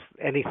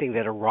anything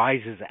that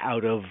arises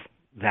out of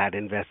that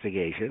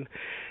investigation.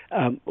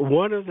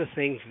 One of the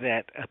things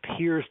that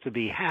appears to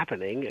be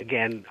happening,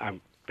 again,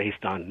 I'm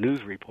based on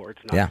news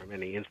reports, not from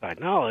any inside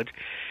knowledge,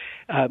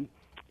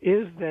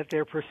 is that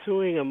they're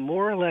pursuing a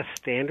more or less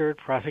standard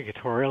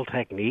prosecutorial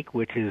technique,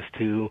 which is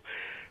to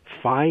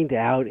find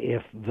out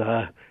if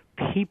the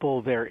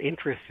people they're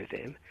interested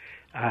in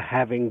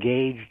have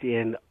engaged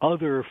in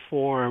other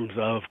forms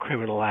of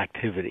criminal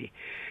activity,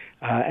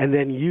 and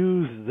then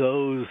use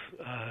those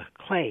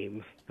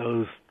claims,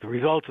 the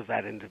results of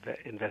that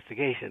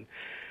investigation,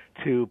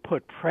 to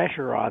put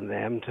pressure on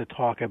them to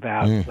talk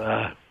about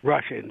the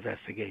Russia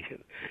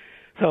investigation.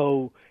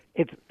 So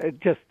it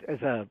just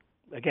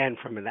again,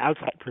 from an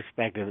outside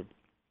perspective,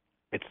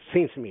 it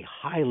seems to me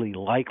highly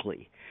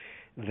likely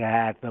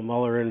that the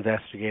Mueller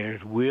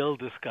investigators will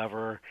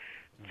discover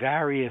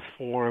various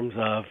forms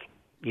of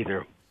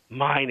either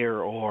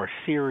minor or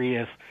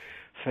serious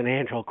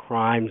financial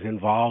crimes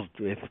involved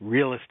with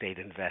real estate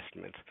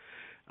investments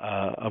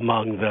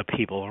among the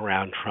people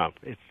around Trump.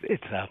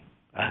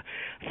 I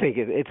think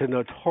it's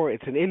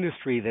an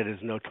industry that is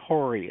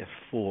notorious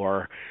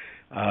for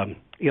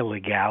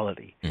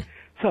illegality.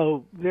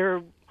 So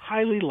they're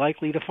highly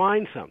likely to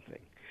find something.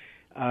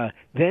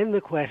 Then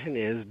the question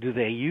is, do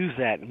they use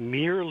that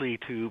merely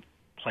to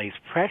place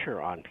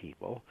pressure on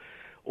people,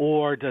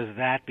 or does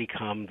that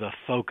become the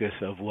focus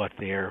of what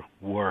their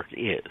work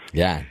is?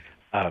 Yeah.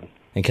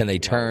 And can they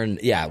turn?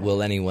 Yeah.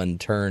 Will anyone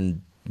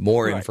turn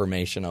more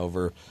information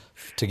over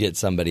to get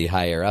somebody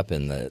higher up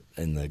in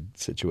the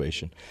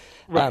situation?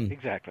 Right.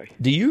 Exactly.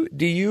 Do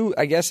you?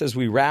 I guess as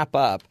we wrap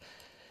up,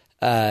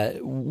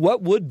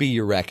 what would be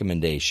your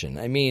recommendation?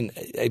 I mean,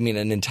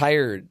 an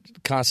entire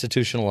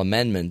constitutional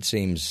amendment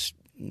seems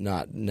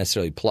not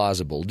necessarily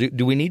plausible.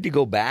 Do we need to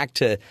go back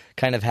to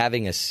kind of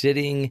having a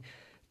sitting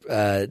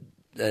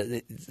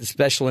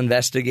special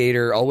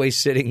investigator always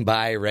sitting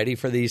by, ready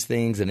for these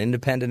things, an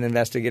independent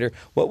investigator?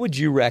 What would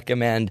you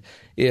recommend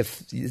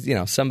if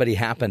somebody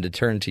happened to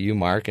turn to you,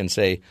 Mark, and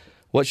say,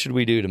 what should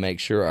we do to make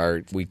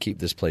sure we keep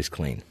this place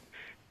clean?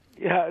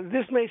 Yeah,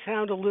 this may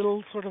sound a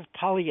little sort of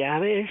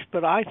Pollyanna-ish,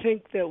 but I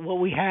think that what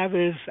we have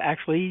is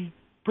actually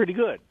pretty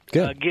good.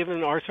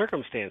 Given our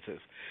circumstances.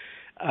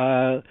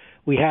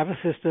 We have a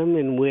system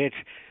in which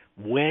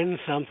when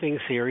something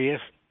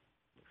serious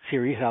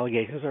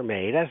allegations are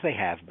made, as they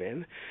have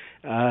been,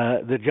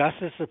 the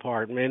Justice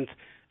Department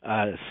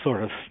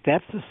sort of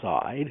steps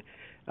aside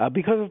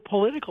because of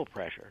political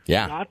pressure.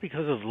 Yeah. Not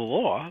because of the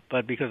law,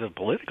 but because of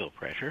political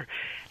pressure,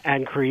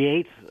 and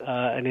creates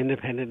an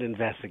independent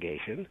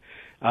investigation,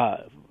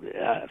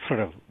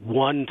 sort of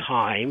one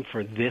time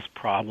for this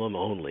problem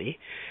only.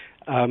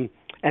 And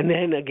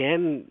then,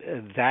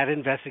 again, that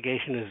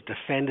investigation is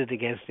defended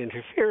against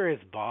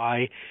interference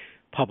by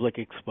public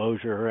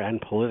exposure and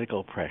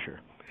political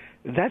pressure.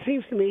 That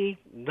seems to me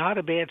not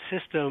a bad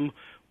system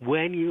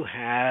when you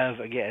have,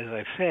 again, as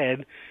I've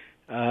said,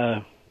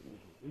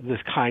 this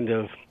kind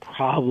of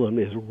problem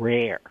is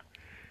rare.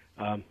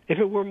 If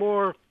it were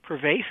more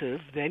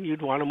pervasive, then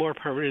you'd want a more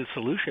permanent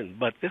solution.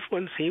 But this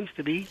one seems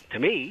to be, to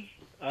me,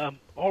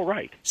 all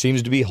right.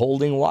 Seems to be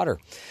holding water.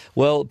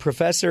 Well,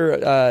 Professor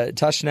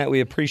Tushnet, we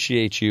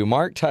appreciate you.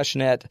 Mark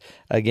Tushnet,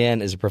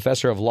 again, is a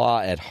professor of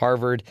law at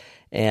Harvard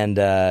and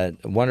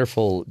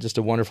just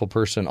a wonderful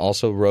person.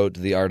 Also wrote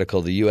the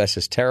article, "The U.S.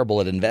 is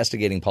terrible at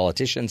investigating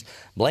politicians.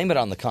 Blame it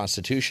on the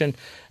Constitution."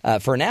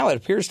 For now, it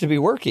appears to be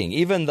working,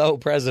 even though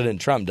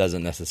President Trump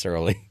doesn't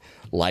necessarily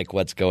like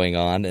what's going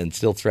on and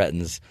still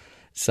threatens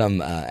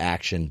some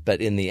action.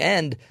 But in the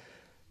end,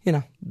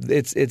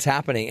 it's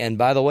happening. And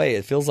by the way,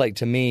 it feels like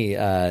to me,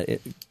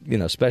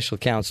 Special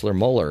Counselor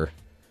Mueller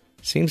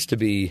seems to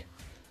be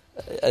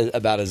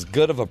about as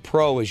good of a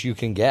pro as you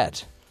can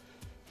get.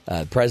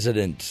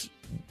 President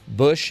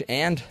Bush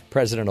and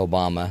President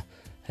Obama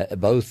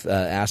both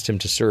asked him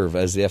to serve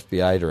as the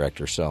FBI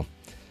director. So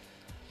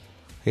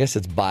I guess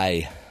it's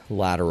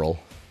bilateral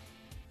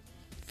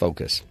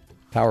focus.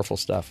 Powerful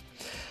stuff.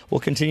 We'll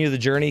continue the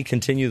journey,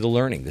 continue the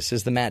learning. This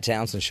is the Matt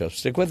Townsend Show.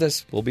 Stick with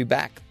us. We'll be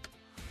back.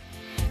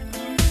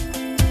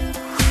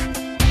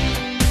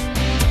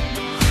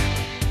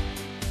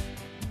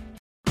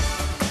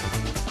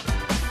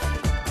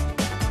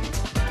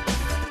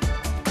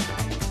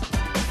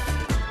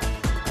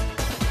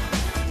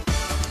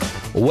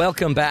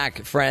 Welcome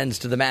back, friends,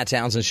 to the Matt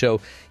Townsend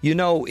Show.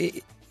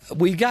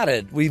 We've got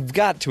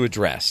to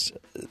address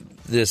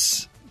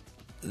this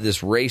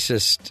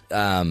racist,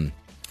 I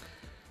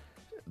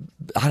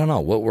don't know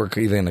what we're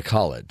even going to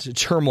call it,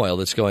 turmoil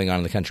that's going on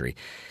in the country.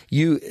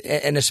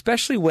 And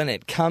especially when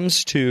it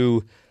comes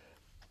to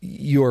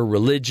your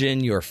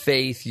religion, your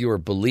faith, your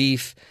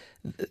belief,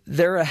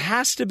 there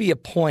has to be a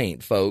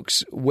point,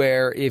 folks,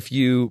 where if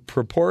you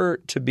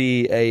purport to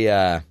be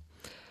a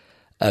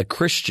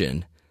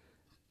Christian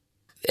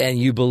and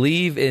you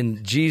believe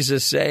in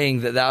Jesus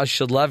saying that thou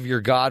shalt love your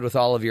God with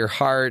all of your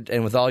heart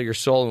and with all your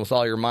soul and with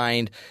all your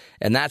mind,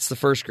 and that's the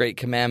first great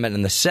commandment,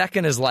 and the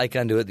second is like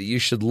unto it, that you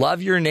should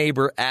love your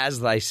neighbor as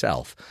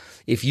thyself.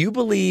 If you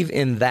believe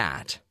in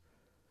that,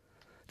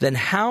 then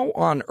how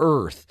on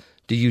earth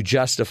do you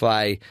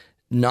justify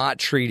not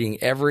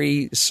treating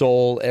every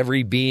soul,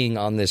 every being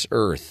on this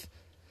earth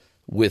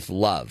with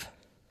love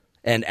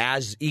and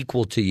as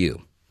equal to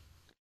you?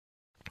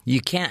 You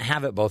can't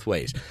have it both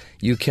ways.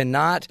 You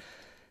cannot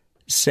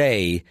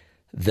say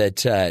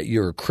that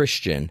you're a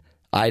Christian,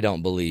 I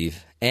don't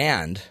believe,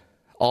 and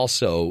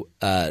also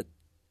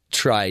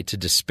try to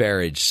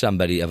disparage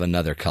somebody of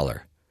another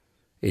color.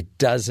 It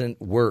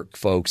doesn't work,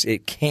 folks.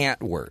 It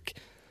can't work.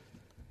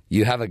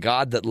 You have a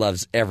God that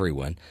loves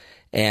everyone,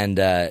 and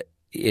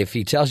if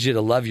he tells you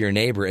to love your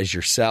neighbor as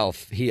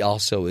yourself, he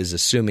also is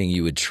assuming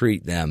you would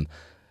treat them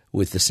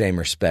with the same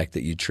respect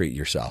that you treat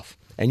yourself.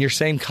 And your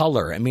same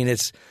color. I mean,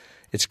 it's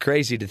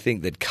crazy to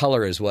think that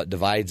color is what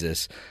divides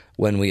us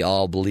when we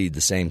all bleed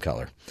the same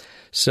color.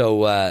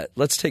 So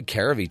let's take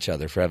care of each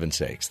other, for heaven's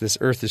sakes. This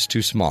earth is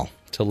too small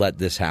to let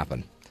this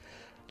happen.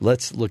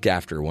 Let's look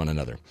after one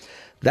another.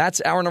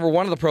 That's hour number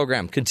 1 of the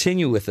program.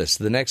 Continue with us.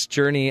 The next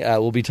journey,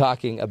 we'll be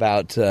talking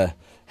about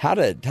how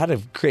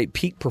to create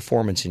peak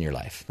performance in your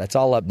life. That's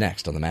all up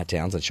next on the Matt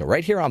Townsend Show,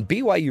 right here on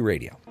BYU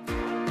Radio.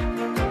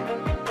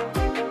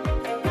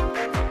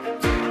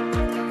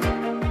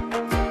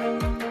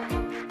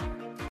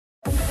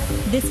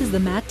 This is the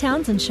Matt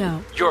Townsend Show.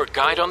 Your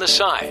guide on the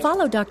side.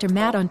 Follow Dr.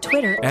 Matt on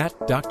Twitter at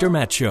Dr.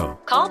 Matt Show.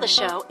 Call the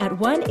show at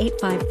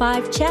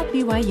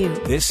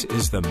 1-855-CHAT-BYU. This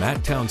is the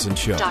Matt Townsend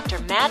Show. Dr.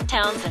 Matt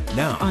Townsend.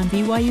 Now on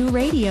BYU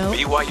Radio.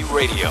 BYU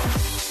Radio.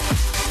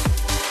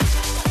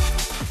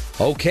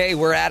 Okay,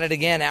 we're at it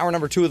again. Hour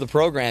number 2 of the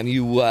program.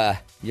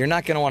 You're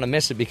not going to want to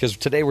miss it because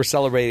today we're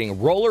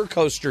celebrating Roller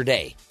Coaster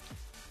Day.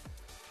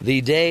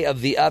 The day of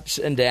the ups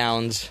and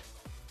downs.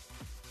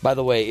 By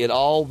the way, it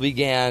all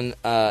began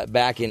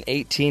back in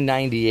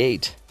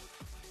 1898,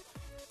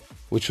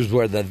 which was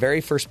where the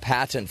very first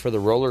patent for the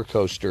roller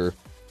coaster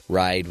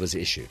ride was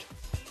issued.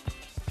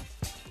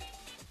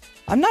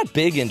 I'm not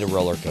big into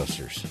roller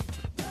coasters.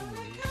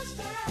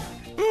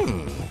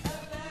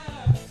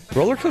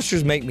 Roller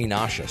coasters make me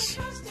nauseous.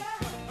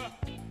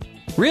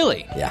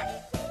 Really?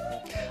 Yeah.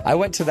 I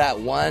went to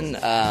that one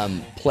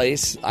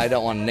place. I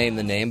don't want to name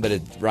the name, but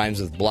it rhymes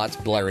with Blotz,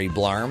 Blurry,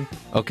 Blarm.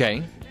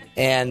 Okay.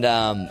 And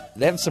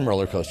they have some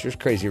roller coasters,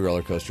 crazy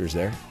roller coasters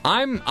there.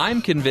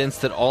 I'm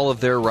convinced that all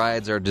of their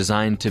rides are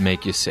designed to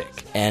make you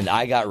sick. And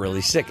I got really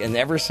sick. And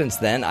ever since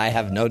then, I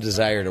have no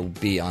desire to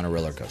be on a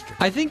roller coaster.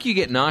 I think you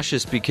get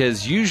nauseous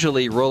because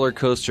usually roller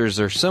coasters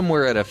are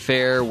somewhere at a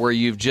fair where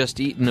you've just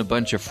eaten a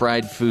bunch of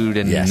fried food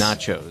and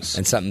nachos.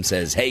 And something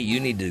says, hey, you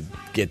need to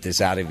get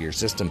this out of your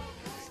system.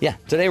 Yeah,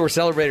 today we're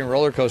celebrating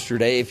Roller Coaster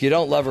Day. If you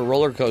don't love a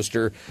roller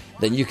coaster,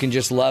 then you can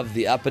just love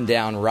the up and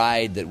down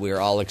ride that we're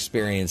all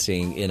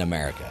experiencing in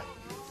America.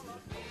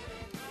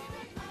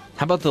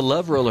 How about the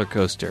Love Roller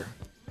Coaster?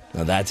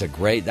 Now that's at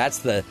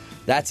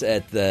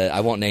the,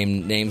 I won't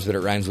name names, but it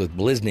rhymes with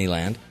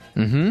Disneyland.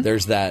 Mm-hmm.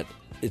 There's that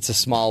It's a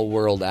Small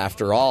World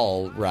After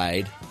All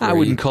ride. I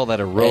wouldn't call that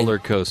a roller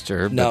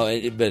coaster.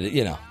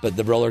 But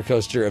the roller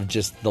coaster of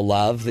just the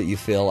love that you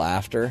feel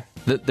after.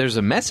 There's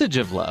a message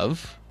of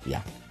love.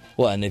 Yeah.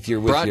 Well, and if you're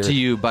with brought to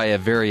you by a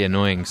very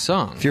annoying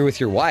song. If you're with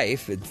your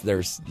wife,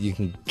 you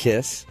can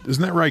kiss.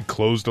 Isn't that ride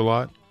closed a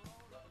lot?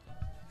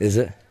 Is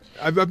it?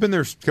 I've been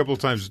there a couple of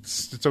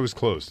times. It's always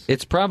closed.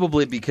 It's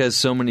probably because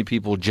so many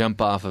people jump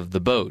off of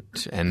the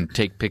boat and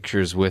take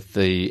pictures with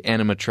the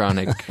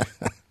animatronic.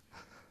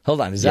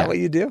 Hold on, is that what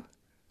you do?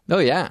 Oh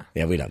yeah.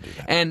 Yeah, we don't do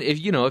that. And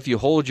if you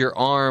hold your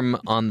arm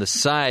on the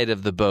side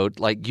of the boat,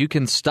 like you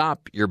can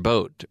stop your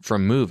boat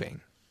from moving.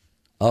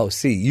 Oh,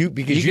 see, you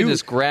can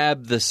just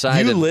grab the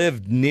side. You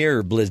lived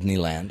near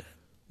Disneyland.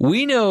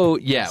 We know,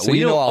 So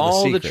we know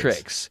all the secrets.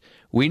 tricks.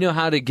 We know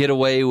how to get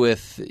away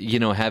with,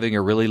 having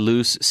a really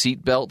loose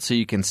seatbelt so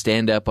you can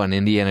stand up on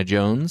Indiana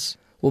Jones.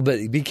 Well,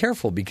 but be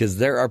careful because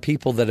there are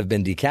people that have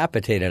been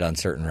decapitated on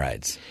certain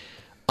rides.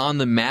 On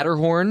the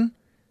Matterhorn,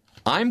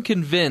 I'm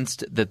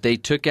convinced that they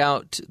took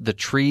out the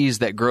trees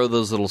that grow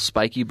those little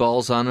spiky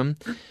balls on them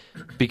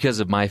because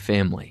of my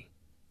family.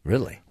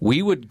 Really?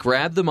 We would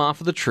grab them off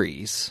of the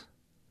trees.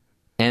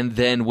 And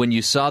then when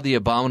you saw the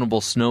abominable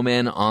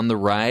snowman on the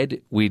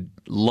ride, we'd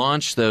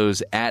launch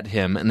those at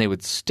him, and they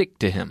would stick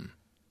to him.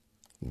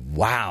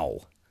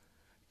 Wow.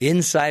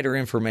 Insider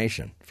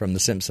information from the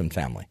Simpson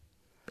family.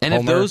 And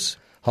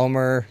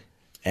Homer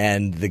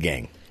and the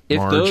gang.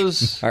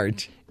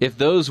 If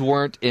those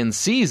weren't in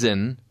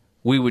season,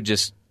 we would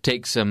just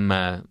take some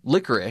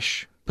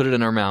licorice, put it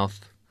in our mouth,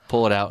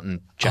 pull it out, and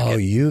chuck it. Oh,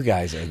 you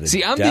guys are the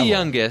See, I'm devil. the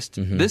youngest.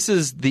 Mm-hmm. This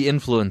is the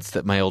influence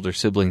that my older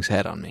siblings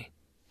had on me.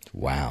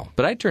 Wow.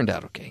 But I turned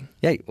out okay.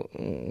 Yeah.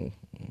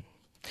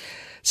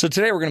 So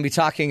today we're going to be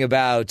talking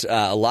about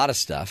a lot of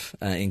stuff,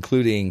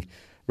 including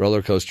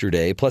Roller Coaster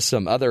Day, plus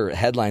some other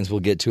headlines we'll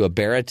get to. A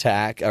bear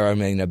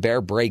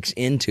breaks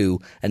into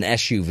an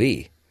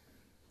SUV.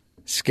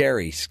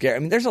 Scary. I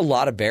mean, there's a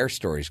lot of bear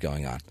stories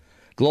going on.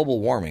 Global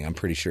warming, I'm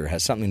pretty sure,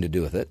 has something to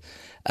do with it.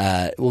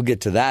 We'll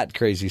get to that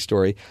crazy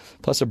story.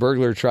 Plus a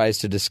burglar tries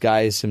to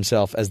disguise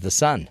himself as the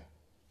sun.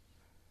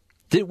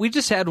 We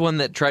just had one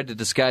that tried to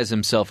disguise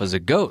himself as a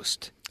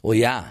ghost. Well,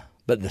 yeah,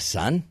 but the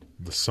sun?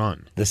 The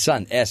sun. The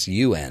sun,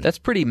 S-U-N. That's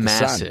pretty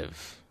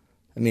massive.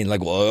 I mean,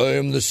 like, well, I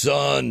am the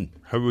sun.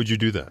 How would you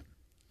do that?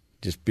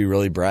 Just be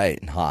really bright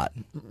and hot.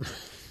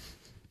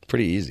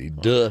 Pretty easy.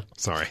 Duh.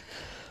 Sorry.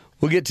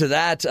 We'll get to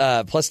that.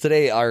 Plus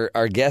today,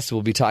 our guest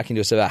will be talking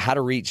to us about how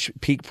to reach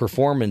peak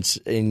performance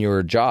in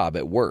your job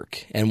at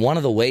work. And one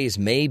of the ways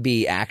may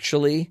be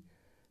actually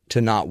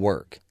to not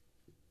work.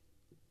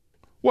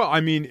 Well,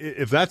 I mean,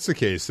 if that's the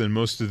case, then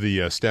most of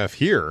the staff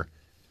here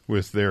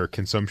with their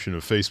consumption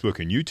of Facebook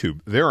and YouTube,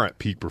 they're at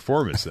peak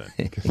performance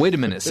then. Wait a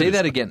minute. Say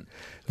that again.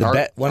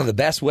 One of the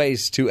best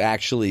ways to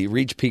actually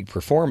reach peak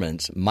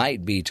performance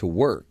might be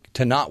to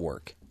not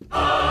work.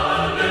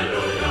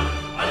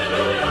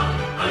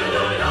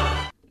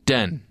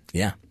 Done.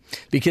 Yeah.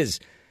 Because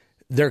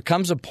there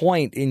comes a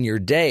point in your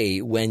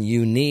day when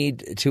you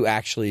need to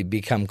actually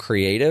become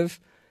creative.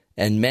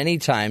 And many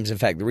times, in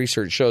fact, the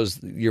research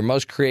shows your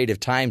most creative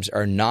times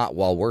are not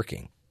while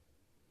working.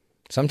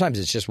 Sometimes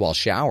it's just while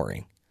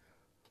showering.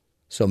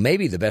 So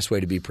maybe the best way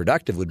to be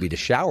productive would be to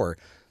shower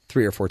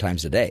 3 or 4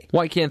 times a day.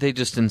 Why can't they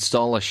just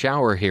install a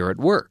shower here at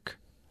work?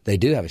 They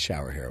do have a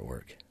shower here at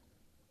work.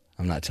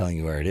 I'm not telling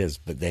you where it is,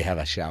 but they have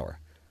a shower.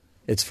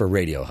 It's for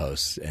radio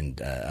hosts and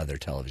other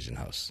television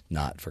hosts,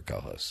 not for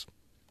co-hosts.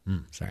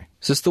 Sorry.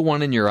 Is this the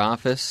one in your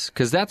office?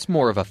 Because that's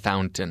more of a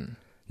fountain.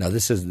 No,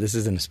 this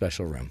is in a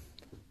special room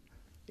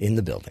in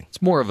the building.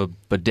 It's more of a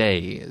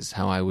bidet is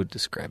how I would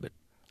describe it.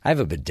 I have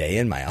a bidet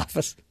in my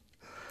office.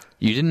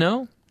 You didn't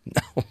know?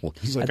 No.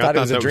 Like, I thought it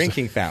was a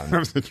drinking fountain. That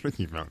was a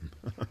drinking fountain.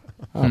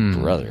 Oh,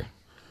 brother.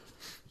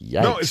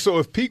 Yikes. No, so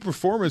if peak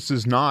performance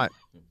is not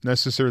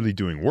necessarily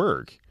doing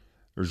work,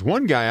 there's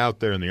one guy out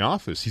there in the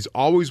office. He's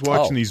always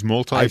watching these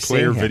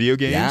multiplayer video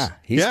games. Yeah,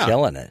 he's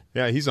killing it.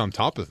 Yeah, he's on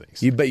top of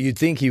things. But you'd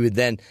think he would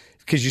then,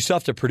 because you still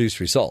have to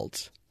produce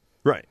results.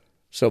 Right.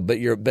 So, but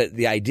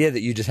the idea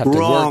that you just have to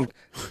work,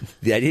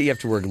 the idea you have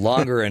to work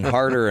longer and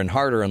harder and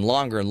harder and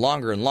longer and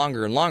longer and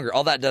longer and longer,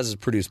 all that does is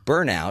produce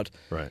burnout.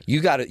 Right.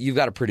 You've got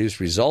to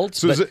produce results,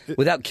 so but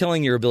without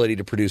killing your ability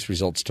to produce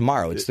results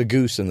tomorrow. It's the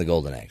goose and the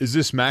golden egg. Is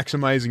this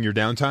maximizing your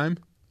downtime?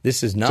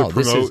 This is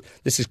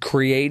This is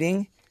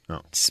creating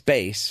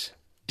space,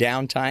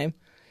 downtime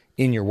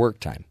in your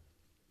work time.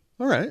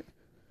 All right.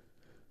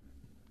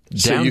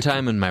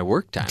 Downtime in my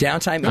work time.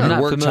 Downtime in your work time.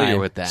 I'm not familiar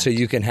with that. So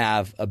you can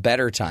have a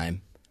better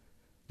time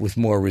with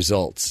more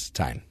results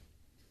time.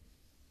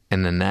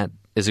 And then that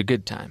is a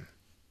good time.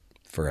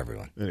 For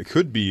everyone. And it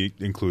could be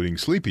including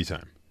sleepy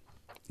time.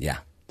 Yeah.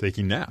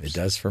 Taking naps. It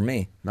does for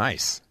me.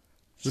 Nice.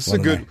 This is a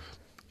good...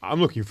 I'm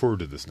looking forward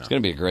to this now. It's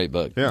going to be a great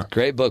book. Yeah.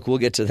 Great book. We'll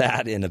get to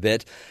that in a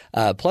bit.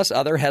 Plus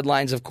other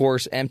headlines, of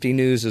course, empty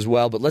news as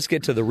well. But let's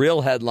get to the real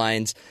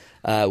headlines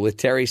with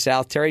Terry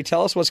South. Terry,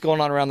 tell us what's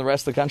going on around the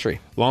rest of the country.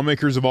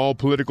 Lawmakers of all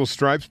political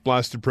stripes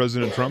blasted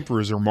President Trump for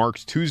his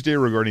remarks Tuesday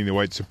regarding the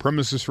white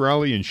supremacist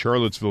rally in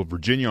Charlottesville,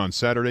 Virginia on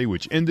Saturday,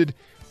 which ended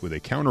with a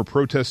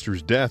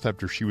counter-protester's death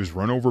after she was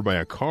run over by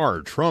a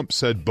car. Trump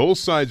said both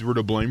sides were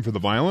to blame for the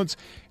violence,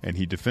 and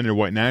he defended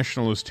white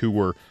nationalists who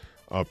were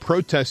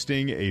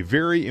protesting a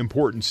very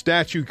important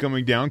statue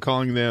coming down,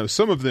 calling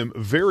some of them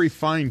very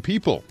fine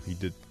people. He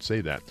did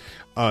say that.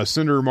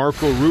 Senator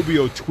Marco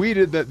Rubio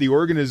tweeted that the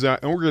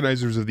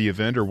organizers of the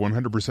event are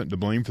 100% to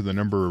blame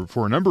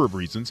for a number of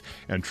reasons,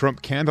 and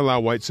Trump can't allow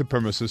white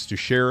supremacists to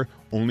share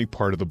only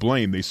part of the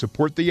blame. They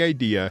support the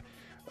idea.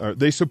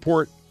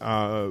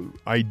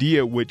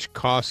 Idea which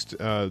cost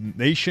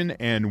nation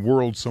and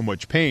world so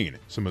much pain.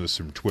 Some of this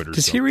from Twitter.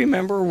 Does he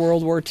remember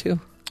World War II?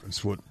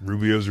 That's what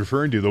Rubio's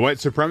referring to. The white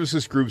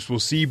supremacist groups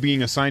will see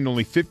being assigned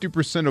only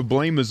 50% of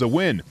blame as a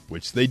win,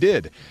 which they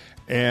did.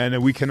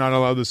 And we cannot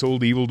allow this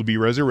old evil to be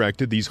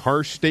resurrected. These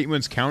harsh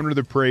statements counter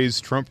the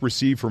praise Trump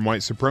received from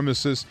white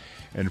supremacists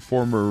and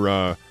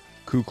former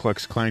Ku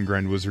Klux Klan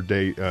Grand Wizard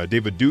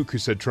David Duke, who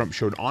said Trump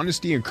showed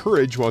honesty and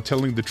courage while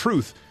telling the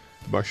truth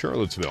about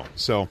Charlottesville.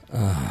 So,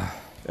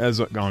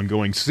 as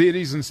ongoing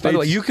cities and states... By the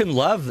way, you can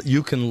love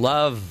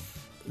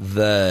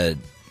the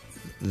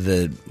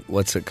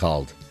what's it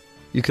called?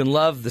 You can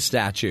love the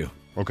statue.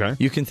 Okay.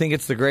 You can think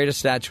it's the greatest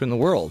statue in the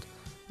world.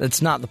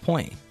 That's not the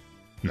point.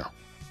 No.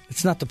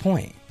 It's not the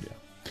point.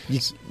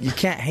 Yeah. You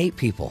can't hate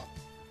people.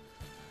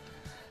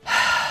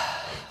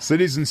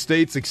 Cities and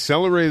states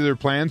accelerated their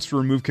plans to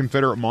remove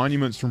Confederate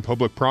monuments from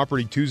public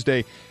property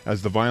Tuesday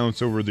as the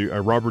violence over the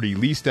Robert E.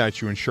 Lee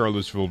statue in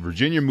Charlottesville,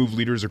 Virginia, moved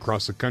leaders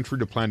across the country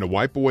to plan to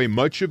wipe away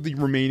much of the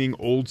remaining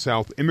Old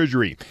South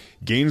imagery.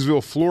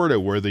 Gainesville, Florida,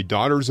 where the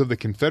Daughters of the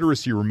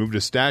Confederacy removed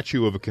a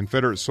statue of a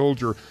Confederate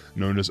soldier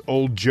known as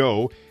Old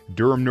Joe.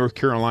 Durham, North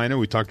Carolina,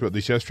 we talked about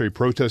this yesterday,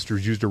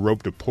 protesters used a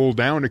rope to pull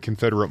down a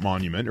Confederate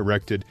monument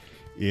erected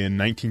in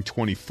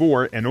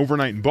 1924. And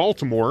overnight in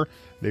Baltimore,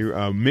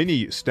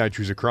 many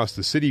statues across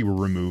the city were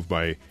removed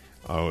by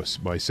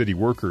city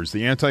workers.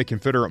 The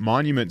anti-Confederate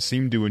monument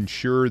seemed to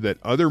ensure that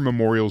other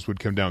memorials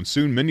would come down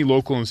soon. Many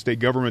local and state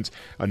governments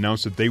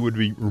announced that they would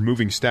be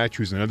removing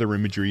statues and other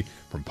imagery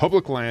from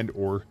public land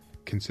or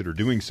consider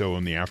doing so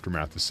in the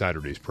aftermath of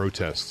Saturday's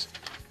protests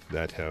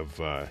that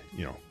have,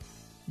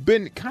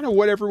 been kind of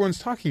what everyone's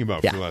talking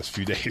about for the last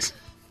few days.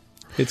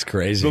 It's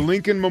crazy. The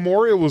Lincoln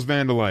Memorial was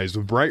vandalized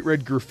with bright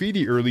red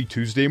graffiti early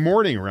Tuesday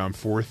morning around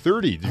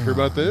 4:30. Did you hear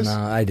about this? No,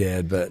 I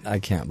did, but I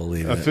can't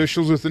believe it.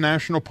 Officials with the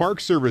National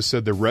Park Service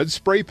said the red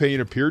spray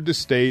paint appeared to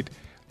state,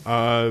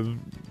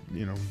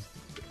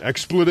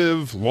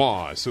 expletive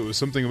law. So it was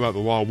something about the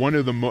law. One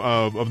of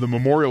the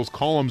memorial's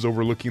columns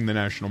overlooking the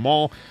National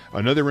Mall.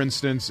 Another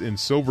instance in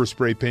silver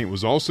spray paint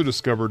was also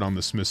discovered on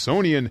the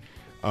Smithsonian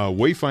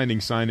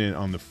wayfinding sign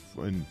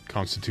in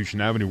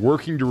Constitution Avenue.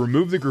 Working to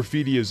remove the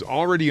graffiti is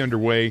already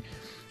underway.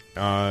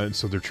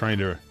 So they're trying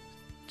to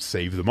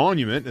save the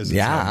monument as it's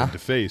now been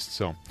defaced.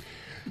 So,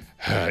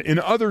 in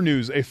other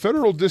news, a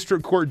federal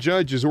district court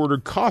judge has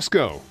ordered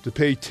Costco to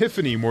pay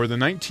Tiffany more than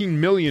 $19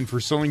 million for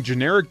selling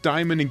generic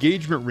diamond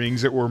engagement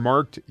rings that were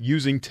marked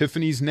using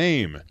Tiffany's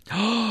name.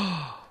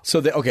 So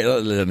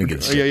let me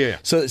get this. Yeah.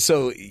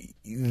 So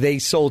they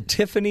sold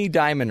Tiffany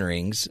diamond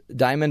rings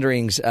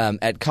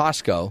at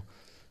Costco.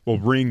 Well,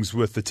 rings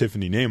with the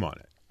Tiffany name on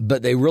it.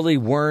 But they really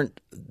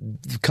weren't.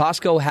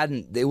 Costco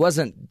hadn't. It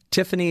wasn't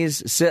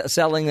Tiffany's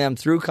selling them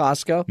through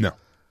Costco. No,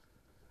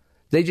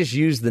 they just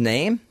used the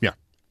name. Yeah.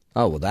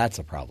 Oh well, that's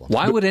a problem.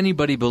 Why would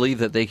anybody believe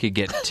that they could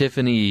get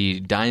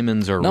Tiffany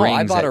diamonds or rings? No,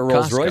 I bought a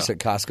Rolls Costco? Royce at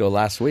Costco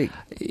last week.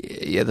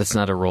 Yeah, that's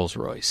not a Rolls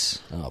Royce.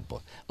 Oh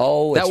boy.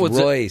 Oh, it's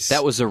Royce.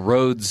 That was a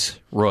Rhodes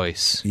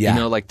Royce. Yeah. You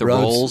know, like the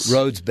Rolls.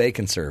 Rhodes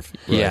Bacon Serve.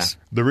 Royce. Yeah.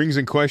 The rings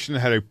in question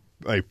had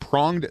a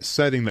pronged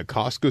setting that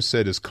Costco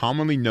said is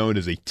commonly known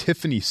as a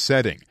Tiffany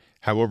setting.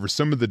 However,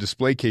 some of the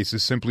display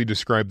cases simply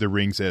describe the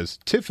rings as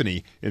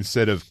Tiffany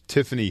instead of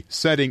Tiffany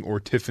setting or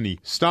Tiffany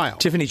style.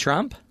 Tiffany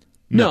Trump?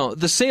 No,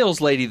 the sales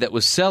lady that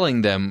was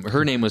selling them,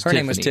 her name was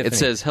Tiffany. It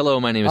says, "Hello,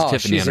 my name is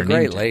Tiffany." She's a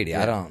great lady.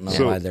 Yeah. I don't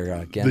know why they're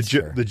against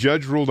her. The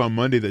judge ruled on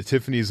Monday that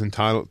Tiffany is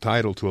entitled to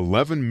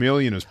 $11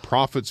 million as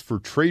profits for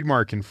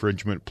trademark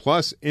infringement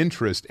plus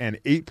interest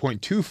and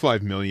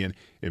 $8.25 million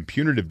in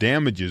punitive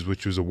damages,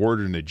 which was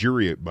awarded in a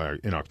jury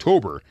in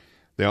October.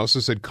 They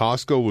also said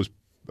Costco was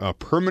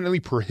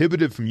permanently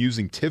prohibited from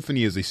using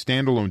Tiffany as a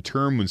standalone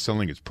term when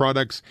selling its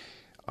products.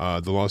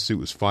 The lawsuit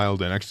was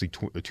filed in actually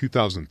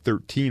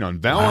 2013 on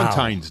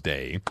Valentine's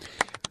Day,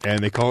 and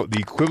they call it the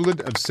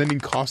equivalent of sending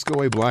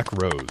Costco a black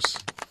rose.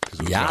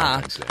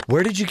 Yeah.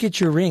 Where did you get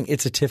your ring?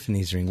 It's a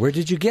Tiffany's ring. Where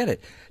did you get it?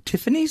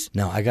 Tiffany's?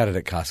 No, I got it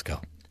at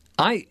Costco.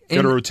 Got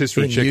a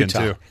rotisserie chicken,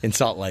 Utah, too. In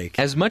Salt Lake.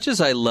 As much as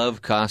I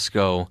love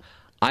Costco,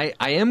 I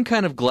am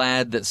kind of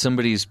glad that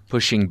somebody's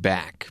pushing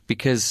back,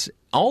 because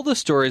all the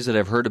stories that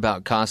I've heard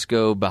about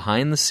Costco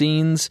behind the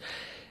scenes,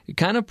 it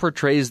kind of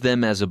portrays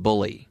them as a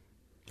bully.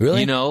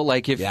 Really? You know,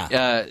 like if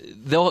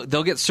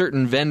they'll get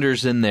certain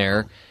vendors in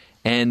there,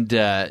 and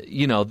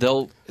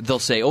they'll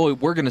say, "Oh,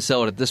 we're going to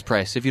sell it at this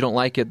price. If you don't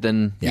like it,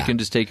 then you can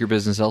just take your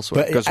business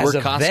elsewhere." But as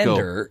a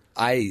vendor,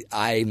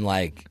 I'm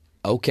like,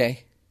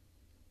 okay,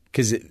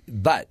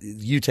 but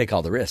you take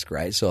all the risk,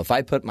 right? So if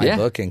I put my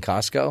book in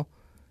Costco,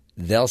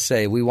 they'll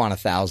say we want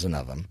 1,000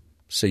 of them.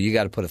 So you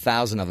got to put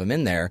 1,000 of them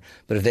in there.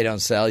 But if they don't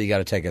sell, you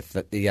got to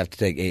you have to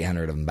take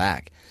 800 of them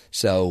back.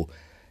 So.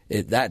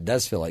 That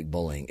does feel like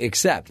bullying,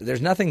 except there's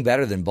nothing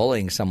better than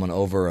bullying someone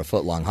over a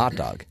foot-long hot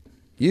dog.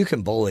 You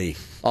can bully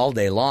all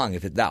day long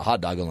if that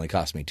hot dog only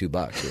cost me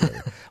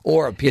 $2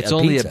 or a pizza. It's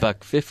only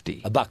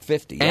 $1.50.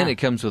 $1.50, and it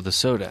comes with a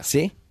soda.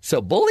 See,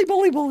 so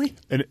bully.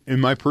 And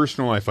in my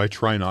personal life, I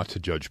try not to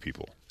judge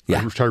people.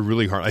 Yeah. I try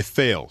really hard. I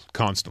fail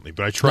constantly,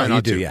 but I try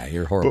not to. Yeah,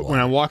 you're horrible. But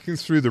when I'm walking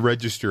through the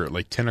register at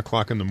like 10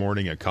 o'clock in the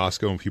morning at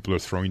Costco and people are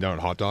throwing down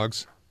hot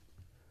dogs,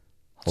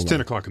 it's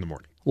 10 o'clock in the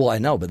morning. Well, I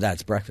know, but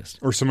that's breakfast.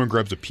 Or someone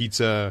grabs a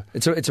pizza.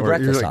 It's a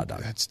breakfast hot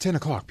dog. It's 10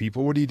 o'clock,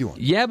 people. What are you doing?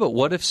 Yeah, but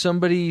what if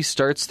somebody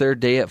starts their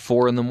day at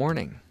 4 in the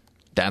morning?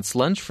 That's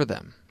lunch for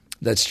them.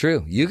 That's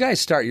true. You guys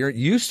start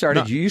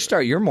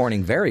your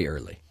morning very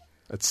early.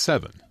 At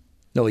 7.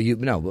 You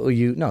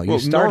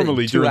started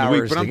normally 2 during the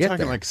week, hours but I'm to get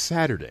talking there. like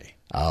Saturday.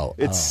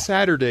 It's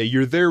Saturday.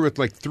 You're there with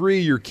like 3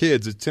 of your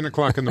kids at 10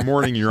 o'clock in the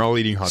morning. And you're all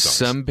eating hot dogs.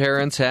 Some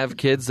parents have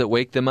kids that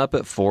wake them up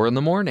at 4 in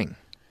the morning.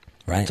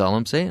 Right. That's all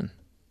I'm saying.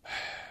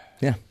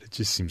 Yeah. It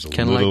just seems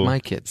kind of like my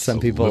kids. Some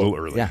people, a little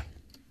early. Yeah.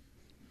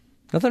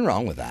 Nothing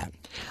wrong with that.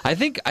 I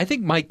think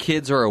my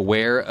kids are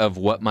aware of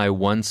what my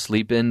one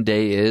sleep-in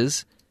day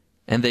is,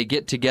 and they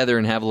get together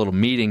and have a little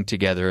meeting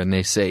together, and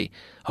they say,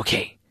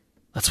 "Okay,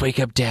 let's wake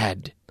up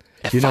Dad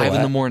at 5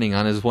 in the morning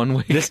on his one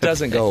wake." This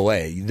doesn't go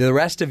away. The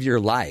rest of your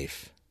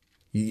life,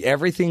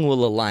 everything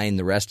will align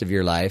the rest of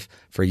your life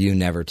for you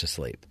never to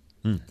sleep.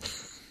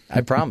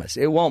 I promise.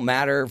 It won't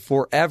matter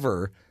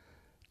forever.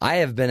 I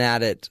have been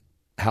at it.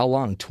 How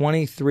long?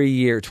 24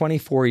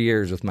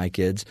 years with my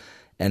kids,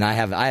 and I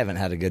haven't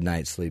had a good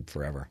night's sleep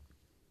forever.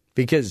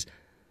 Because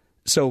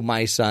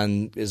my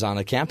son is on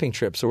a camping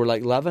trip, so we're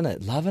like loving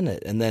it.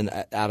 And then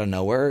out of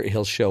nowhere,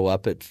 he'll show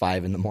up at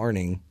 5 in the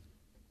morning,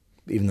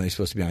 even though he's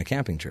supposed to be on a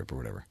camping trip or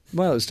whatever.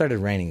 Well, it started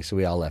raining, so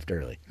we all left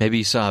early. Maybe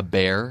he saw a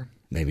bear.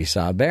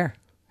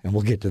 And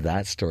we'll get to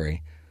that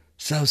story.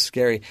 So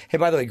scary. Hey,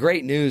 by the way,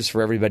 great news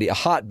for everybody. A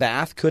hot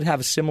bath could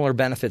have similar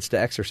benefits to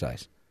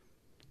exercise.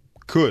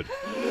 Could.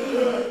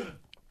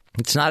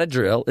 It's not a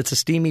drill. It's a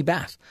steamy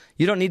bath.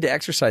 You don't need to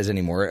exercise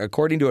anymore.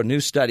 According to a new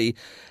study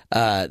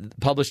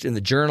published in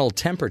the journal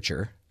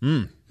Temperature.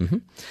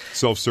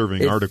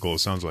 Self-serving article, it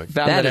sounds like.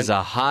 That is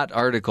a hot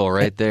article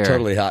right there.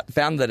 Totally hot.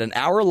 Found that an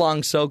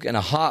hour-long soak in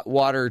a hot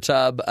water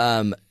tub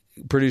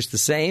produced the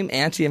same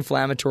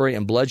anti-inflammatory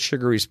and blood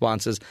sugar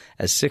responses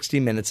as 60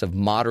 minutes of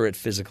moderate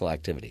physical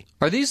activity.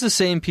 Are these the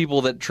same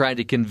people that tried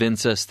to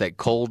convince us that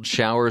cold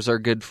showers are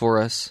good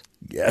for us?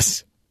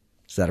 Yes.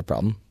 Is that a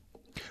problem?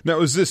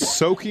 Now, is this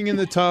soaking in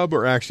the tub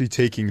or actually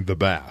taking the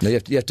bath? No,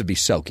 you have to be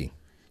soaking.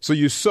 So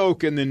you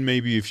soak, and then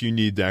maybe if you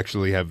need to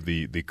actually have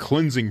the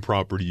cleansing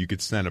property, you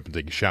could stand up and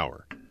take a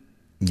shower.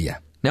 Yeah.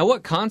 Now,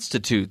 what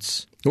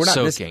constitutes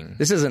soaking?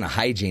 This isn't a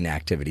hygiene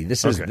activity.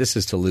 This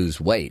is to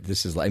lose weight.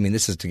 This is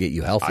to get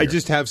you healthier. I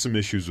just have some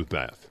issues with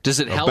bath.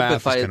 Does it help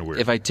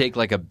if I take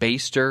like a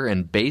baster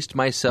and baste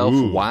myself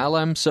while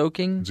I'm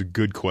soaking? It's a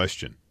good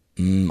question.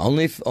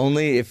 Only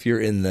if you're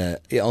in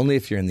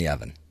the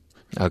oven.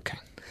 Okay.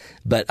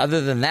 But other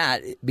than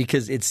that,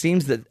 because it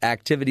seems that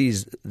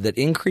activities that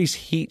increase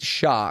heat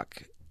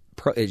shock,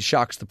 it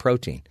shocks the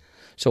protein.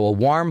 So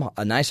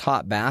a nice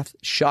hot bath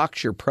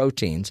shocks your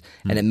proteins,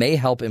 and it may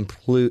help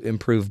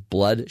improve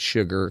blood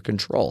sugar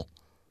control.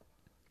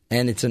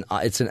 And it's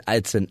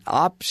an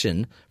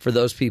option for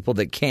those people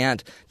that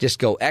can't just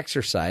go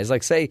exercise.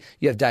 Like say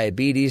you have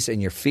diabetes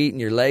and your feet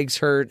and your legs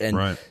hurt,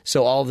 and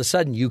so all of a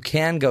sudden you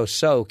can go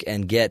soak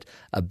and get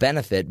a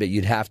benefit, but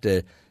you'd have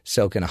to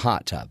soak in a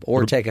hot tub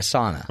or take a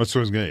sauna. That's what I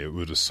was going to say.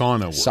 Would a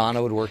sauna work?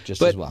 Sauna would work just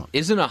as well.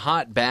 Isn't a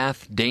hot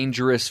bath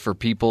dangerous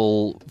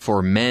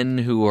for men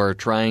who are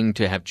trying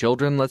to have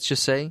children, let's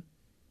just say?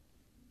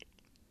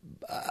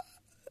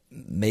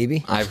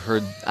 Maybe. I've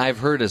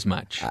heard as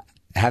much.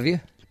 Have you?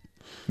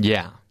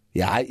 Yeah.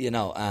 Yeah, I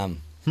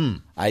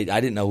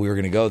didn't know we were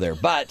going to go there,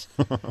 but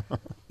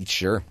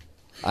sure.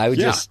 I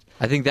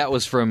think that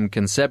was from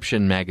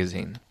Conception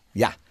magazine.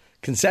 Yeah.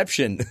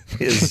 Conception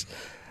is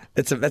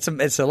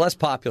it's a less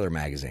popular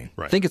magazine.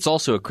 Right. I think it's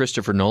also a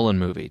Christopher Nolan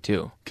movie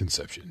too.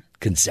 Conception.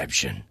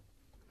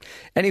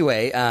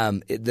 Anyway,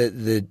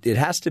 it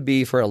has to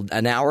be for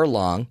an hour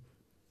long.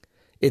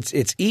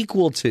 It's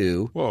equal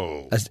to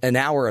an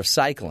hour of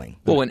cycling.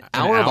 Well, an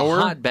hour of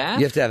a hot bath?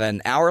 You have to have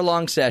an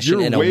hour-long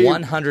session in a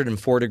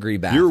 104-degree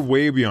bath. You're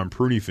way beyond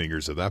pruny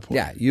fingers at that point.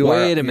 Yeah, you're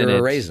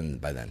a raisin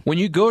by then. When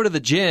you go to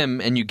the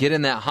gym and you get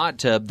in that hot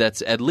tub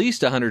that's at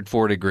least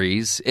 104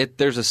 degrees,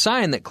 there's a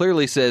sign that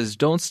clearly says,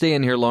 don't stay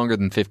in here longer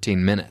than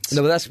 15 minutes.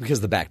 No, but that's because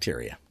of the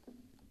bacteria.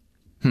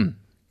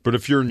 But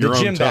if you're in your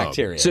own gym tub.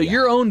 bacteria. So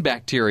your own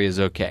bacteria is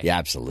okay. Yeah,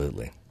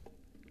 absolutely.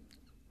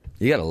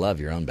 You got to love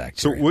your own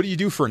bacteria. So what do you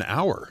do for an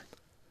hour?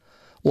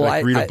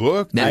 Well, read a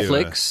book?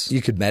 Netflix? You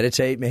could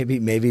meditate,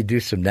 maybe do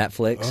some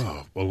Netflix.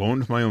 Oh, alone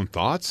with my own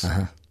thoughts?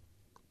 Uh-huh.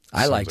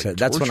 I like to.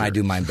 That's when I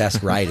do my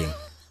best writing.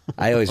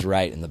 I always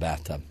write in the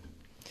bathtub.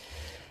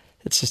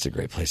 It's just a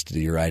great place to do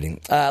your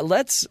writing.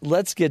 Let's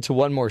get to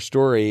one more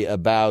story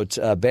about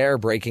a bear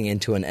breaking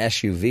into an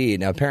SUV.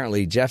 Now,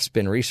 apparently, Jeff's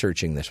been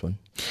researching this one.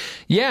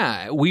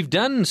 Yeah, we've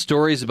done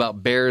stories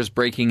about bears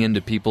breaking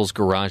into people's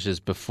garages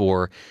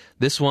before.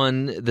 This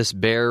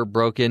bear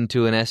broke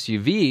into an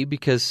SUV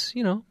because,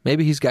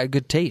 maybe he's got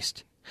good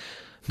taste.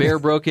 Bear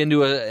broke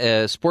into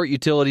a sport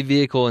utility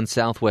vehicle in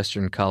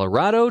southwestern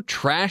Colorado,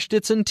 trashed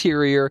its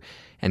interior,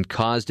 and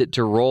caused it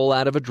to roll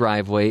out of a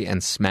driveway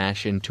and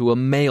smash into a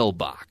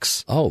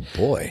mailbox. Oh,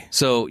 boy.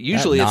 So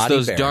usually it's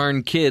those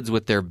darn kids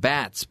with their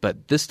bats,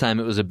 but this time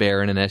it was a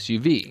bear in an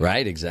SUV.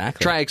 Right,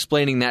 exactly. Try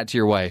explaining that to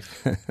your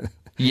wife.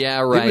 Yeah,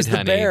 right, honey. It was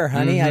the bear,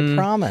 honey, I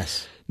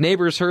promise.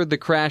 Neighbors heard the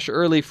crash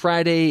early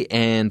Friday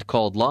and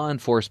called law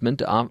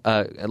enforcement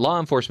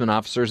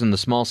officers in the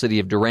small city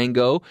of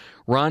Durango.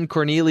 Ron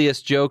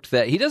Cornelius joked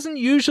that he doesn't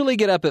usually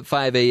get up at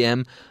 5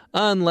 a.m.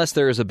 unless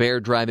there is a bear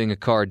driving a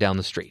car down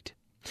the street.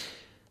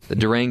 The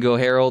Durango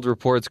Herald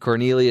reports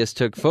Cornelius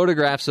took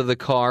photographs of the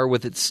car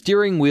with its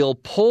steering wheel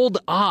pulled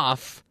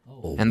off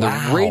and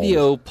the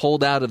radio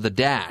pulled out of the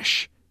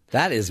dash.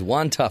 That is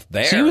one tough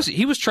bear. So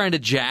he was trying to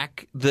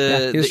jack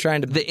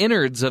the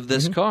innards of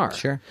this car.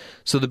 Sure.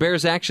 So the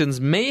bear's actions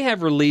may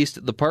have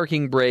released the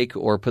parking brake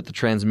or put the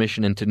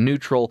transmission into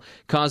neutral,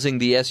 causing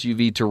the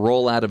SUV to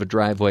roll out of a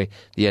driveway.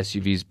 The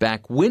SUV's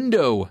back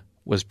window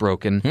was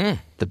broken.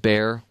 The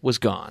bear was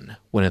gone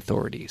when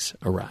authorities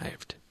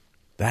arrived.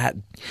 That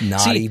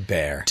naughty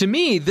bear. To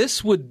me,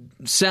 this would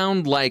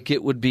sound like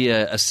it would be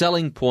a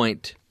selling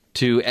point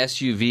to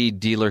SUV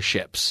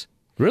dealerships.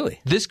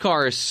 Really? This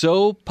car is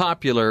so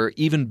popular,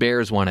 even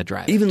bears want to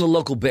drive it. Even the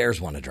local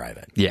bears want to drive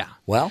it. Yeah.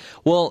 Well,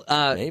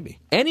 maybe.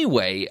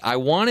 Anyway, I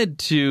wanted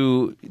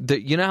to...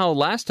 you know how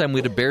last time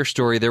we had a bear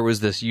story, there was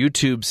this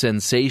YouTube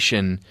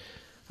sensation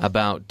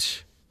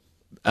about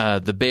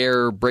the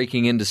bear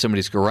breaking into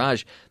somebody's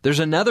garage. There's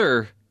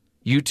another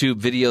YouTube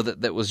video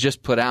that was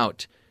just put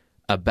out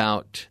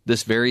about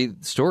this very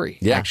story,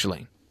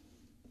 actually.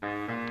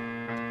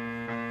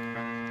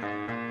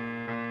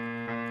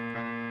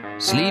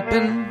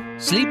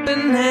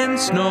 Sleeping and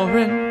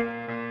snoring,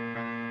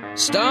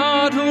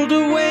 startled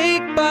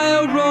awake by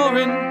a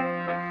roaring,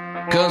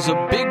 'cause a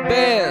big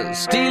bear's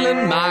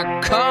stealing my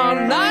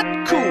car,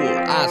 not cool.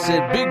 I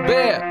said, big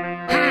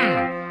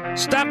bear,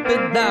 stop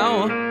it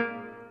now.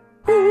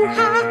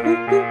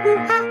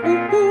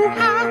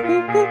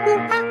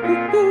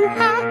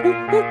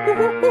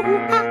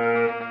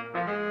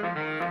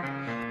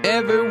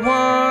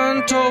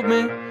 Everyone told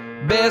me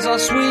bears are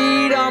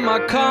sweet on my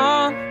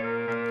car.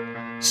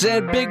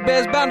 Said Big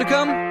Bear's bound to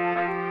come,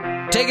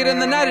 take it in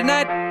the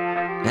nighty-night,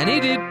 and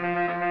he did.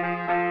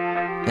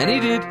 And he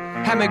did.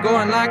 Had me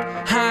going like,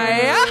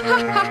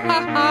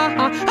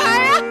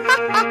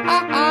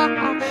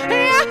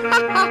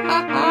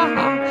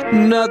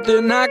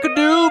 nothing I could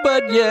do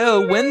but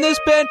yell when this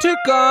band took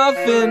off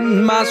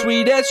in my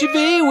sweet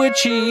SUV,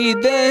 which he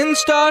then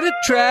started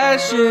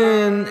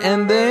trashing.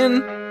 And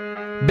then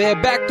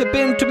backed up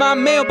into my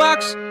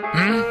mailbox,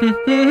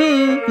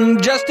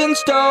 just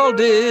installed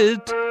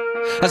it.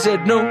 I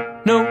said, no.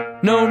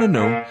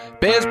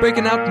 Bear's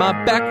breaking out my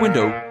back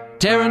window,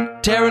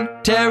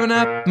 tearing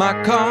up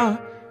my car.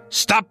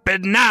 Stop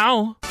it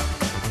now.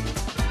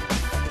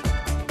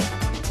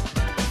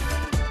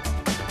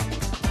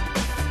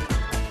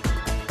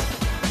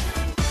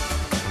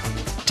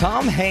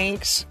 Tom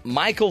Hanks,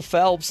 Michael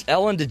Phelps,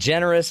 Ellen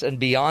DeGeneres, and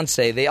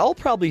Beyoncé, they all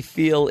probably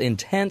feel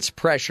intense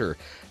pressure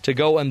to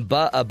go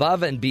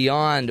above and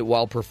beyond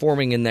while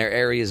performing in their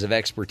areas of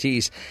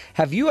expertise.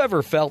 Have you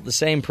ever felt the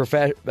same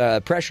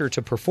pressure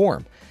to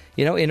perform?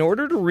 You know, in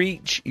order to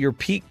reach your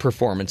peak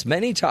performance,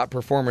 many top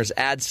performers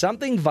add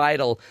something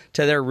vital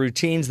to their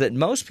routines that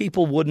most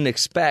people wouldn't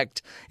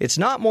expect. It's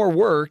not more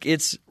work,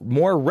 it's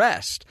more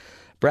rest.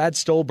 Brad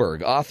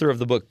Stulberg, author of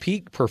the book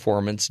Peak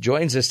Performance,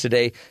 joins us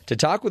today to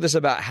talk with us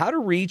about how to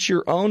reach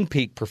your own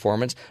peak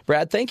performance.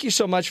 Brad, thank you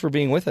so much for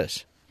being with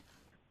us.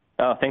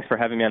 Oh, thanks for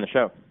having me on the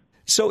show.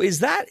 So is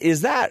that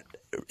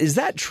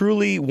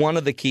truly one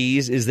of the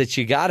keys, is that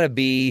you got to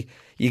be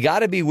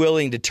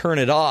willing to turn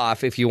it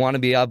off if you want to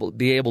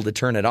be able to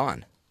turn it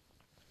on?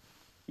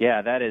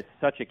 Yeah, that is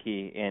such a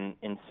key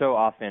and so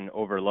often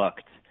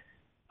overlooked.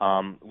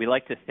 We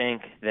like to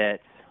think that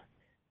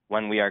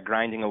when we are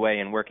grinding away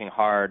and working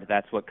hard,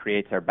 that's what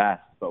creates our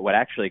best. But what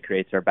actually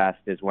creates our best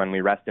is when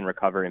we rest and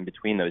recover in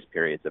between those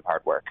periods of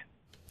hard work.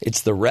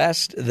 It's the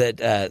rest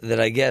that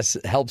I guess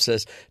helps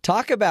us.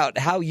 Talk about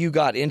how you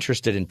got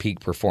interested in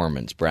peak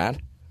performance,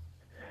 Brad.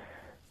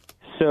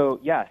 So,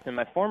 yes, in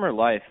my former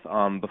life,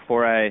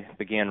 before I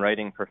began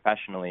writing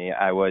professionally,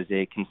 I was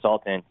a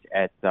consultant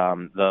at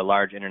the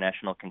large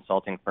international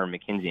consulting firm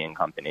McKinsey and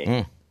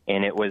Company.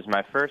 And it was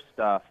my first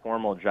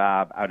formal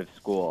job out of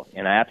school,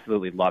 and I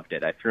absolutely loved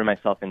it. I threw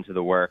myself into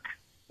the work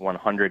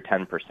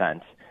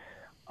 110%.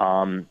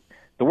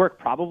 The work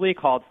probably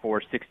called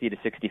for 60 to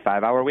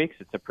 65-hour weeks.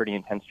 It's a pretty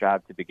intense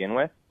job to begin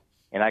with,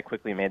 and I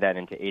quickly made that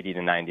into 80 to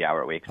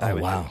 90-hour weeks. I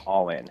was just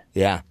all in.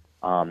 Yeah.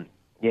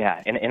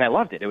 Yeah, and I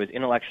loved it. It was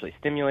intellectually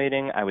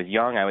stimulating. I was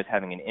young. I was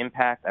having an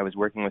impact. I was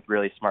working with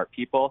really smart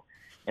people,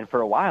 and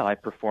for a while I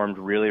performed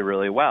really,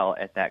 really well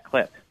at that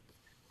clip.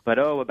 But,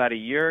 about a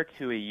year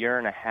to a year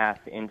and a half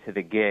into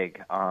the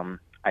gig,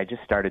 I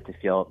just started to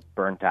feel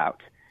burnt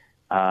out.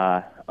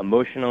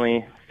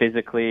 Emotionally,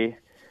 physically,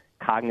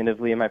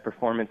 cognitively, my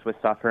performance was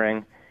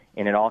suffering,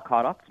 and it all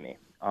caught up to me.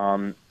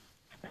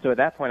 So at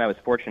that point, I was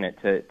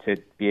fortunate to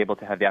be able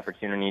to have the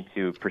opportunity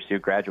to pursue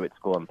graduate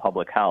school in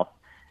public health.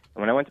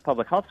 And when I went to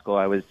public health school,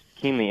 I was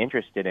keenly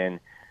interested in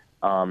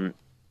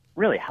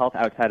really health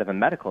outside of a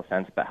medical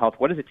sense, but health,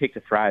 what does it take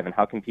to thrive, and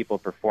how can people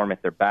perform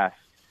at their best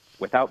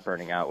without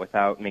burning out,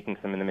 without making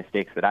some of the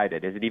mistakes that I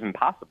did? Is it even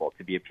possible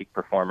to be a peak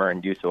performer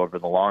and do so over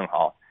the long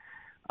haul?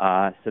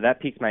 So that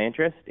piqued my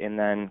interest, and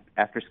then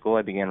after school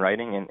I began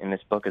writing, and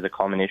this book is a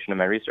culmination of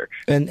my research.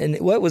 And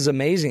what was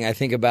amazing, I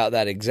think, about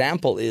that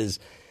example is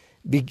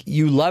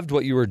you loved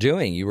what you were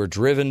doing. You were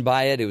driven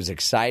by it. It was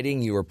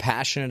exciting. You were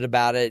passionate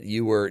about it.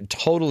 You were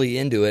totally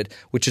into it,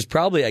 which is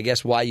probably, I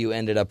guess, why you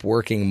ended up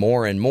working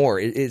more and more.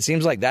 It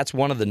seems like that's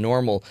one of the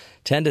normal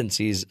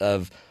tendencies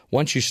of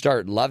once you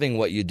start loving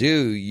what you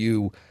do,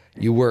 you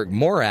work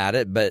more at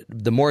it, but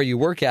the more you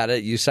work at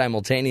it, you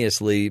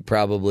simultaneously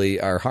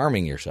probably are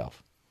harming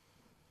yourself.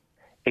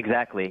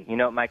 Exactly. You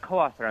know, my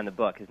co-author on the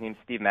book, his name's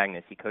Steve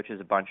Magnus. He coaches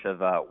a bunch of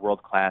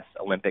world-class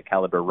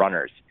Olympic-caliber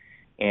runners,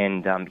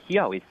 and he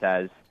always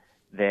says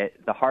that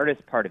the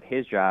hardest part of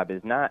his job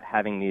is not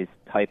having these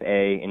type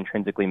A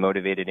intrinsically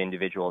motivated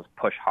individuals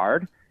push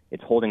hard.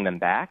 It's holding them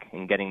back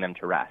and getting them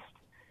to rest.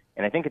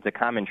 And I think it's a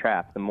common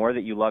trap. The more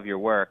that you love your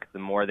work, the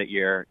more that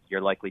you're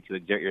likely to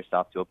exert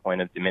yourself to a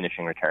point of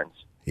diminishing returns.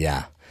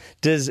 Yeah.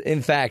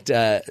 In fact,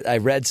 I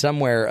read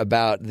somewhere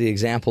about the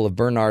example of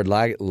Bernard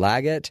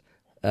Lagat,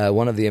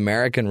 one of the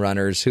American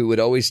runners who would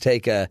always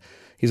take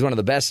he's one of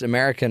the best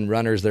American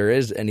runners there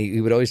is, and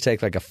he would always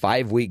take like a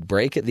 5-week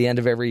break at the end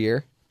of every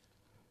year.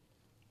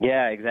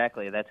 Yeah,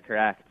 exactly. That's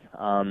correct.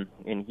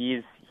 And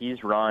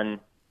he's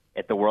run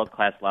at the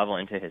world-class level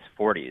into his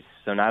 40s.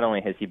 So not only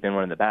has he been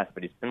one of the best,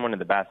 but he's been one of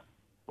the best.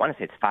 I want to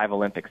say it's 5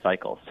 Olympic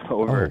cycles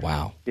over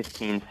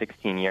 15,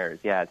 16 years.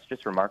 Yeah, it's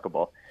just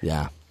remarkable.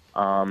 Yeah.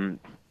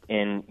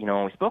 And, you know,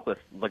 when we spoke with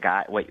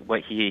Lagat,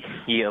 what he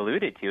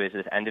alluded to is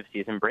this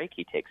end-of-season break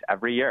he takes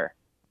every year.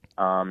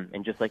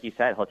 And just like you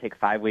said, he'll take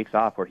 5 weeks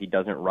off where he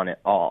doesn't run at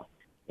all.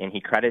 And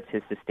he credits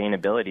his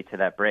sustainability to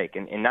that break.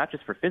 And not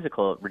just for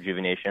physical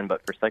rejuvenation,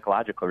 but for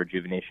psychological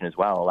rejuvenation as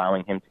well,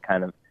 allowing him to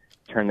kind of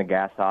turn the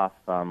gas off,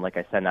 like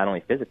I said, not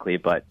only physically,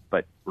 but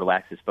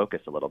relax his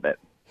focus a little bit.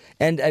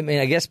 And, I mean,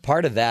 I guess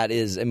part of that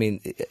is, I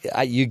mean,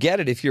 you get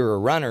it if you're a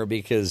runner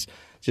because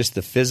just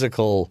the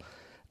physical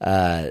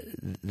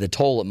the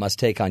toll it must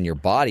take on your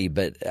body.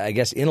 But I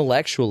guess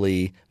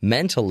intellectually,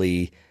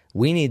 mentally,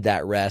 we need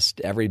that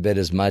rest every bit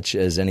as much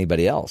as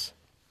anybody else.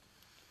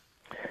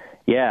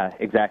 Yeah,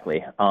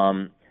 exactly.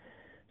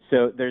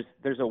 So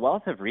there's a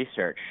wealth of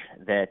research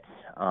that,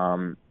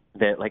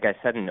 like I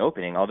said in the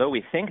opening, although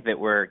we think that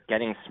we're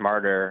getting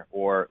smarter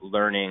or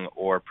learning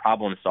or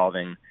problem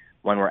solving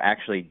when we're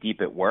actually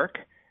deep at work,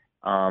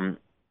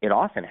 it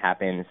often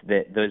happens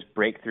that those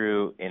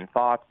breakthrough in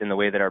thoughts in the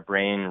way that our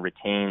brain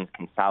retains,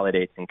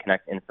 consolidates, and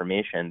connects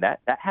information,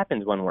 that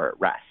happens when we're at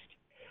rest.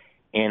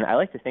 And I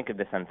like to think of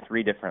this on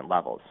 3 different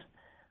levels.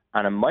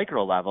 On a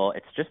micro level,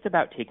 it's just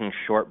about taking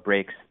short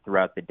breaks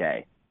throughout the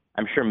day.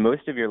 I'm sure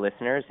most of your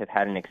listeners have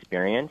had an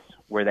experience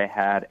where they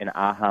had an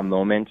aha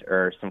moment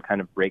or some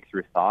kind of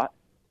breakthrough thought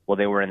while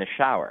they were in the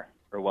shower,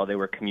 or while they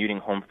were commuting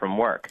home from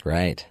work,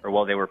 right, or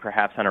while they were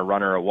perhaps on a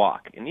run or a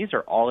walk. And these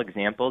are all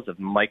examples of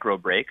micro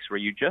breaks where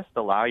you just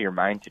allow your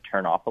mind to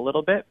turn off a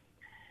little bit.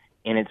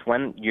 And it's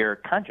when your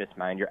conscious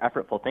mind, your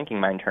effortful thinking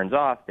mind turns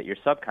off that your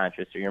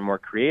subconscious or your more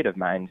creative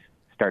mind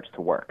starts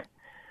to work.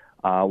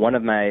 One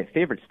of my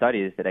favorite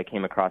studies that I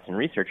came across in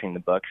researching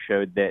the book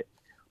showed that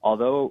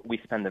although we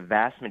spend the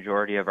vast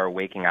majority of our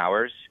waking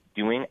hours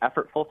doing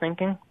effortful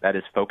thinking, that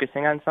is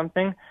focusing on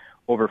something,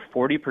 over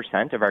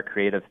 40% of our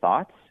creative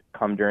thoughts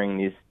come during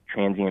these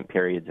transient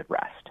periods of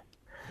rest.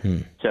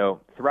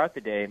 So throughout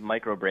the day,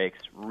 micro breaks,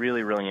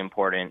 really, really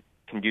important,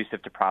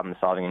 conducive to problem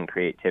solving and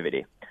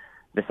creativity.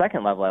 The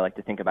second level I like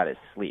to think about is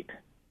sleep.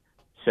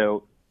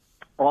 So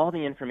all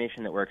the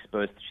information that we're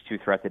exposed to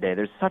throughout the day,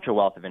 there's such a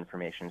wealth of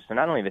information. So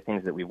not only the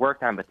things that we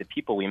worked on, but the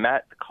people we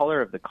met, the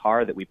color of the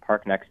car that we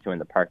park next to in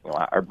the parking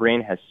lot. Our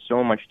brain has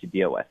so much to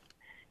deal with.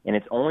 And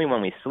it's only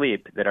when we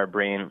sleep that our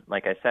brain,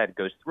 like I said,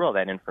 goes through all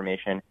that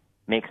information,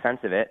 makes sense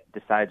of it,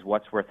 decides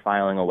what's worth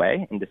filing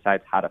away, and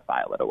decides how to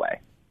file it away.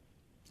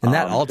 And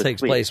that all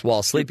takes place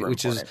while sleeping,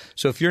 which is,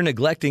 so if you're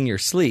neglecting your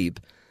sleep,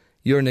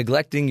 you're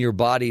neglecting your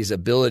body's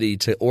ability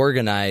to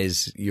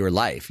organize your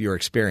life, your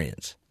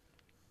experience.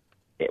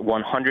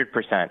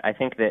 100%. I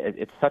think that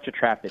it's such a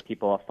trap that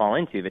people fall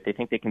into, that they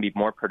think they can be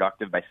more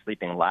productive by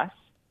sleeping less.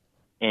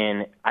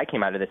 And I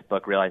came out of this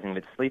book realizing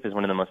that sleep is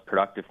one of the most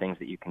productive things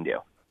that you can do.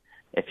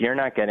 If you're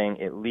not getting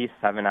at least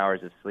 7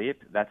 hours of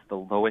sleep, that's the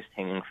lowest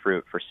hanging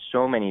fruit for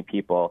so many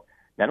people,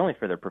 not only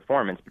for their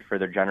performance, but for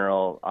their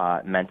general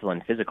mental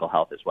and physical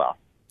health as well.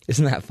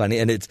 Isn't that funny?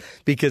 And it's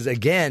because,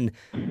 again,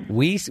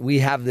 we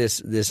have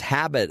this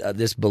habit,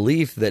 this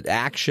belief that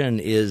action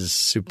is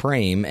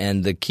supreme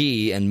and the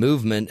key and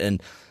movement.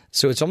 And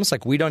so it's almost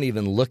like we don't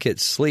even look at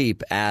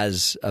sleep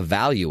as a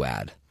value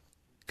add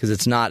because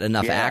it's not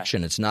enough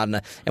action. It's not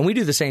enough. And we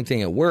do the same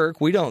thing at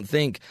work. We don't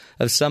think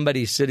of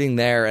somebody sitting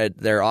there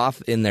they're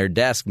off in their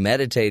desk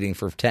meditating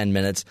for 10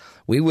 minutes.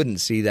 We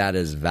wouldn't see that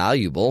as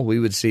valuable. We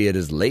would see it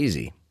as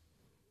lazy.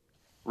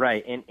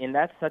 Right, and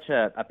that's such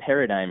a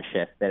paradigm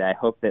shift that I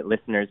hope that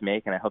listeners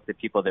make, and I hope that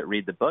people that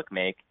read the book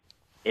make,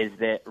 is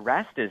that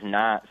rest is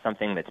not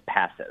something that's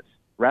passive.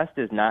 Rest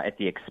is not at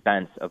the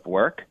expense of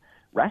work.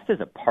 Rest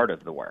is a part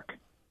of the work.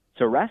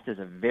 So rest is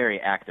a very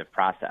active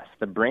process.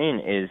 The brain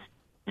is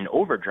in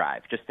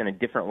overdrive, just in a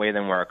different way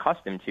than we're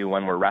accustomed to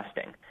when we're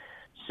resting.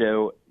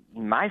 So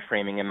my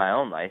framing in my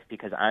own life,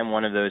 because I'm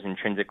one of those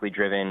intrinsically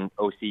driven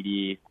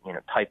OCD,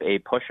 type A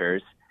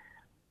pushers,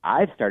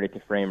 I've started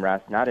to frame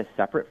rest not as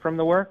separate from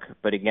the work,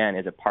 but again,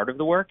 as a part of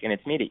the work, and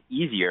it's made it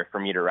easier for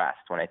me to rest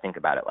when I think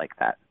about it like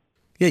that.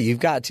 Yeah, you've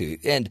got to.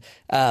 And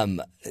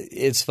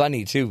it's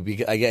funny, too,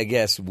 because I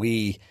guess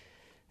we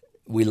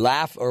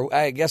laugh, or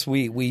I guess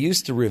we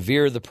used to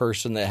revere the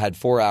person that had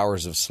 4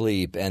 hours of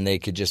sleep and they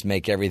could just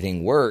make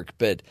everything work,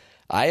 but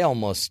I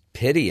almost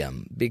pity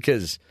them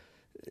because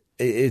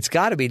it's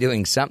got to be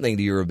doing something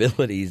to your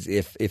abilities.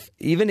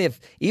 Even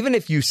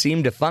if you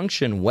seem to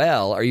function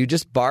well, are you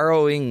just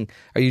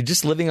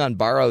living on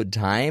borrowed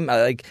time?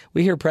 Like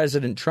we hear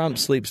President Trump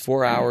sleeps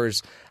 4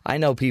 hours. I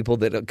know people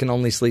that can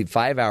only sleep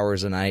 5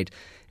 hours a night.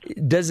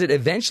 Does it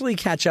eventually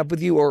catch up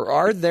with you, or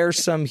are there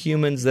some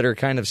humans that are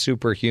kind of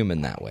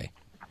superhuman that way?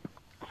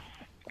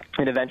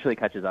 It eventually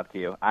catches up to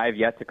you. I've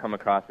yet to come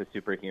across a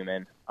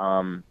superhuman.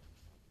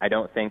 I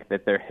don't think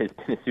that there has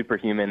been a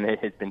superhuman that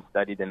has been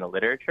studied in the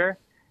literature.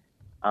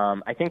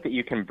 I think that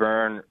you can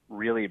burn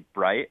really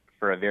bright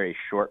for a very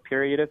short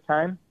period of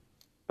time,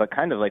 but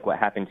kind of like what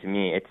happened to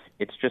me,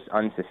 it's just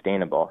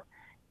unsustainable.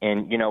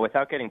 And,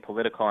 without getting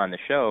political on the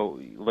show,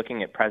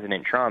 looking at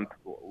President Trump,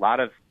 a lot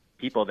of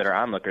people that are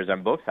onlookers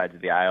on both sides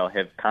of the aisle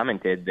have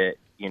commented that,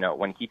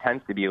 when he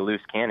tends to be a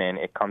loose cannon,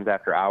 it comes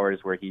after hours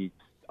where he's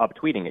up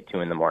tweeting at 2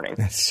 a.m.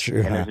 That's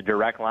true. And there's a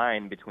direct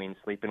line between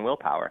sleep and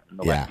willpower. And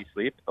the less you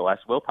sleep, the less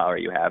willpower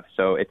you have.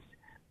 So it's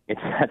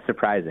not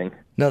surprising.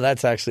 No,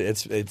 that's actually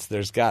it's.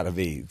 There's got to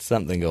be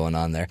something going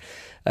on there.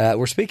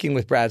 We're speaking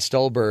with Brad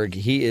Stulberg.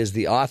 He is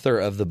the author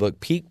of the book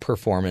Peak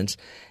Performance,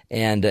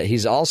 and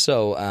he's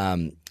also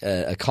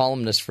a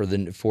columnist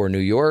for New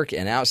York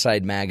and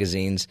Outside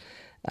magazines.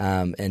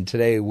 And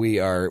today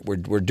we're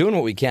doing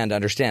what we can to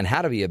understand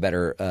how to be a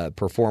better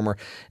performer.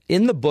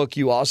 In the book,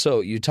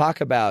 you talk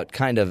about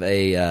kind of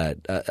a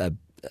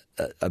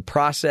a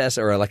process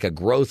or like a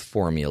growth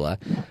formula.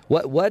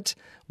 What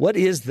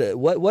is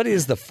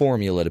the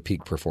formula to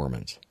peak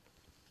performance?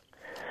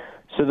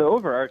 So the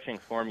overarching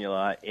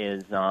formula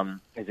is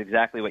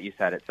exactly what you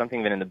said. It's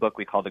something that in the book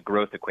we call the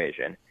growth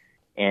equation,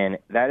 and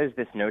that is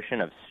this notion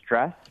of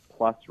stress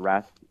plus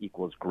rest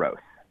equals growth.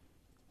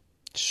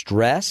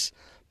 Stress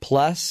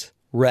plus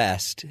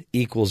rest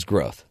equals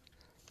growth.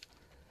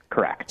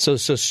 Correct. So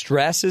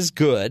stress is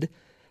good,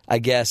 I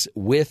guess,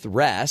 with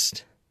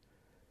rest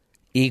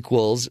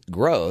equals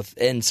growth.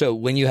 And so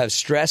when you have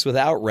stress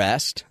without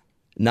rest,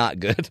 not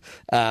good,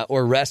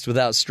 or rest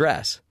without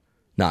stress,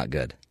 not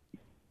good.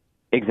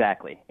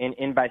 Exactly.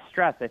 And by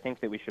stress, I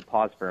think that we should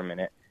pause for a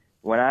minute.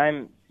 When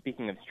I'm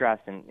speaking of stress,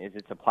 and as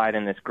it's applied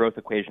in this growth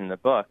equation in the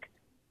book,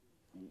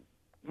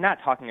 not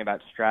talking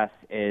about stress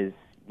is,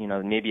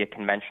 maybe a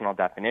conventional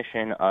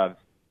definition of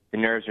the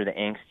nerves or the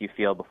angst you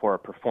feel before a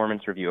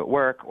performance review at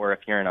work, or if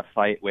you're in a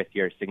fight with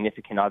your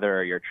significant other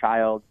or your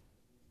child.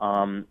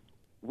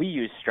 We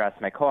use stress,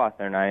 my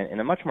co-author and I, in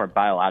a much more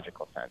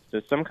biological sense.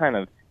 So some kind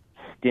of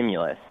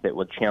stimulus that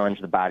will challenge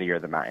the body or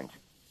the mind.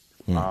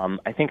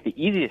 I think the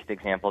easiest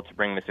example to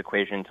bring this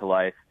equation to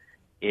life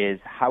is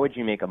how would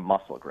you make a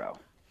muscle grow?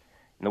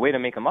 And the way to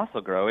make a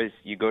muscle grow is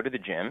you go to the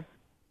gym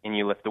and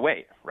you lift a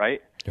weight,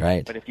 right?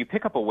 Right. But if you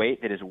pick up a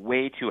weight that is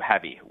way too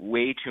heavy,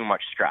 way too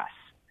much stress,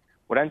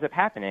 what ends up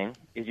happening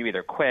is you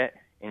either quit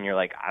and you're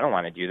like, I don't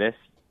want to do this.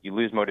 You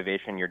lose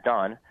motivation, you're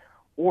done.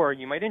 Or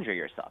you might injure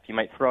yourself. You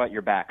might throw out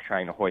your back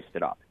trying to hoist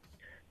it up.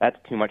 That's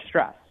too much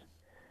stress.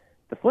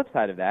 The flip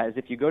side of that is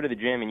if you go to the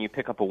gym and you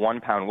pick up a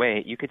 1-pound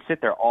weight, you could sit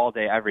there all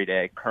day, every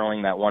day,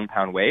 curling that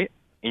 1-pound weight,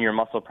 and your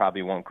muscle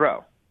probably won't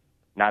grow.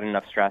 Not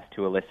enough stress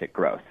to elicit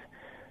growth.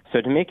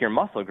 So to make your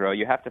muscle grow,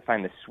 you have to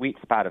find the sweet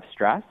spot of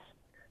stress,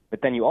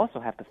 but then you also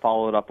have to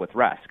follow it up with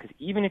rest. Because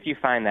even if you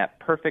find that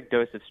perfect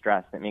dose of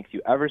stress that makes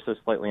you ever so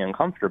slightly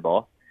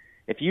uncomfortable,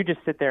 if you just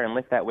sit there and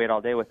lift that weight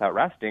all day without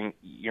resting,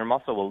 your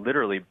muscle will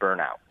literally burn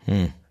out.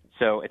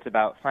 So it's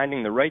about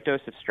finding the right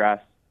dose of stress,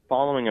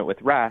 following it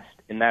with rest,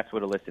 and that's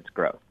what elicits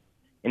growth.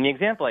 And the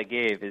example I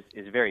gave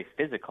is very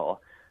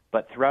physical,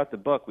 but throughout the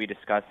book we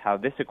discuss how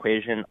this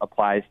equation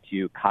applies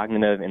to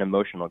cognitive and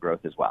emotional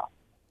growth as well.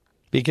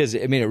 Because,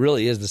 it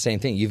really is the same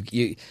thing.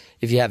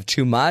 If you have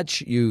too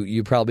much,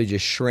 you probably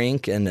just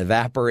shrink and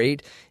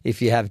evaporate.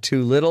 If you have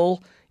too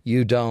little,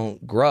 you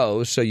don't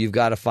grow, so you've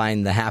got to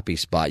find the happy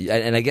spot.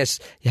 And I guess,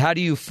 how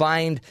do you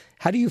find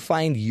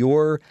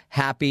your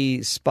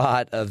happy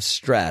spot of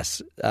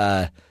stress?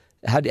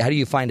 How do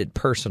you find it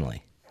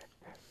personally?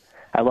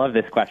 I love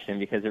this question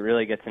because it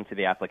really gets into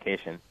the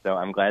application. So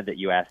I'm glad that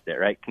you asked it,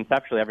 right?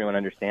 Conceptually, everyone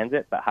understands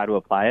it, but how to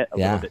apply it, a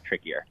little bit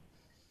trickier.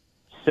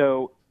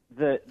 So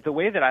the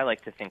way that I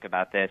like to think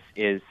about this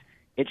is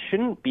it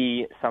shouldn't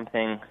be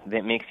something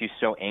that makes you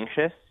so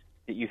anxious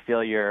that you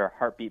feel your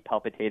heartbeat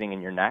palpitating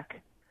in your neck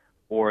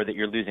or that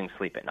you're losing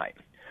sleep at night.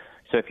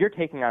 So if you're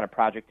taking on a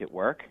project at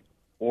work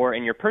or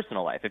in your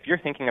personal life, if you're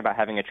thinking about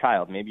having a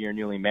child, maybe you're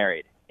newly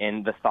married,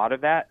 and the thought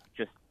of that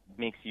just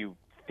makes you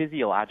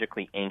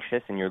physiologically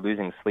anxious and you're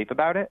losing sleep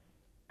about it,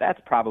 that's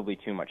probably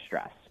too much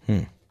stress.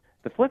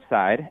 The flip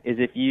side is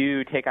if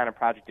you take on a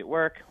project at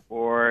work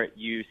or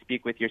you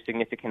speak with your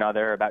significant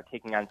other about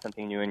taking on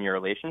something new in your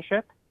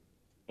relationship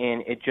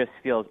and it just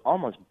feels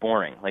almost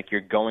boring, like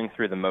you're going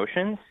through the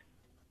motions,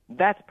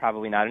 that's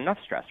probably not enough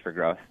stress for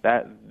growth.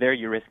 There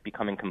you risk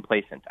becoming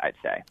complacent, I'd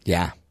say.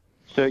 Yeah.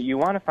 So you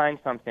want to find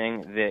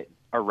something that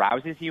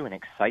arouses you and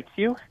excites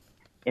you,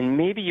 and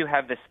maybe you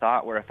have this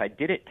thought where if I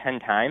did it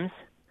 10 times,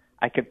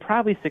 I could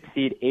probably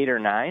succeed 8 or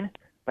 9,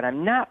 but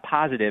I'm not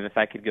positive if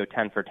I could go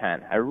 10 for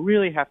 10. I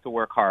really have to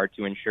work hard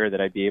to ensure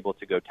that I'd be able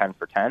to go 10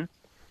 for 10,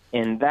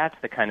 and that's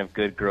the kind of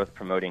good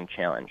growth-promoting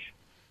challenge,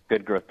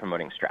 good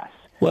growth-promoting stress.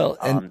 Well,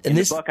 and in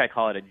this the book, I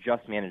call it a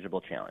just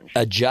manageable challenge.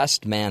 A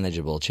just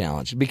manageable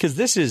challenge, because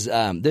this is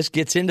this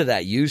gets into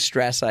that use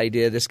stress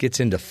idea. This gets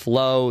into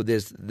flow.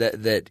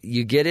 That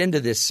you get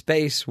into this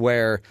space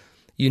where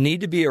you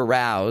need to be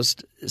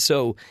aroused.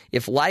 So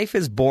if life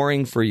is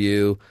boring for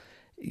you,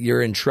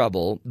 you're in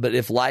trouble. But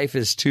if life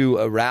is too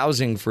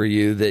arousing for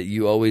you that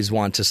you always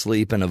want to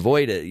sleep and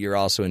avoid it, you're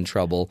also in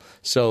trouble.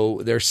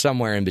 So there's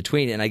somewhere in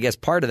between. And I guess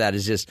part of that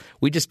is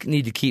we just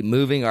need to keep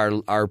moving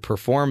our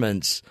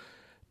performance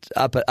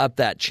up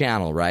that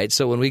channel, right?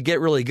 So when we get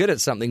really good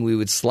at something, we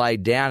would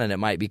slide down and it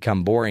might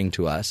become boring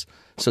to us.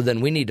 So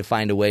then we need to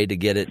find a way to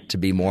get it to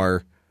be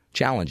more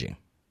challenging.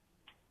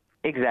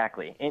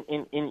 Exactly.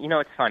 And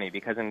it's funny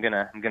because I'm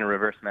gonna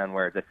reverse my own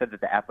words. I said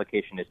that the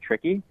application is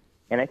tricky,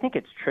 and I think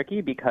it's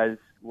tricky because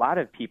a lot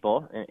of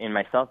people, and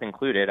myself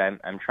included,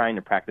 I'm trying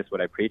to practice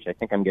what I preach. I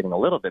think I'm getting a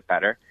little bit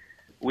better.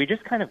 We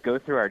just kind of go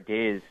through our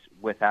days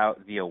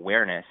without the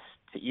awareness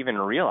to even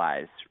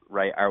realize,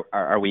 right,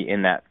 are we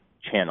in that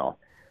channel?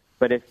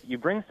 But if you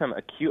bring some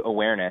acute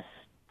awareness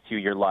to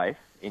your life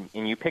and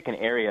you pick an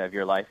area of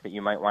your life that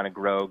you might want to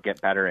grow,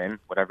 get better in,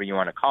 whatever you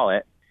want to call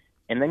it,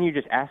 and then you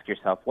just ask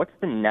yourself, what's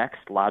the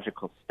next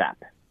logical step?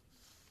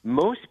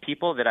 Most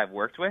people that I've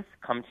worked with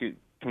come to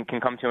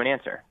can come to an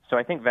answer. So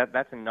I think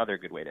that's another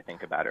good way to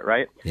think about it,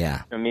 right?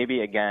 Yeah. So maybe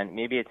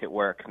it's at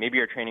work. Maybe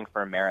you're training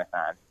for a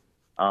marathon.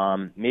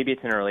 Maybe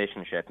it's in a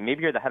relationship.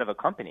 Maybe you're the head of a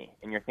company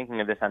and you're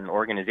thinking of this on an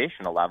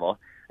organizational level.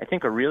 I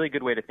think a really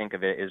good way to think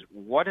of it is,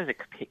 what is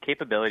a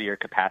capability or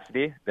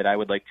capacity that I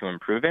would like to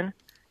improve in,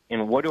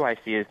 and what do I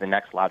see as the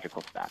next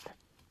logical step?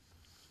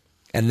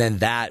 And then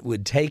that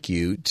would take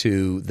you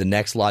to the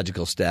next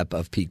logical step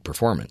of peak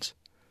performance.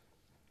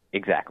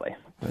 Exactly.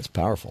 That's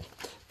powerful.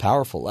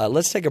 Powerful.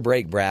 Let's take a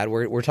break, Brad.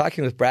 We're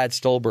talking with Brad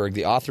Stulberg,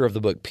 the author of the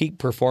book Peak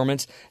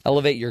Performance,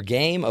 Elevate Your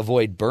Game,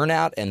 Avoid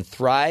Burnout, and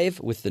Thrive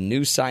with the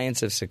New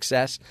Science of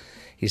Success.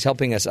 He's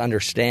helping us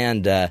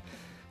understand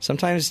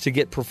sometimes to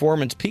get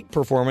peak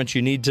performance,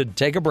 you need to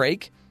take a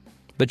break,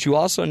 but you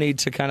also need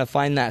to kind of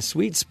find that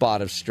sweet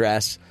spot of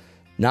stress,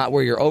 not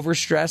where you're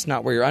overstressed,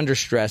 not where you're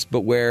understressed, but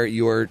where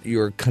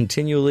you're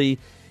continually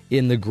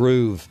in the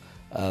groove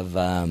of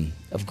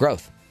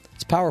growth.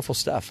 It's powerful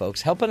stuff,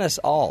 folks. Helping us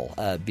all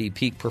be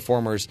peak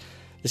performers.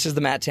 This is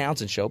the Matt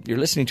Townsend Show. You're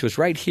listening to us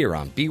right here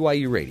on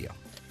BYU Radio.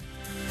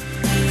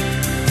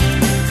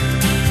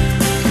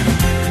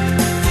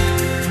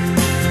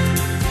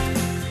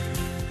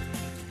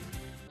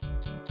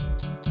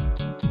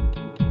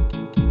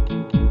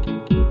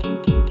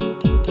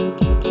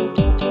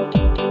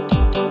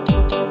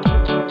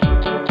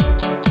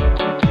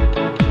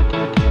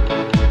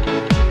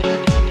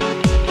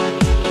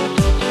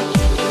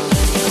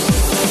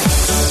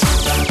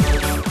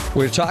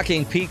 We're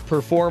talking peak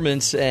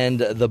performance, and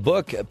the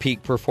book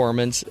Peak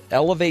Performance,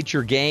 Elevate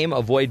Your Game,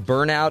 Avoid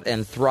Burnout,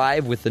 and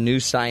Thrive with the New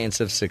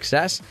Science of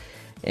Success.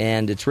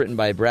 And it's written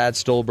by Brad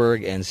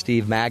Stulberg and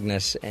Steve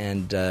Magnus.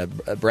 And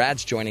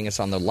Brad's joining us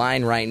on the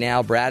line right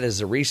now. Brad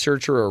is a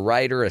researcher, a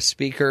writer, a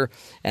speaker,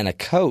 and a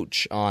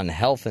coach on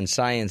health and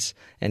science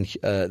and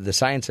the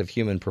science of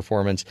human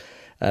performance.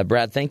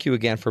 Brad, thank you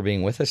again for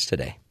being with us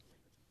today.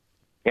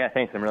 Yeah,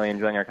 thanks. I'm really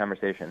enjoying our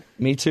conversation.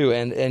 Me too.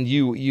 And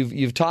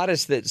you've taught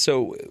us that.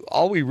 So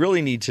all we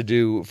really need to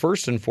do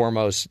first and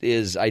foremost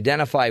is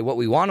identify what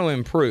we want to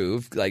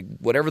improve, like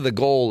whatever the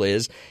goal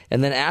is,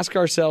 and then ask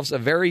ourselves a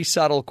very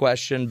subtle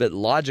question, but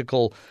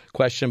logical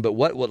question. But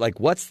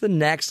what's the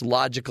next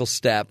logical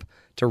step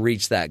to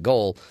reach that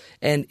goal?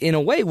 And in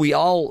a way, we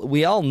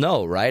all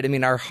know, right? I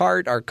mean, our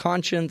heart, our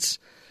conscience,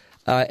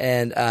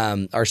 and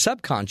our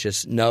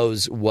subconscious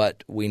knows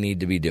what we need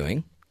to be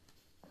doing.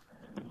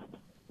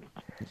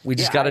 We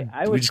just got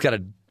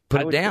to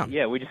put it down.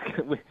 Yeah, we just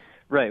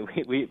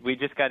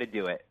got to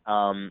do it,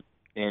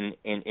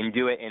 and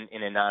do it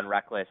in a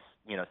non-reckless,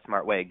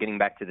 smart way. Getting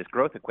back to this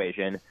growth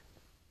equation,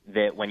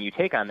 that when you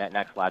take on that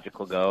next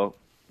logical goal,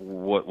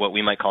 what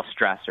we might call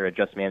stress or a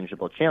just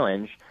manageable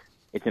challenge,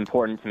 it's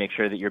important to make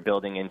sure that you're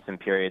building in some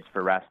periods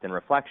for rest and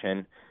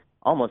reflection,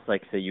 almost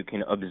like so you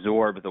can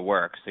absorb the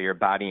work, so your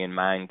body and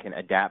mind can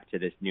adapt to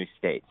this new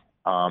state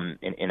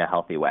in a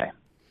healthy way.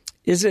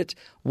 Is it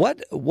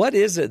what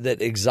is it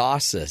that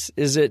exhausts us?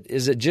 Is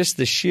it just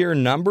the sheer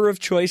number of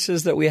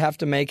choices that we have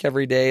to make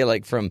every day,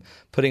 like from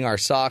putting our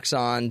socks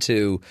on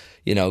to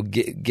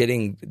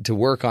getting to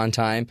work on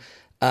time?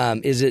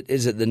 Is it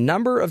the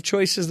number of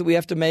choices that we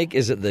have to make?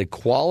 Is it the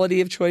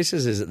quality of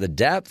choices? Is it the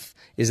depth?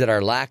 Is it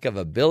our lack of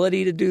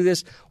ability to do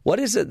this? What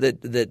is it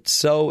that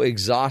so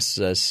exhausts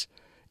us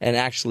and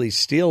actually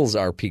steals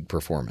our peak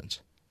performance?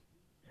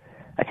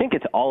 I think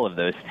it's all of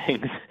those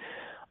things.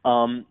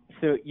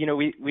 So,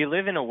 we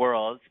live in a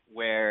world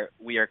where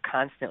we are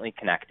constantly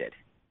connected.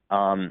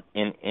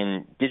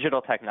 And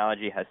digital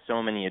technology has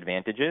so many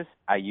advantages.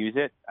 I use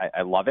it.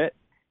 I love it.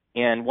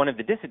 And one of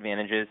the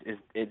disadvantages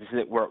is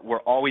that we're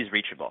always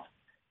reachable.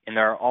 And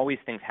there are always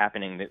things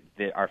happening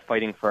that are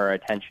fighting for our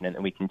attention and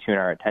that we can tune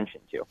our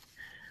attention to.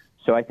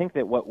 So I think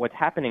that what's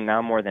happening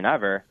now more than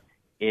ever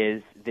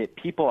is that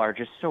people are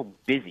just so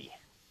busy.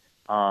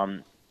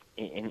 And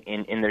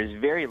there's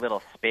very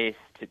little space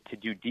to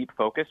do deep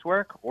focus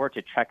work or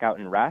to check out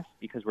and rest,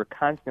 because we're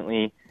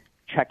constantly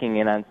checking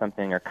in on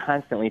something or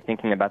constantly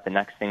thinking about the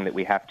next thing that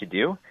we have to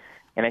do.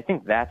 And I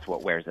think that's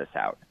what wears us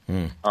out.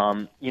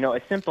 A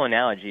simple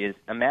analogy is,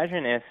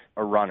 imagine if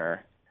a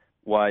runner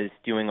was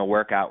doing a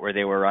workout where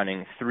they were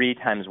running 3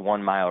 times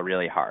 1 mile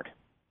really hard.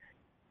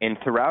 And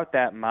throughout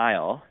that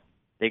mile,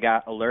 they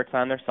got alerts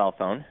on their cell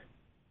phone.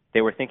 They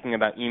were thinking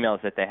about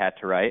emails that they had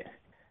to write.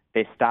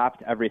 They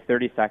stopped every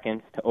 30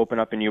 seconds to open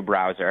up a new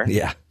browser.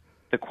 Yeah.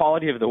 The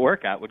quality of the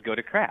workout would go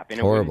to crap, and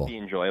it Horrible. wouldn't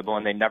be enjoyable,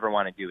 and they'd never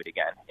want to do it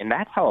again. And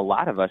that's how a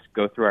lot of us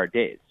go through our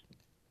days.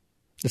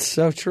 It's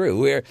so true.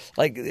 We're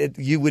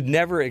you would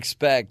never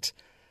expect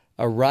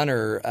a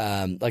runner,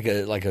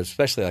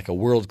 especially like a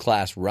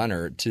world-class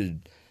runner, to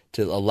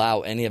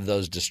allow any of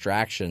those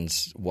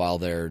distractions while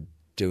they're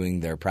doing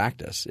their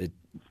practice.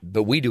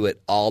 But we do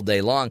it all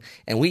day long,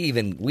 and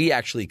we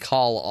actually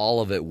call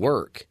all of it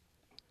work.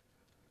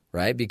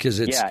 Right? Because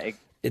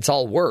it's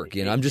all work.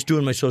 I'm just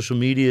doing my social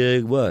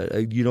media.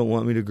 What? You don't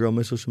want me to grow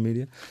my social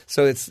media?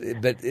 So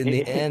but in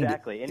the end,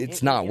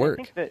 it's not work.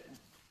 I think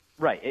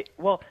right.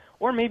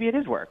 Or maybe it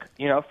is work.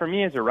 For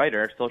me as a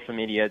writer, social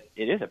media,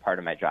 it is a part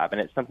of my job, and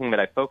it's something that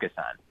I focus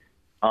on.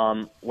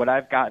 What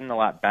I've gotten a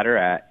lot better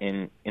at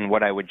in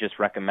what I would just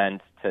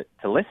recommend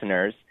to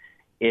listeners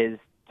is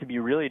to be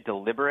really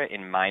deliberate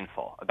and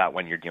mindful about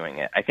when you're doing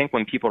it. I think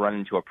when people run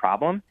into a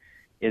problem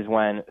is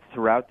when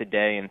throughout the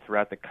day and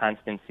throughout the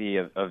constancy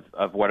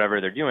of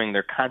whatever they're doing,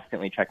 they're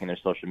constantly checking their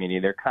social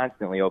media, they're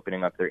constantly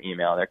opening up their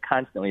email, they're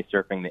constantly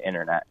surfing the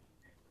internet.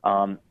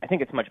 I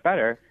think it's much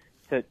better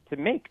to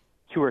make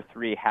 2 or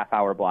 3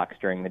 half-hour blocks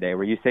during the day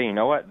where you say, you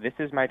know what, this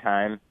is my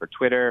time for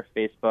Twitter,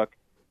 Facebook,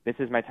 this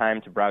is my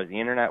time to browse the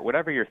internet,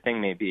 whatever your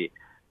thing may be,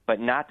 but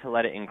not to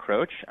let it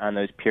encroach on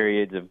those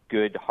periods of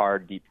good,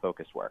 hard, deep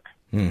focus work.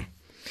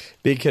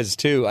 Because,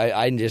 too,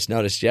 I just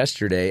noticed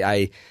yesterday,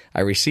 I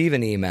receive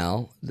an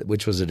email,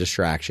 which was a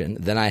distraction.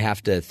 Then I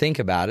have to think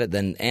about it,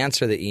 then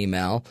answer the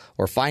email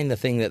or find the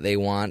thing that they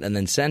want and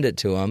then send it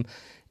to them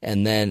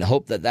and then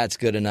hope that that's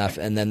good enough.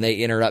 And then they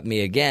interrupt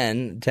me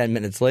again 10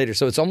 minutes later.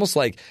 So it's almost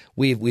like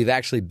we've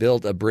actually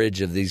built a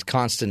bridge of these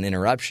constant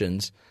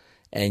interruptions.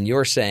 And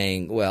you're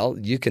saying, well,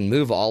 you can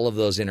move all of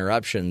those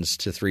interruptions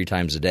to 3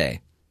 times a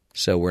day.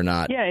 So we're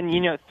not. Yeah,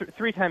 and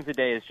 3 times a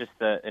day is just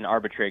an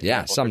arbitrary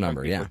example. Yeah, some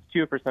number. People, yeah, it's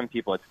 2 for some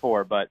people. It's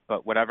 4, but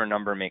whatever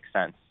number makes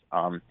sense.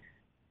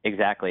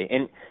 Exactly.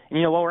 And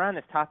while we're on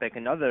this topic,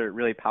 another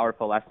really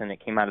powerful lesson that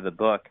came out of the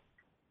book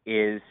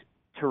is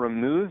to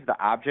remove the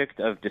object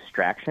of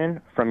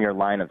distraction from your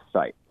line of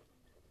sight.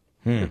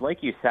 Because,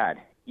 like you said,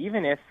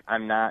 even if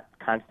I'm not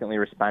constantly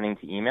responding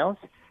to emails,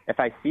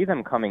 if I see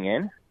them coming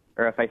in,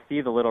 or if I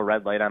see the little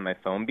red light on my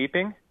phone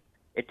beeping,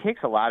 it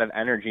takes a lot of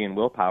energy and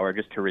willpower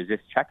just to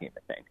resist checking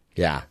the thing.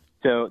 Yeah.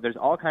 So there's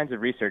all kinds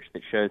of research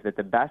that shows that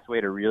the best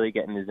way to really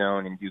get in the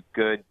zone and do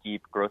good,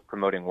 deep,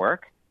 growth-promoting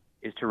work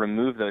is to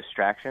remove those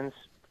distractions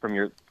from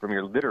your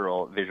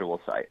literal visual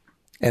sight.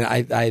 And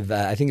I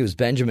think it was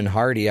Benjamin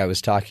Hardy I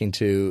was talking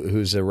to,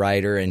 who's a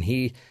writer, and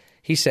he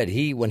said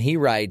when he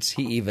writes,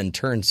 he even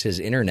turns his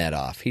internet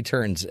off. He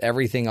turns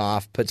everything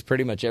off, puts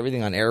pretty much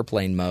everything on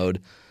airplane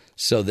mode,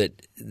 so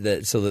that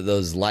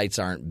those lights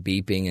aren't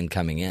beeping and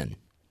coming in.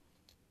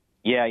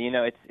 Yeah,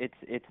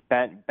 it's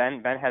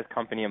Ben has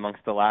company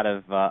amongst a lot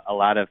of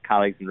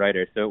colleagues and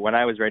writers. So when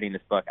I was writing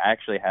this book, I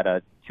actually had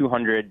a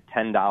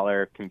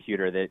 $210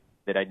 computer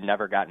that I'd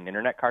never got an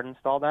internet card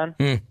installed on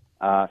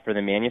for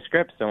the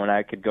manuscript. So when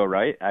I could go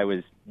write, I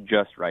was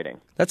just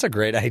writing. That's a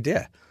great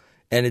idea,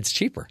 and it's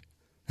cheaper.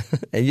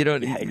 And you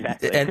don't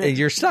exactly. and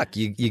you're stuck.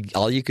 You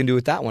all you can do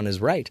with that one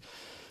is write.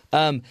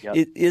 Yep.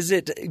 Is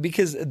it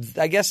because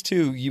I guess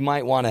too you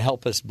might want to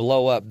help us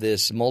blow up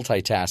this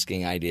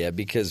multitasking idea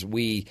because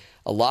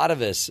a lot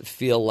of us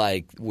feel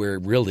like we're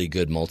really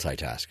good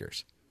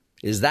multitaskers.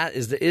 Is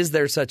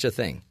there such a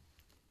thing?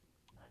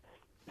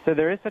 So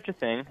there is such a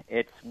thing.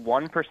 It's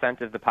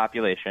 1% of the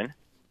population.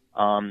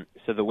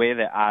 So the way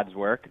that odds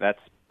work, that's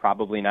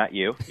probably not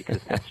you because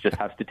that's just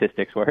how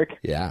statistics work.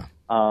 Yeah.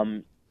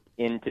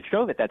 And to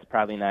show that that's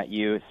probably not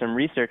you, some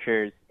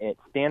researchers at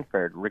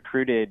Stanford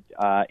recruited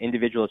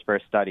individuals for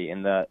a study,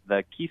 and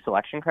the key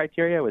selection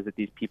criteria was that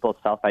these people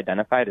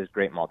self-identified as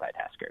great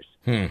multitaskers.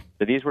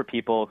 So these were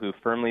people who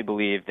firmly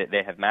believed that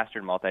they have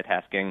mastered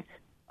multitasking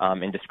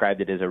and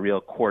described it as a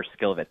real core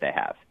skill that they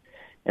have.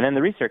 And then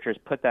the researchers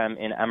put them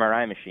in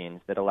MRI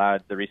machines that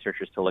allowed the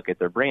researchers to look at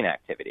their brain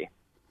activity.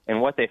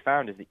 And what they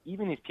found is that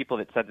even these people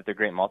that said that they're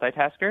great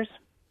multitaskers,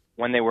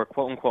 when they were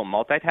quote-unquote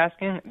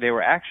multitasking, they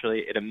were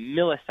actually at a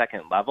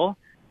millisecond level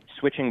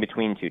switching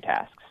between 2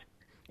 tasks.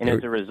 And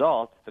as a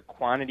result, the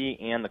quantity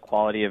and the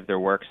quality of their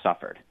work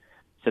suffered.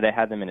 So they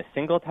had them in a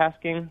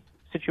single-tasking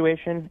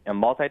situation, a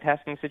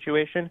multitasking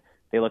situation.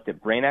 They looked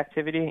at brain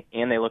activity,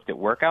 and they looked at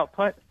work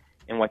output.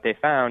 And what they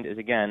found is,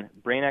 again,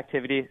 brain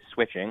activity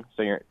switching.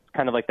 So you're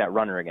kind of like that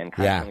runner again,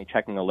 constantly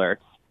checking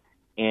alerts.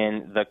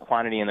 And the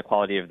quantity and the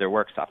quality of their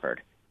work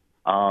suffered.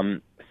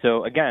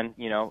 So again,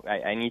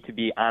 I need to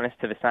be honest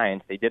to the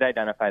science. They did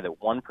identify that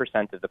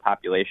 1% of the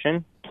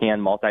population can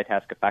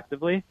multitask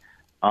effectively,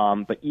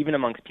 but even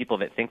amongst people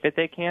that think that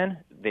they can,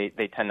 they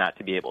tend not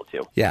to be able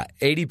to. Yeah,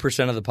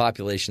 80% of the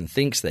population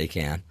thinks they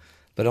can,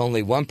 but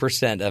only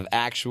 1% of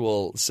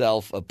actual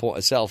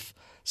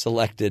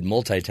self-selected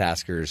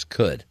multitaskers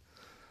could.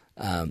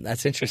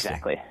 That's interesting.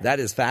 Exactly. That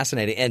is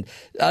fascinating. And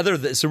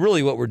so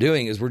really what we're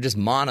doing is we're just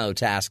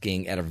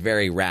monotasking at a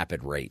very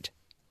rapid rate.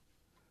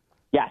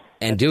 Yes.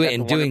 And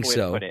in doing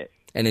so,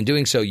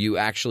 you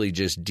actually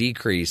just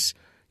decrease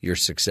your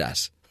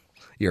success,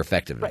 your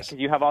effectiveness. Right, because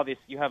you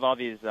have all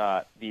these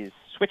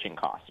switching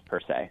costs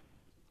per se.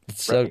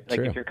 It's so true.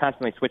 Like if you're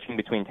constantly switching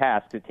between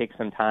tasks, it takes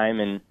some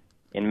time and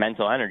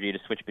mental energy to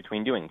switch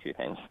between doing 2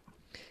 things.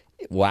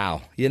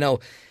 Wow.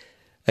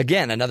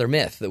 Again, another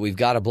myth that we've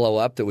got to blow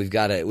up, that we've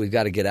got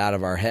to get out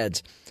of our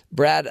heads.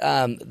 Brad,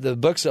 the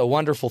book's a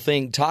wonderful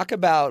thing. Talk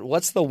about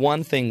what's the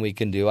one thing we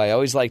can do. I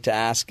always like to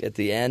ask at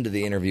the end of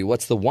the interview,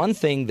 what's the one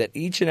thing that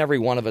each and every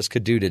one of us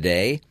could do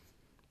today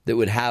that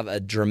would have a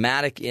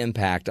dramatic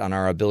impact on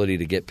our ability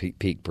to get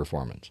peak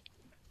performance?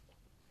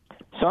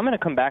 So I'm going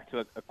to come back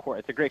to a core –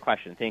 it's a great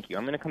question. Thank you.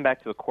 I'm going to come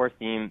back to a core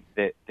theme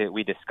that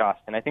we discussed.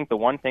 And I think the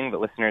one thing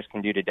that listeners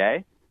can do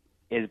today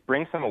is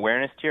bring some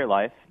awareness to your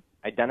life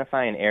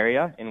identify an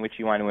area in which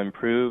you want to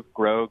improve,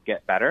 grow,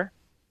 get better,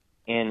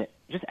 and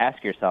just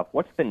ask yourself,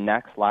 what's the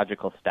next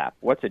logical step?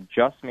 What's a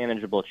just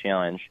manageable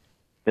challenge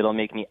that'll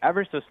make me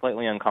ever so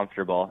slightly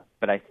uncomfortable,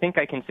 but I think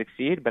I can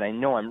succeed, but I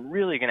know I'm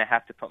really going to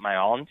have to put my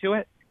all into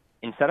it,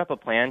 and set up a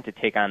plan to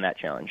take on that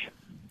challenge.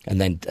 And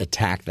then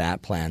attack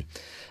that plan.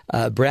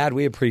 Brad,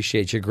 we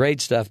appreciate you.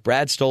 Great stuff.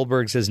 Brad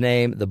Stulberg's his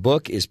name. The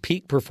book is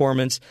Peak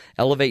Performance,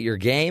 Elevate Your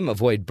Game,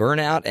 Avoid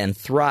Burnout, and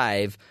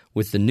Thrive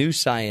with the New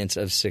Science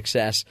of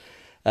Success.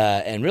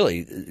 And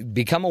really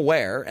become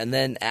aware and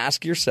then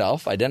ask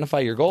yourself, identify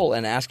your goal,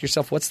 and ask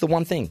yourself, what's the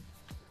one thing?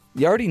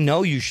 You already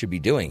know you should be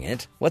doing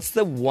it. What's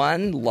the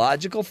one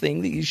logical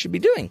thing that you should be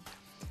doing?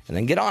 And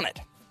then get on it.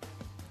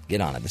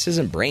 Get on it. This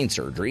isn't brain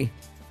surgery.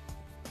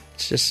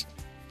 It's just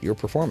your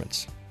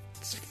performance.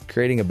 It's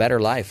creating a better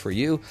life for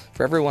you,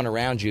 for everyone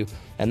around you.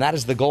 And that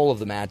is the goal of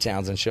the Matt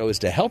Townsend Show, is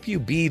to help you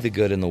be the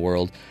good in the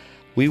world.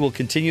 We will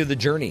continue the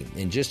journey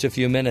in just a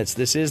few minutes.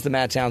 This is the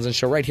Matt Townsend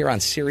Show right here on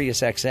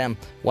Sirius XM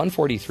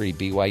 143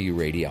 BYU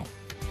Radio.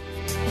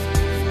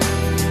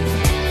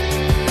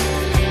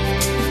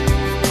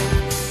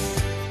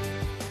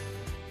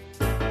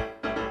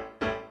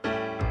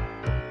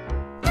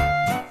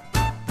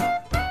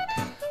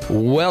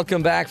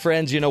 Welcome back,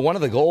 friends. You know, one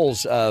of the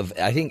goals of,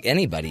 I think,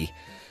 anybody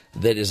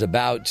that is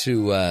about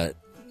to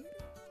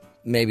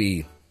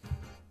maybe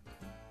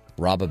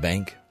rob a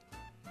bank,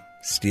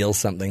 steal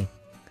something,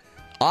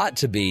 ought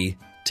to be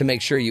to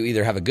make sure you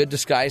either have a good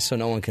disguise so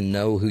no one can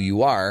know who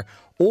you are,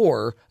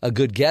 or a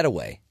good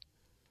getaway,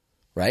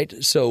 right?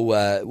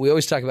 So we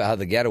always talk about how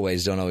the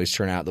getaways don't always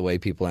turn out the way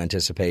people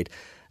anticipate.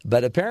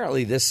 But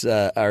apparently this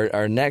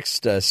our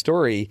next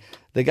story,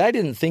 the guy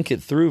didn't think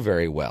it through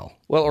very well.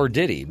 Well, or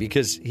did he?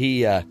 Because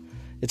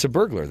it's a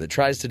burglar that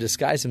tries to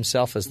disguise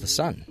himself as the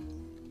son.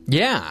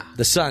 Yeah.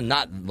 The son,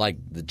 not like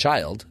the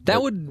child.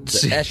 That would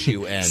the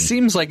S-U-N.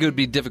 Seems like it would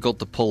be difficult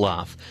to pull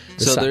off.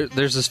 So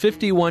there's this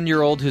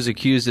 51-year-old who's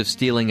accused of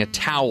stealing a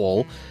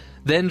towel,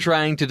 then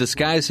trying to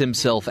disguise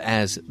himself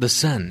as the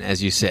son,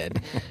 as you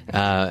said.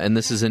 And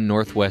this is in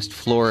Northwest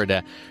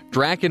Florida.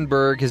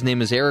 Drakenberg, his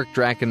name is Eric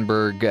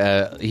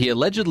Drakenberg. He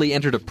allegedly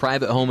entered a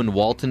private home in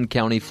Walton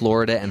County,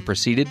 Florida, and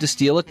proceeded to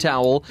steal a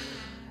towel.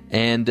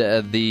 And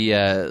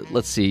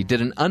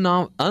did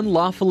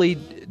unlawfully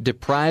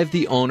deprive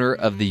the owner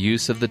of the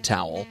use of the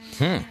towel.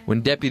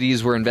 When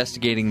deputies were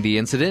investigating the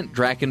incident,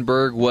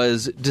 Drakenberg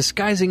was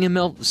disguising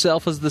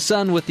himself as the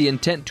son with the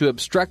intent to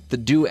obstruct the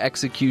due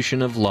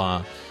execution of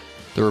law.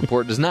 The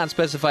report does not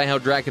specify how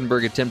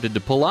Drakenberg attempted to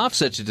pull off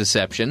such a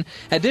deception.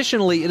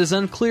 Additionally, it is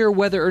unclear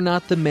whether or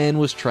not the man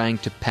was trying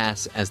to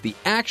pass as the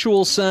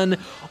actual son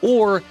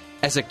or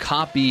as a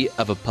copy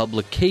of a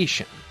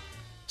publication,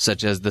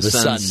 such as the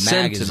Sun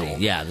Sentinel,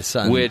 magazine. Yeah, the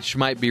Sun, which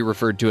might be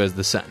referred to as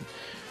the Sun.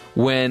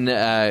 When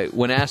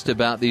asked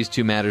about these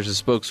two matters, a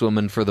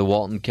spokeswoman for the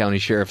Walton County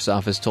Sheriff's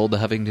Office told the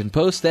Huffington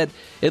Post that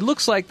it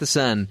looks like the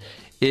Sun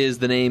is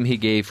the name he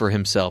gave for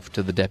himself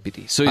to the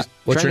deputy. So he's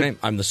what's your name?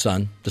 I'm the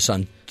Sun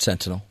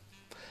Sentinel.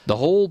 The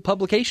whole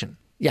publication.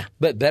 Yeah,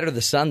 but better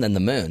the sun than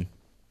the moon.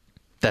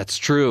 That's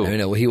true. I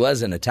mean, he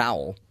was in a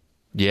towel.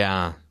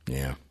 Yeah.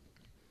 Yeah.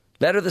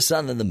 Better the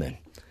sun than the moon.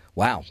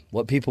 Wow,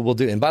 what people will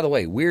do. And by the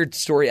way, weird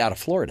story out of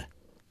Florida.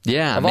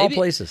 Yeah. Of all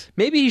places.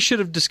 Maybe he should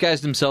have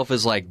disguised himself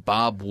as like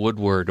Bob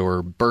Woodward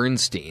or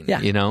Bernstein.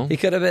 Yeah. You know? He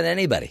could have been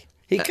anybody.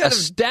 He could have a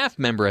staff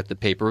member at the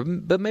paper,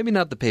 but maybe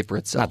not the paper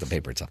itself. Not the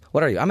paper itself.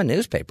 What are you? I'm a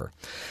newspaper.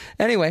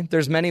 Anyway,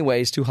 there's many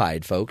ways to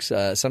hide, folks.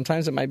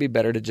 Sometimes it might be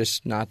better to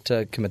just not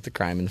commit the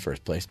crime in the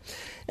first place.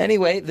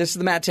 Anyway, this is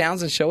the Matt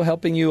Townsend Show,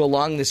 helping you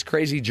along this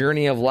crazy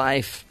journey of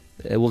life.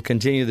 We'll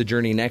continue the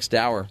journey next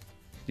hour.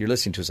 You're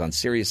listening to us on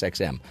Sirius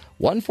XM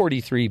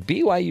 143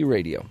 BYU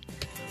Radio.